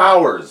his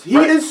powers? He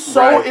is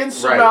so Right.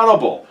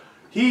 insurmountable.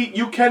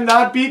 You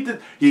cannot beat the.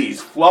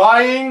 He's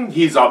flying.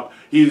 He's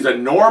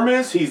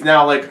enormous. He's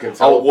now like can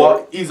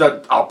teleport. he's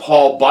a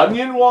Paul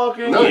Bunyan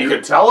walking. No, he you're-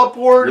 could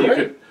teleport. You're He right.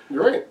 could.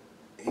 You're right.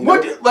 You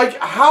What? know- Like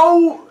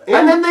how? And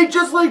And- then they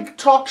just like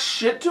talk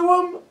shit to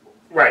him?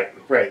 Right.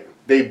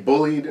 They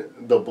bullied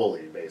the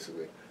bully,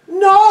 basically.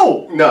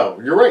 No. No,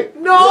 you're right.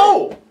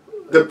 No.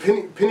 The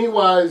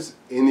Pennywise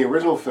in the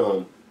original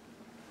film,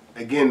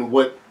 again,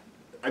 what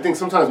I think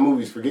sometimes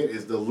movies forget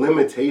is the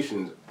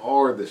limitations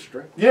are the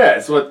strength. Yeah.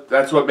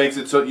 That's what makes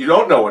it so you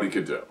don't know what he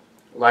could do.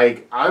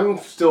 Like, I'm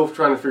still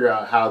trying to figure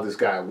out how this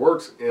guy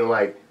works, and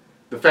like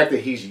the fact that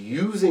he's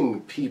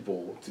using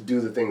people to do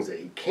the things that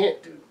he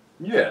can't do,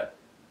 Yeah.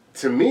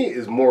 to me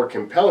is more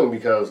compelling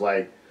because,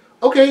 like,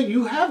 okay,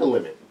 you have a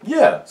limit.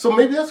 Yeah. So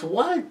maybe that's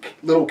why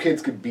little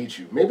kids could beat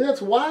you. Maybe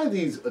that's why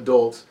these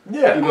adults,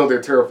 Yeah. even though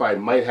they're terrified,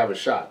 might have a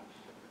shot.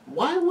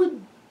 Why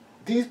would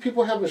these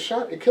people have a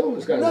shot at killing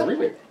this guy in the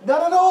remake?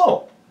 Not at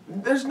all.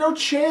 There's no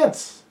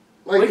chance.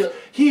 Like,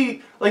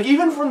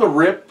 Even from the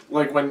rip,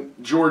 like when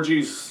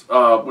Georgie's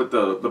with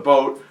the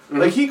boat,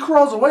 like he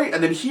crawls away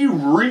and then he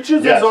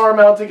reaches Yes. his arm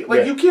out to get, like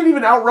Yeah. you can't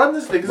even outrun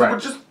this thing because it Right.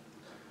 would just.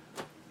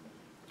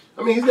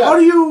 I mean, How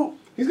do you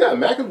he's got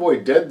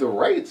McAvoy dead to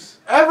rights.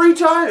 every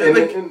time? And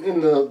like,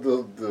 in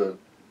the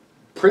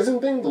prison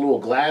thing, the little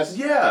glass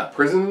yeah,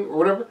 prison or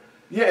whatever.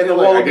 yeah, and the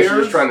Like, wall I of guess you're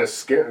mirrors. just trying to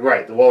scare.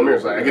 Right, the wall of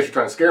mirrors. Like, I guess you're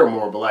trying to scare him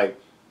more, but like,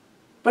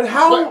 But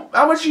how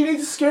much do you need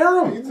to scare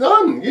him? he's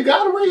done. You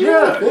got him right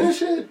Yeah. here.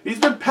 Finish it. He's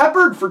been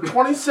peppered for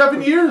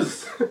 27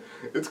 years.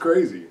 It's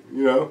crazy,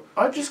 you know.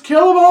 I'd just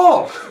kill them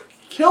all.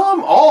 Kill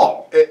them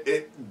all.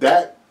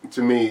 That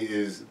to me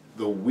is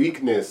the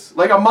weakness.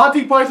 Like a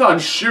Monty Python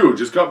shoe.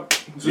 Just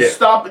Yeah.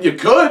 stop. You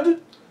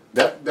could.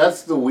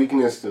 That's the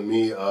weakness to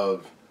me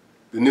of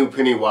the new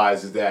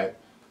Pennywise is that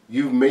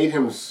you've made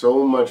him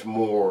so much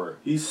more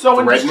He's so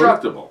threatening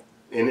indestructible.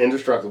 and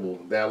indestructible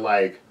that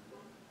like,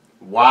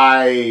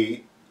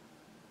 why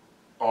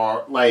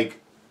are like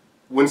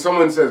when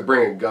someone says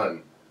bring a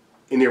gun,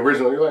 in the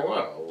original, you're like,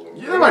 wow.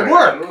 Yeah, that might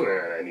work.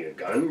 I need a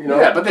gun, you know?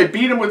 Yeah, but they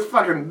beat him with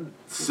fucking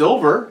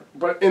silver.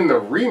 But in the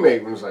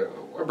remake, it was like,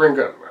 I bring a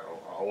gun.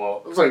 Oh,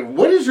 well, it's like,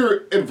 what is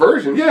your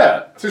aversion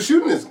to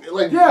shooting this?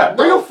 Like, Yeah,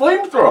 bring a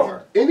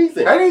flamethrower.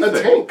 Anything. Anything.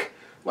 A tank.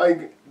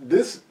 Like,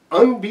 this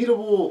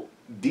unbeatable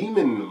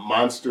demon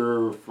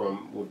monster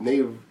with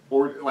native,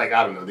 or, like,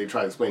 I don't know, they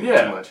try to explain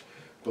it too much.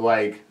 But,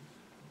 like,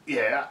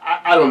 yeah,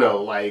 I don't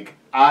know. Like,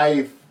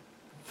 I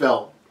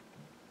felt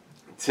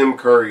Tim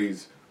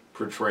Curry's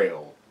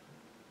portrayal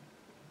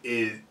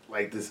is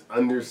like this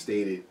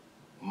understated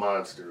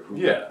monster who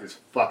is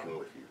fucking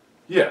with you.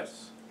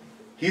 Yes.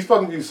 He's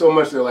fucking with you so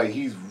much that, like,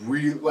 he's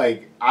really,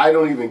 like, I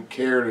don't even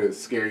care to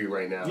scare you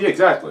right now. Yeah,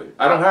 exactly.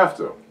 I don't have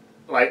to.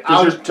 Like,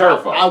 you're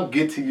terrified. I'll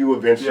get to you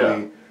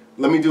eventually. Yeah.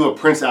 Let me do a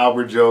Prince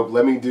Albert joke.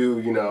 Let me do,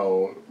 you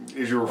know,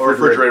 is your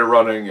refrigerator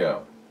running? Yeah.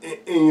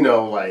 And, you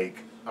know, like,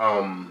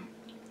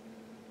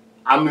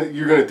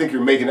 you're gonna think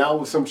you're making out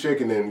with some chick,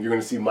 and then you're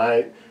gonna see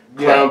my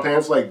clown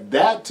pants. Like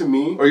that to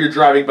me. Or you're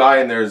driving by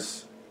and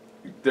there's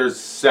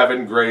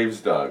 7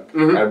 graves dug,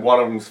 and one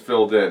of them's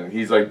filled in.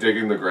 He's like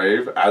digging the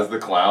grave as the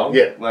clown.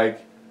 Yeah.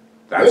 Like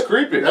that's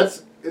creepy.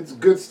 It's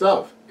good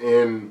stuff,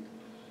 and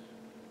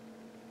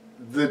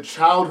the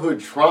childhood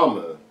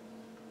trauma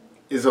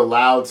is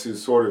allowed to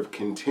sort of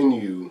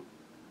continue,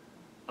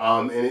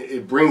 and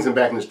it brings him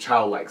back in this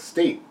childlike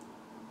state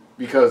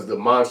because the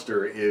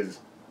monster is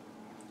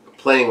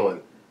playing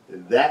on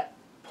that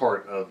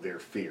part of their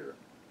fear,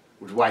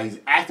 which is why he's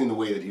acting the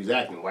way that he's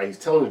acting, why he's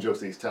telling the jokes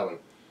that he's telling,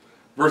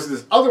 versus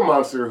this other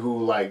monster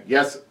who, like,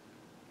 yes,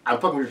 I'm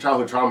fucking with your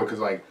childhood trauma because,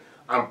 like,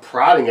 I'm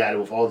prodding at it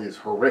with all this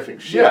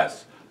horrific shit.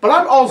 Yes, but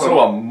I'm also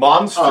a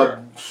monster.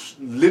 A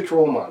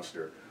literal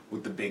monster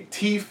with the big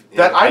teeth.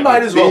 That I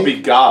might as well be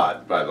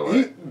God, by the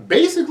way.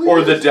 Basically.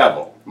 Or the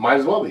devil.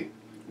 Might as well be.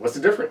 What's the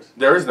difference?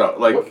 There is no,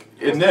 like,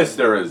 in this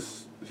there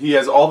is, he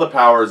has all the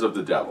powers of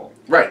the devil.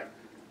 Right.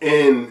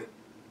 And,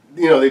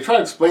 you know, they try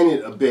to explain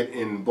it a bit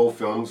in both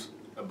films,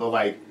 but,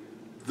 like,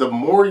 the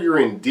more you're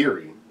in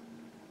Deary,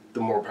 the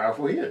more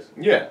powerful he is.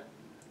 Yeah.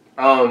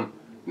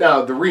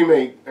 Now, the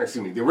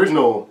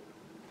original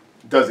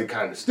does it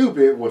kind of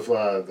stupid with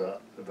the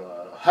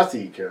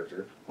Hussey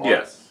character.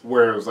 Yes.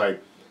 Where it was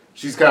like,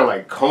 she's kind of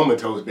like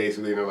comatose,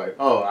 basically, and they're like,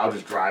 oh, I'll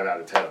just drive out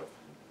of town.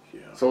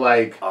 Yeah. So,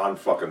 like... On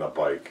fucking a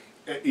bike.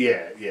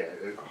 Yeah.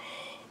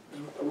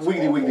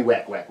 Wiggity,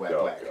 whack, whack, whack,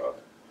 Oh, whack. God.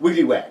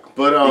 Wiggity, whack.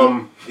 But,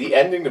 The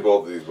ending to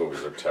both of these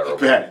movies are terrible.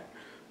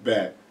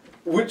 Bad.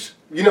 Which,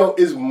 you know,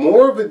 is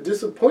more of a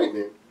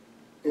disappointment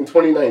in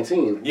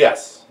 2019.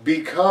 Yes.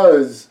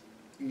 Because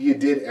you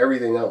did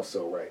everything else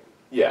so right.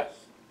 Yes.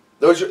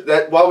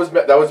 That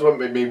was what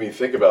made me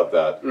think about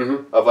that.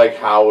 Mm-hmm. Of, like,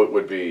 how it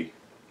would be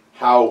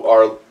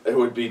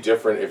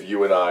different if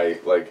you and I,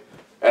 like,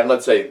 and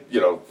let's say,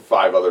 you know,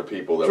 5 other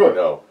people that we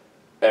know,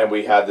 and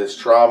we had this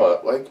trauma,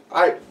 like,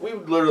 we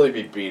would literally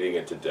be beating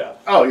it to death.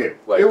 Oh, yeah.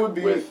 Like, it would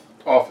be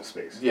Office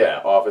Space.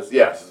 Yeah, Office,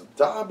 yes.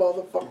 Die,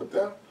 motherfucker,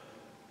 down.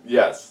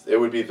 Yes, it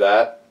would be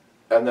that,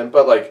 and then,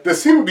 but, like... The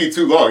scene would be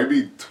too long. It'd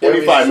be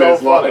 25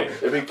 minutes long.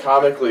 It'd be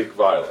comically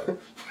violent.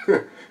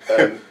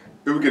 And...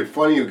 It would get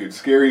funny, it would get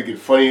scary, it would get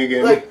funny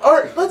again. Like,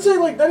 or let's say,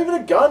 like, not even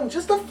a gun,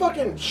 just a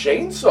fucking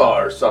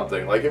chainsaw or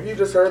something. Like, if you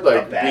just heard,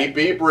 like, beep,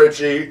 beep,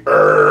 Richie,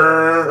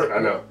 I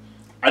know.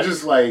 I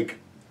just, like,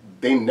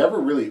 they never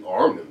really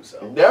arm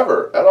themselves.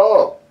 Never, at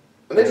all.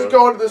 And they just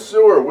go into the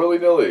sewer,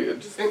 willy-nilly.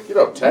 And just, you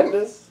know,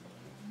 tetanus.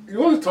 You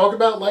want to talk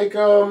about, like,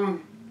 the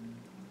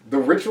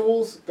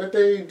rituals that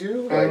they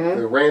do? Like,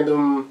 the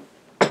random,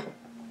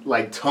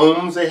 like,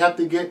 tomes they have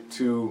to get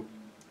to...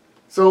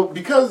 So,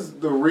 because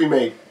the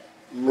remake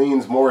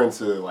leans more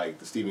into, like,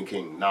 the Stephen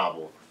King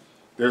novel,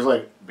 there's,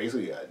 like,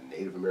 basically a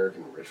Native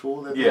American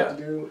ritual that they have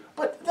to do.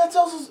 But that's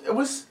also,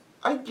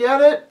 I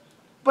get it,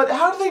 but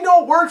how do they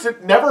know it works?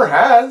 It never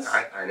has.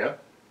 I know.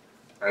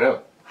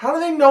 How do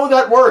they know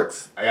that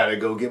works? I gotta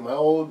go get my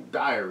old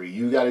diary.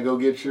 You gotta go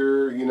get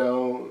your, you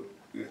know,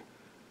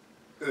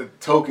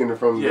 token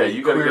from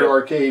the Queer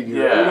Arcade. You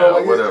know,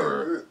 like,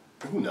 whatever.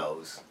 Who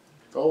knows?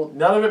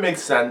 None of it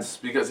makes sense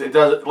because it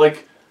doesn't,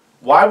 like,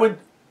 why would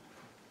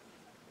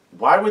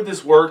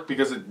this work?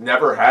 Because it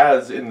never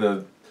has in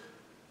the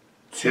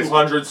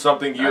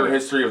 200-something year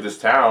history of this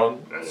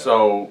town.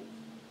 So...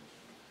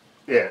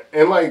 Yeah,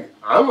 and, like,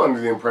 I'm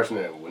under the impression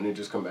that wouldn't it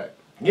just come back?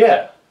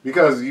 Yeah.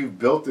 Because you've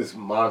built this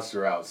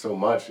monster out so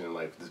much and,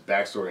 like, this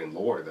backstory and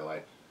lore that,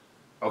 like,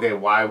 okay,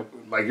 why,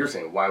 like you're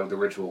saying, why would the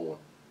ritual...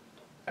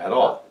 At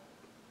all.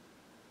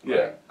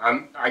 Yeah.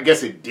 I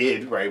guess it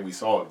did, right? We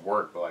saw it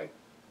work, but, like...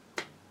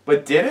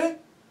 But did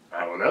it?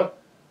 I don't know.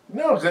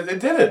 No, because it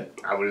didn't.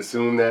 I would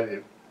assume that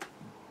it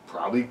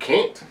probably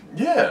can't.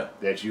 Yeah.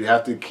 That you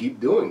have to keep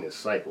doing this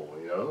cycle,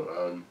 you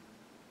know?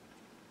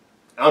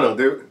 I don't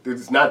know.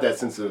 There's not that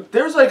sense of...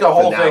 There's like a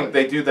whole thing.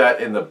 They do that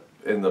in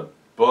the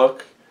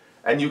book,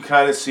 and you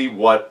kind of see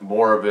what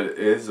more of it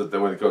is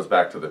when it goes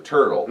back to the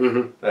turtle.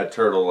 Mm-hmm. That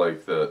turtle,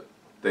 like,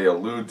 they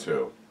allude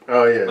to.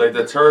 Oh, yeah. Like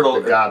the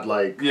turtle... The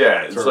godlike...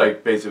 Yeah, it's turtle.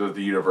 like basically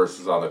the universe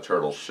is on the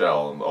turtle's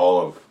shell, and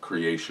all of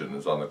creation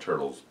is on the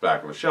turtle's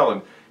back of a shell,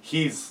 and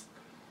he's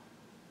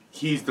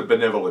he's the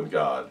benevolent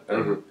god,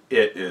 and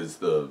it is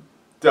the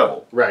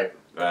devil. Right.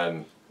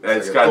 And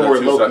It's it's like a kind of Thor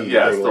two Loki sides.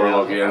 Yes, thing, Thor like,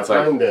 Loki, and it's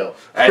like, Heimdall.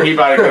 and he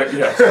might have,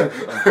 yes,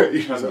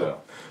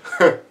 So-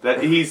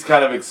 that he's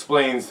kind of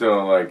explains to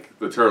him like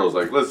the turtle's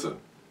like, listen,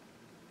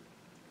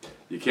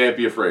 you can't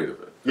be afraid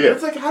of it. Yeah.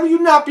 It's like, how do you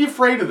not be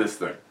afraid of this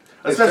thing?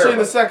 Especially in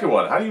the second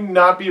one, how do you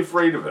not be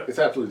afraid of it? It's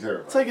absolutely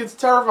terrible. It's like it's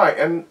terrifying,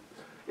 and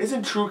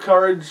isn't true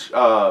courage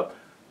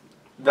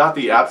not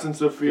the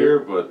absence of fear,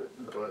 but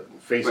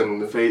facing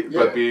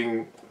but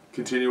being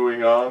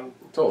continuing on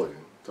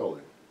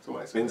totally.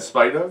 Somebody said in that.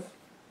 spite of?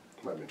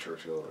 Might have been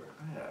Churchill or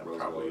Yeah, Roosevelt.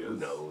 probably Who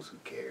is. knows? Who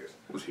cares?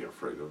 Was he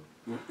afraid of?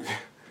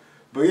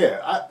 But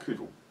yeah,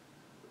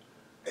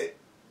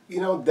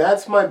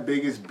 that's my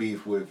biggest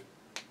beef with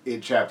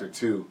It Chapter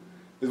 2.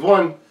 Is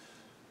one,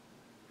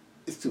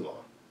 it's too long.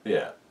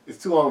 Yeah,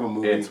 It's too long of a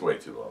movie. it's way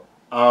too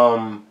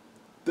long.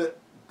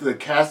 The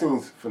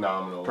casting's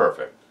phenomenal.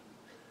 Perfect,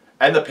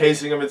 and the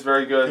pacing of it's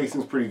very good,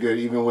 Pacing's pretty good,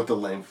 even with the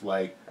length.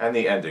 Like, and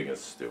the ending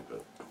is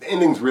stupid. the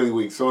ending's really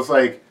weak. So it's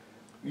like,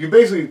 you're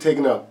basically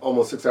taking up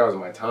almost 6 hours of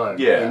my time.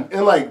 Yeah.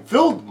 And like,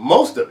 filled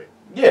most of it.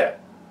 Yeah,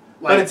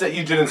 Like, but it's that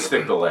you didn't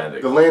stick the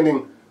landing. the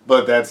landing,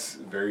 but that's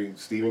very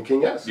Stephen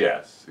King-esque.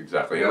 Yes,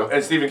 exactly. You know?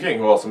 And Stephen King,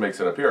 who also makes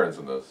an appearance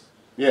in this.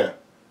 Yeah.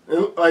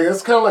 And, like,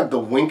 that's kind of like the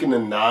wink and the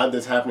nod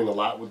that's happening a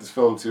lot with this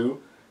film,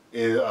 too.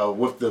 Is,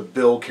 with the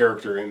Bill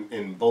character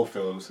in both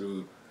films,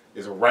 who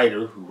is a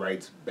writer who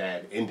writes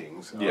bad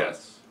endings.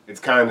 Yes. It's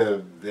kind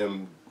of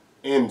them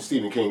and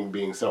Stephen King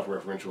being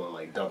self-referential and,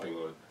 like, dumping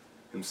on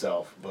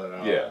himself.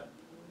 But, Yeah.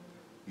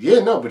 Yeah,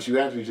 no, but you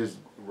actually just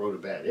wrote a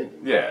bad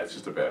ending. Yeah, it's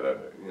just a bad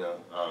ending. You know?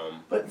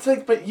 But it's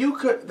like, but you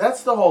could.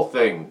 That's the whole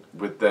thing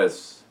with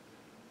this.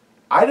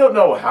 I don't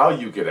know how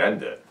you could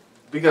end it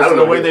I because don't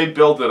the know way either. they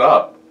built it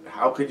up.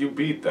 How could you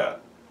beat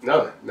that?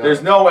 No.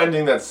 There's no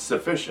ending that's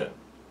sufficient.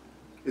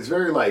 It's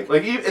very, like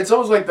It's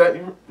almost like that.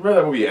 You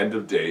remember that movie End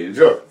of Days?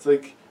 Sure. It's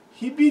like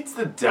he beats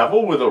the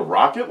devil with a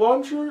rocket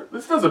launcher.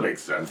 This doesn't make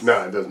sense.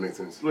 No, it doesn't make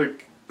sense.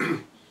 Like,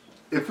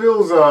 It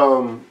feels,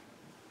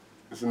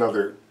 it's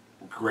another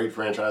great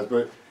franchise,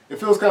 but it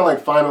feels kind of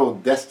like Final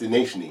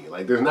Destination-y.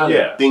 Like, there's not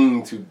Yeah. a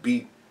thing to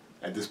beat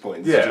at this point.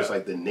 It's Yeah. just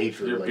like the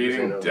nature. You're like beating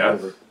saying over and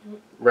death. over.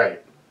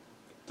 Right,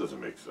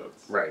 doesn't make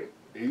sense. right.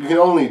 You can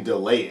only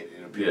delay it,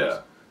 it appears. Yeah.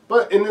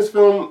 But in this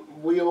film,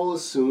 we all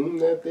assume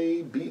that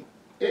they beat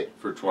it.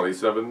 For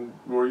 27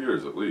 more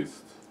years at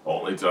least.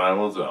 Only time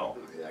will tell.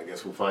 Yeah, I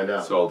guess we'll find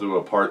out. So I'll do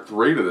a part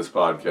 3 to this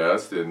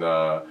podcast in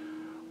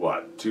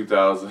 2000.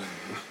 2000.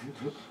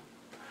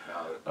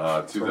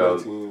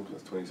 2019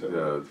 plus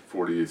 27.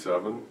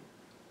 47.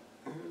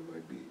 It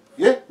might be.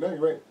 Yeah, no, you're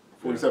right.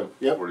 47.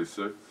 Yep.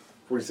 46.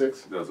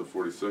 46.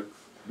 2046.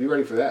 Be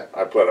ready for that.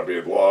 I plan on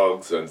being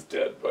long since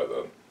dead by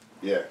then.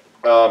 Yeah.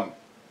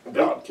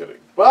 No, I'm kidding.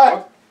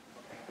 But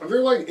Are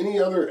there like any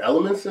other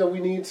elements that we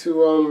need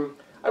to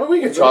I mean,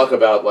 we could talk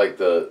about like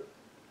the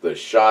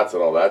shots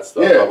and all that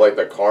stuff, Yeah. of, like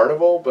the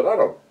carnival. But I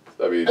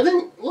mean, I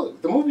think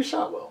look, the movie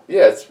shot well.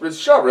 yeah, it's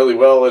shot really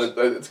well, and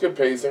it's good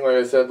pacing, like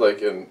I said.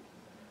 Like, and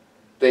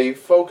they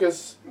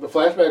focus. The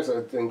flashbacks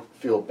I think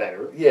feel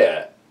better.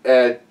 Yeah,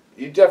 and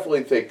you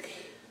definitely think.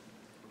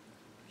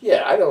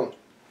 Yeah, I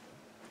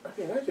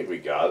think we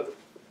got it.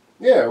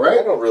 Yeah, I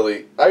right? don't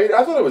really. I mean,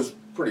 I thought it was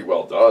pretty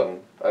well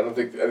done. I don't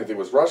think anything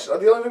was rushed.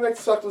 The only thing that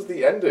sucked was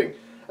the ending,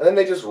 and then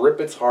they just rip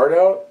its heart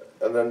out,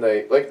 and then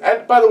they like.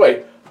 And by the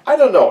way, I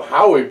don't know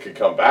how it could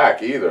come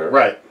back either.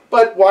 Right.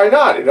 But why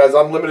not? It has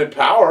unlimited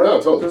power. No,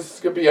 totally. This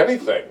could be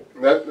anything.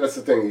 That's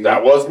the thing.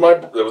 That was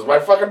my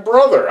fucking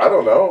brother. I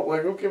don't know.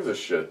 Like, who gives a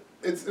shit?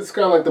 It's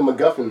kind of like the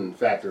MacGuffin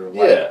factor. Of,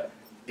 like,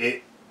 Yeah.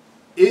 It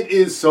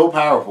is so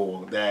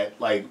powerful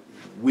that like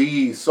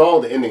we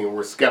saw the ending and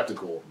we're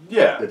skeptical.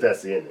 Yeah. That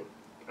that's the ending.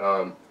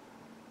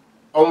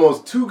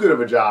 Almost too good of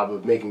a job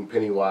of making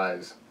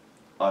Pennywise.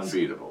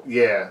 Unbeatable.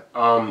 Yeah.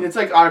 It's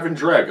like Ivan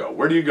Drago.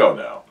 Where do you go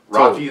now?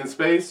 Rocky in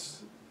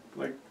space?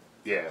 Like,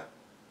 Yeah.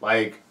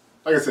 Like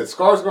I said,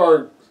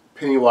 Skarsgård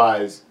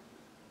Pennywise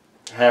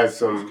has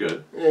some. He's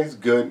good. Yeah, he's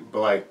good, but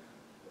like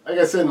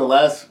I said in the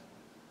last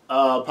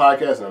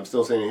podcast, and I'm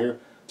still saying it here,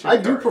 I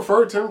do Curry.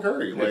 prefer Tim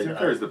Curry. yeah, Like, Tim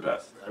Curry's the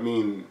best. I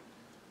mean,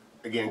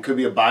 again, it could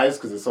be a bias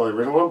because it's all the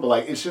original one, but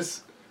like it's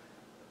just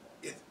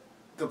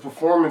the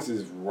performance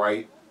is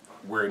right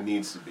where it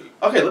needs to be.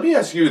 Okay, let me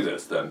ask you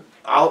this then.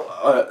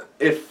 Because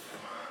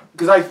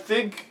I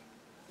think,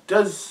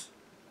 do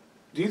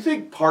you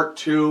think part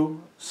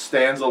 2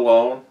 stands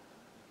alone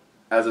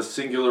as a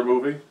singular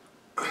movie?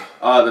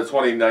 The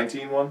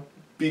 2019 one?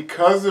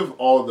 Because of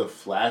all the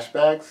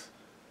flashbacks,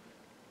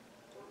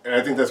 and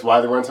I think that's why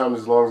the runtime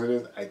is as long as it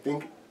is, I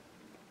think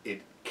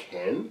it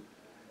can.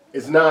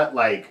 It's not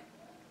like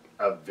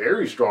a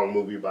very strong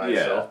movie by Yeah.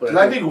 itself, but 'Cause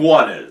I think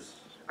 1 is.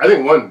 I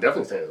think one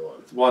definitely stands alone.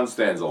 1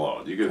 stands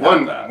alone. You could have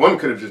One that. one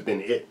could have just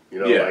been it. You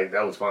know, Yeah. like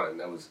that was fine.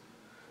 That was.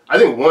 I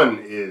think one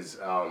is.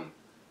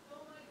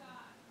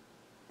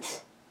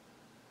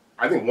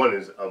 I think one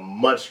is a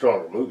much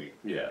stronger movie.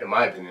 Yeah. In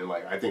my opinion,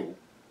 like I think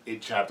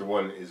It Chapter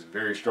 1 is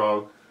very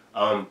strong.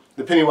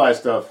 The Pennywise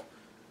stuff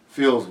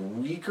feels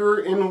weaker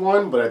in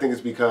 1, but I think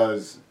it's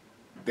because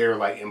they're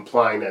like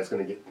implying that it's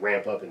going to get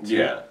ramp up in 2.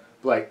 Yeah.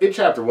 Like, It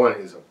Chapter 1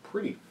 is a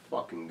pretty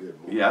fucking good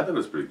movie. Yeah, I thought it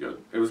was pretty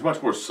good. It was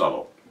much more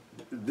subtle.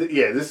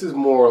 Yeah, this is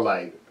more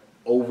like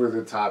over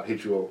the top,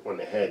 hit you on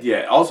the head.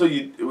 Yeah, also,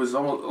 it was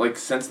almost like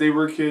since they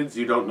were kids,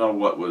 you don't know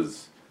what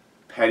was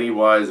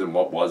Pennywise and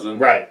what wasn't.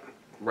 Right.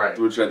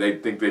 Which they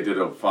think they did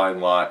a fine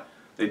line.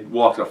 They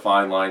walked a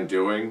fine line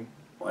doing.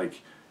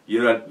 Like,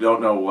 you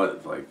don't know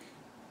what, like,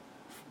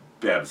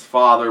 Bev's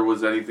father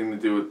was anything to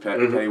do with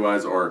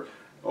Pennywise or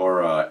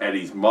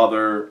Eddie's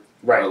mother.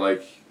 Right. Or,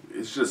 like,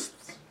 it's just...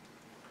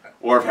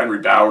 Or if Henry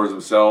Bowers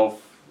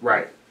himself.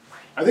 Right.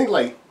 I think,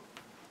 like,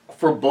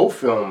 for both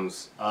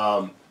films,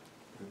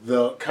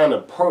 the kind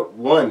of part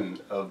 1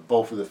 of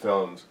both of the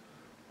films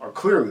are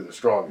clearly the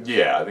strongest.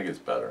 Yeah, I think it's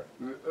better.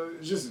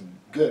 It's just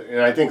good.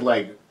 And I think,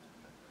 like,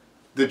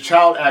 the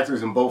child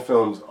actors in both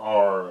films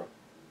are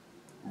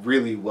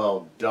really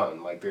well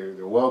done. Like,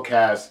 they're well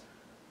cast,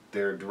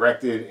 they're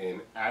directed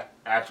and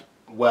act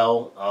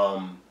well,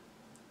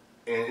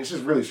 and it's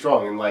just really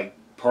strong. And, like,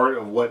 part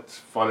of what's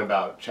fun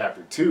about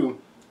Chapter 2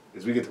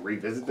 is we get to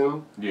revisit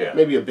them. Yeah.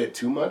 Maybe a bit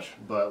too much,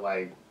 but,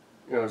 like,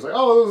 you know, it's like,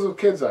 oh, those are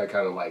kids I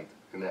kind of liked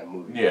in that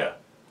movie. Yeah.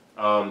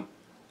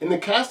 And the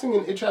casting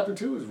in It Chapter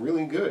 2 is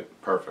really good.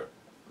 Perfect.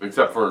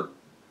 Except for,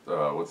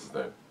 what's his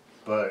name?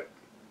 But,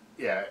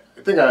 yeah,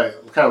 I think I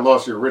kind of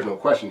lost your original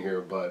question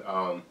here, but...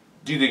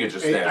 Do you think it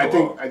just stands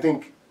alone? I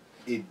think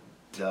it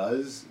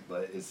does,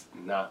 but it's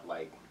not,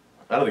 like...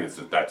 I don't think it's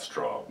that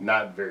strong.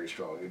 Not very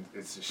strong.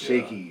 It's a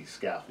shaky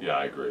scaffold. Yeah,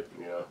 I agree.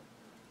 You know?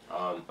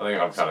 I think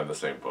I'm kind of in the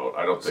same boat.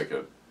 I don't think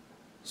it...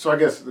 So I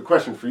guess the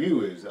question for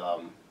you is,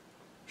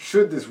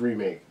 should this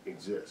remake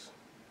exist?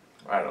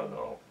 I don't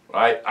know.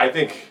 I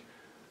think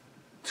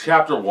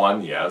Chapter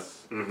 1,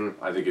 yes.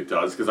 Mm-hmm. I think it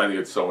does, because I think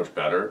it's so much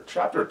better.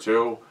 Chapter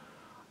 2,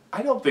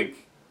 I don't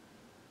think...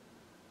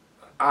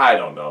 I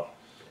don't know.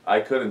 I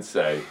couldn't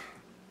say.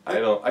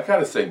 I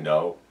kind of say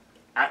no.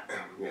 Like,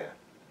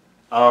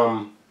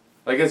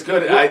 it's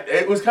good.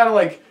 It was kind of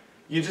like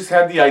you just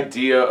had the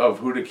idea of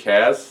who to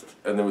cast,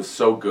 and it was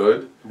so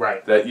good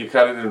that you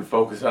kind of didn't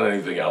focus on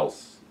anything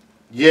else.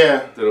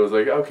 Yeah. That it was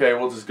like, okay,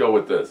 we'll just go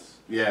with this.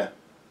 Yeah.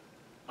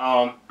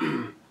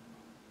 To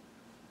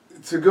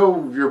go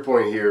with your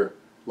point here,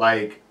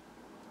 like,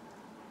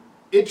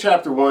 It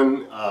Chapter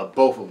 1,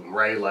 both of them,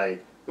 right?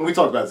 Like, and we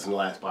talked about this in the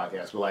last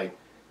podcast, but, like,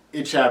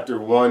 It Chapter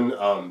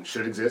 1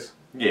 should exist.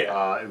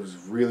 Yeah. It was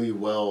really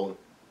well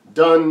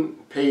done,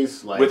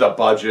 paced. Like, with a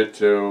budget,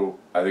 too,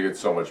 I think it's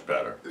so much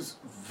better. It's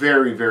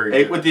very, very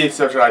good. With the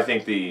exception, I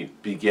think the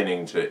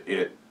beginning to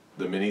It,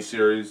 the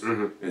miniseries,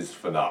 is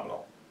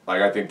phenomenal.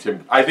 Like, I think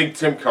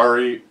Tim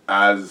Curry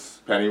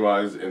as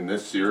Pennywise in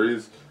this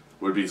series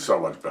would be so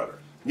much better.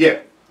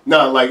 Yeah.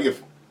 No, like,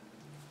 if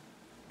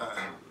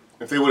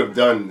they would have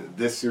done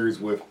this series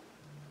with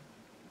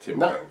Tim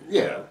Curry.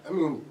 Yeah. I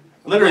mean...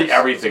 Literally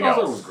everything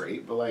else. was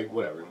great, but, like,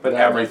 whatever. But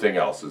everything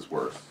else is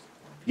worse.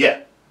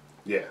 Yeah.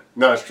 Yeah.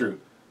 No, it's true.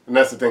 And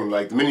that's the thing.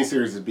 Like, the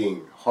miniseries is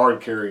being hard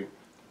carried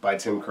by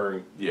Tim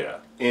Curry. Yeah.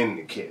 And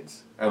the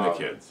kids. And the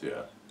kids,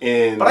 yeah.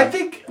 But I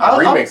think... the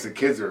remakes, the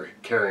kids are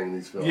carrying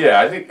these films.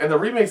 Yeah, I think... And the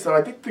remakes, though,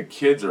 I think the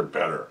kids are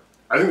better.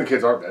 I think the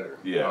kids are better.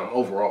 Yeah.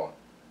 Overall.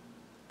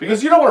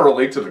 Because you don't want to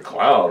relate to the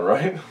clown,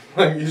 right?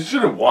 Like, you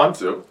shouldn't want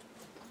to.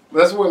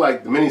 That's where,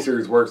 like, the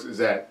miniseries works, is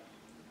that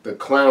the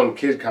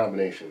clown-kid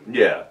combination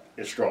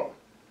is strong.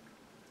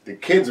 The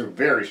kids are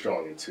very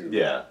strong in 2.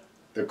 Yeah.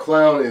 The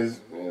clown is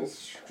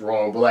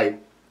strong, but,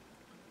 like,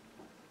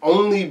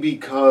 only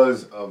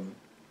because of...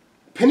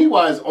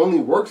 Pennywise only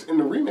works in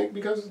the remake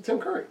because of Tim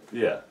Curry.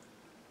 Yeah.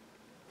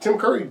 Tim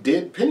Curry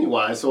did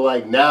Pennywise, so,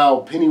 like,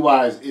 now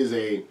Pennywise is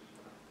a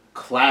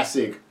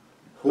classic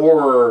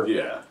horror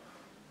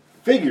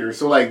figure.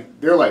 So, like,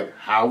 they're like,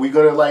 how are we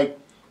going to, like,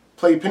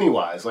 play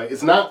Pennywise? Like,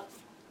 it's not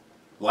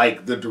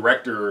like the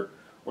director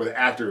or the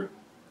actor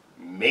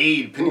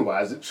made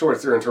Pennywise. Sure,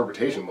 it's their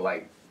interpretation, but,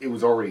 like, it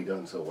was already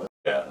done so well.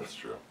 Yeah, that's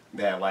true.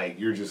 That, like,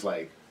 you're just,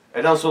 like...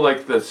 And also,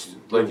 like, this,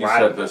 like you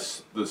said,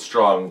 the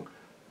strong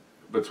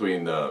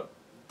between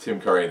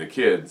Tim Curry and the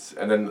kids.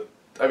 And then,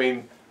 I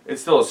mean,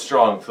 it's still a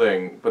strong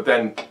thing, but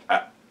then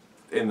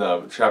in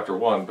the Chapter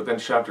 1, but then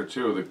Chapter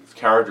 2, the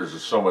characters are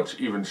so much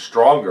even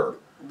stronger.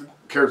 The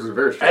characters are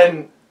very strong.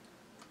 And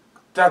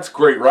that's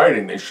great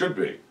writing. They should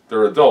be.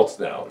 They're adults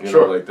now, you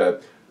know, like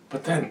that.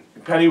 But then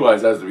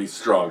Pennywise has to be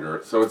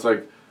stronger, so it's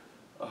like,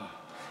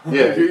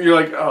 you're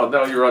like, oh,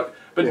 now you're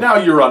but now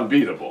you're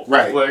unbeatable,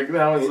 right? Like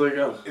now it's like,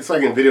 it's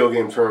like in video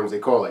game terms they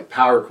call it like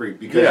power creep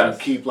because you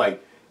keep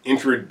like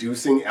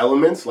introducing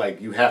elements,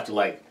 like you have to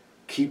like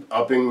keep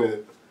upping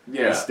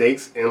the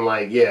stakes, and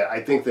like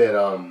I think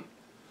that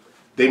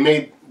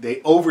they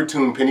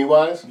overtuned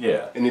Pennywise,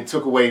 and it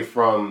took away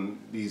from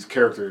these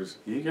characters.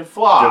 You can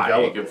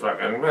fly, you can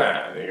fucking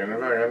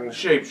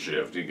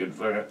shapeshift, you can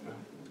fucking.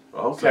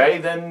 Okay,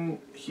 then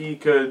he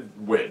could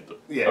win.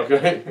 Yeah.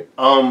 Okay.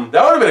 That would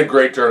have been a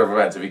great turn of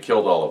events if he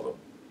killed all of them.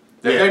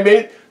 If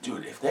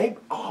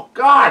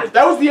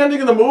that was the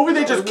ending of the movie,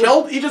 he just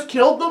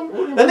killed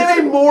them. Then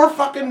they made more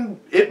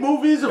fucking It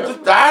movies of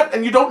just that,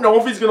 and you don't know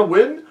if he's gonna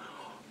win.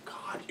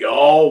 God,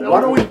 Yo,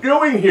 what are we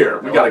doing here?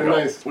 We gotta go.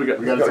 Nice. We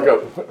gotta gotta go.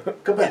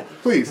 Come back,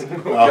 please. We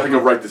gotta go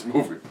write this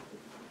movie.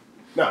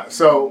 Nah,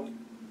 so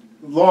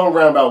long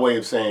roundabout way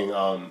of saying,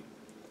 I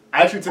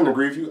actually tend to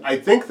agree with you. I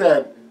think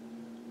that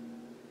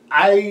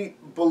I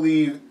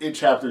believe It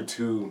Chapter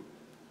 2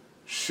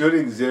 should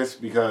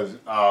exist because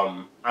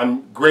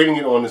I'm grading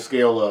it on the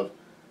scale of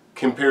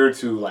compared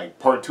to like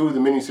part 2 of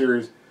the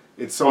miniseries,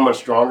 it's so much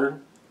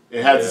stronger.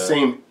 It has the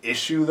same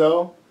issue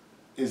though,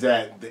 is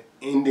that the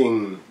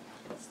ending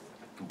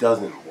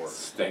doesn't work.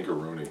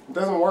 Stankaroonie. It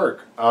doesn't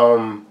work.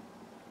 You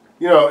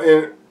know,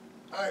 and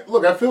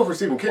look, I feel for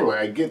Stephen King. Like,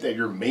 I get that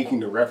you're making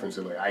the reference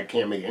of like I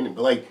can't make an ending,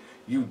 but like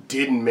you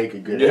didn't make a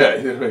good ending. Yeah,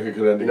 you didn't make a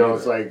good ending. You know,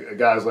 it's like a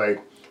guy's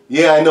like,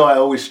 yeah, I know I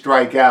always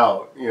strike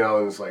out. You know,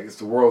 and it's like it's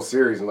the World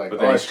Series, and like, but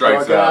then oh, he I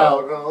strikes struck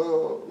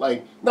out.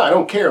 Like, no, I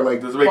don't care.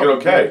 Like, doesn't make it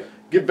fuck, okay.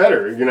 Get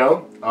better. You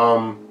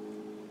know.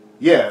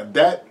 Yeah,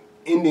 that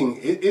ending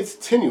it's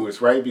tenuous,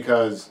 right?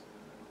 Because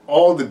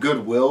all the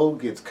goodwill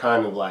gets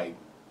kind of like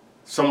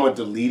somewhat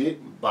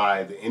deleted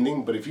by the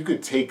ending. But if you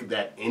could take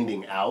that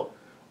ending out,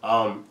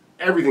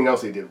 everything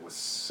else they did was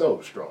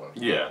so strong.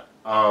 Yeah.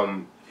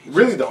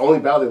 Really, the only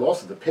battle they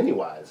lost is the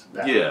Pennywise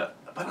battle. Yeah.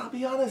 But I'll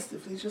be honest,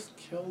 if he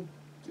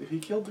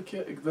killed the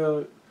kid,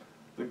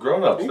 the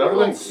grown-ups, that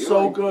would have been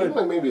so good. Even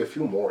like maybe a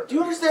few more. Do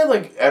you understand?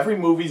 Like every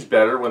movie's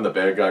better when the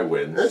bad guy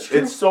wins. That's true.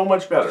 It's so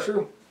much better. That's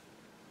true.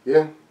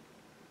 Yeah.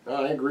 No,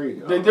 I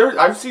agree.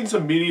 I've seen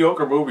some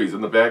mediocre movies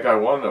and the bad guy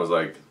won, and I was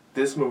like,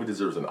 this movie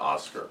deserves an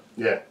Oscar.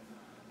 Yeah.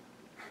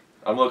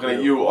 I'm looking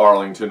at you,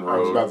 Arlington Road. I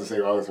was about to say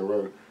Arlington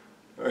Road.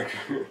 Like,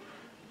 I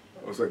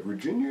was like,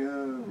 Virginia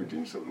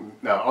something.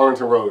 No,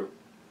 Arlington Road.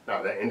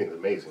 No, that ending is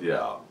amazing.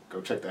 Yeah.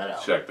 Go check that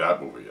out. Check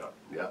that movie out.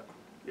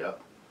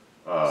 Yep.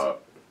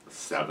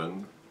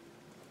 7.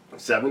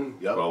 7.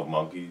 Yep. 12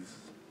 Monkeys.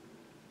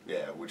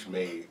 Yeah, which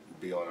may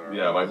be on our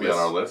Yeah, it might list. be on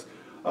our list.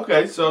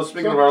 Okay, so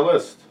speaking of our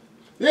list.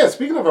 Yeah,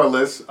 speaking of our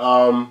list,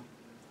 the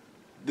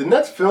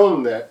next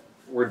film that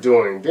we're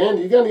doing, Dan,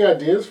 do you got any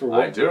ideas for what?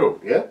 I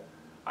do. Yeah?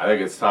 I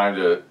think it's time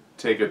to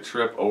take a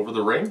trip over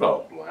the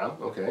rainbow Wow,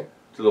 okay.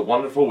 to the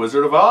wonderful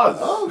Wizard of Oz.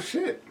 Oh,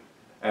 shit.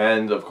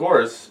 And, of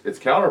course, its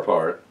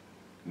counterpart,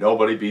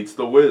 Nobody Beats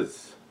the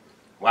Wiz.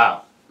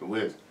 Wow, The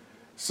Wiz.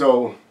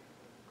 So,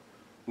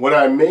 what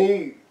I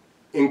may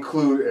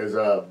include as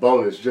a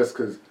bonus, just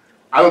because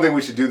I don't think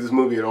we should do this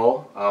movie at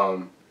all.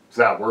 It's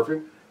not worth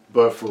it.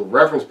 But for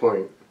reference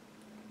point,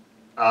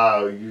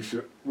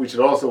 we should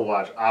also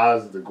watch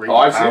Oz the Great. Oh,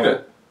 I've seen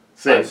it.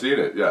 Same. I've seen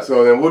it, yes.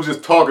 So then we'll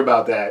just talk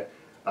about that.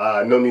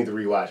 No need to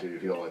rewatch it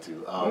if you don't want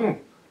to.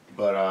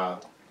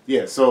 But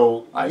yeah,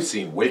 so I've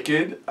seen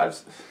Wicked. I've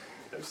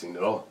seen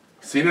it all.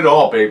 seen it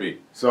all, baby.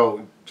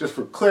 So just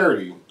for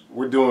clarity,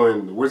 we're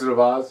doing The Wizard of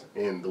Oz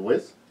and The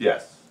Wiz.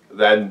 Yes.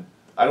 Then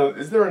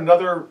is there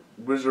another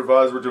Wizard of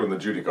Oz? We're doing the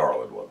Judy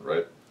Garland one,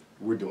 right?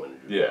 We're doing it.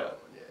 Yeah.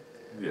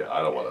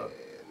 I don't want to.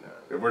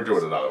 If we're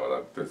doing another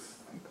one,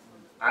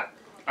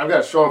 I've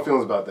got strong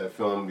feelings about that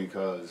film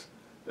because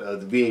the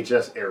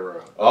VHS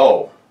era.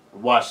 Oh. I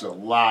watched a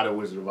lot of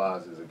Wizard of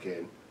Oz as a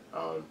kid.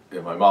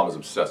 Yeah, my mom was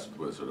obsessed with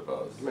Wizard of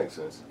Oz. Makes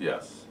sense.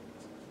 Yes.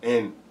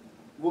 And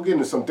we'll get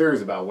into some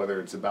theories about whether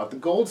it's about the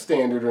gold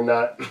standard or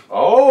not.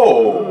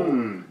 Oh.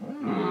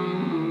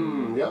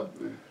 Yep.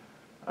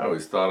 I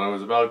always thought I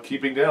was about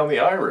keeping down the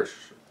Irish.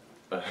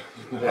 They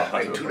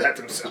do that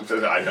themselves.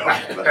 I know.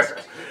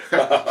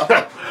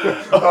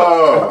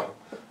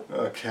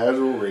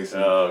 Casual racing.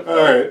 Oh, All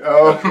right.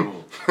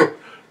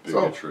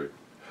 Bigotry.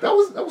 That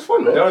was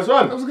fun, man. That was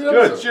fun. That was a good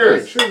Good. episode.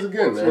 Cheers. Hey, cheers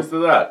again, man. Cheers to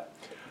that.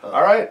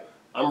 All right.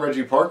 I'm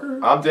Reggie Parker.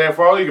 I'm Dan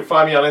Farley. You can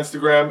find me on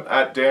Instagram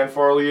at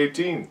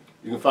DanFarley18.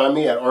 You can find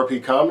me at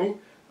RP Comedy.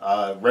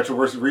 Retro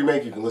vs.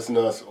 Remake, you can listen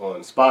to us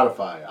on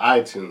Spotify,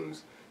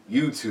 iTunes,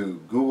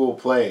 YouTube, Google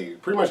Play,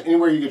 pretty much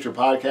anywhere you get your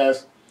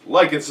podcast.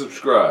 Like and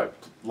subscribe.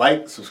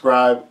 Like,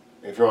 subscribe.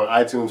 If you're on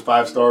iTunes,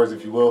 5 stars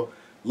if you will.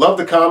 Love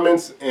the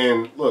comments,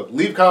 and look,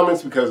 leave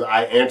comments because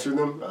I answer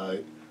them.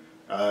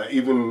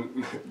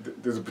 Even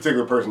there's a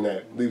particular person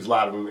that leaves a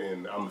lot of them,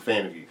 and I'm a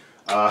fan of you.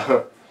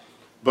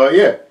 But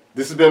yeah,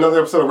 this has been another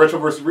episode of Retro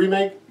vs.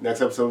 Remake. Next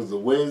episode is The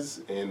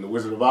Wiz and The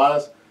Wizard of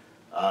Oz.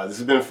 This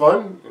has been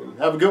fun, and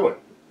have a good one.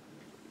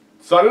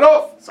 Signing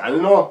off.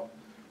 Signing off.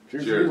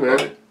 Cheers, Cheers, man.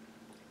 buddy.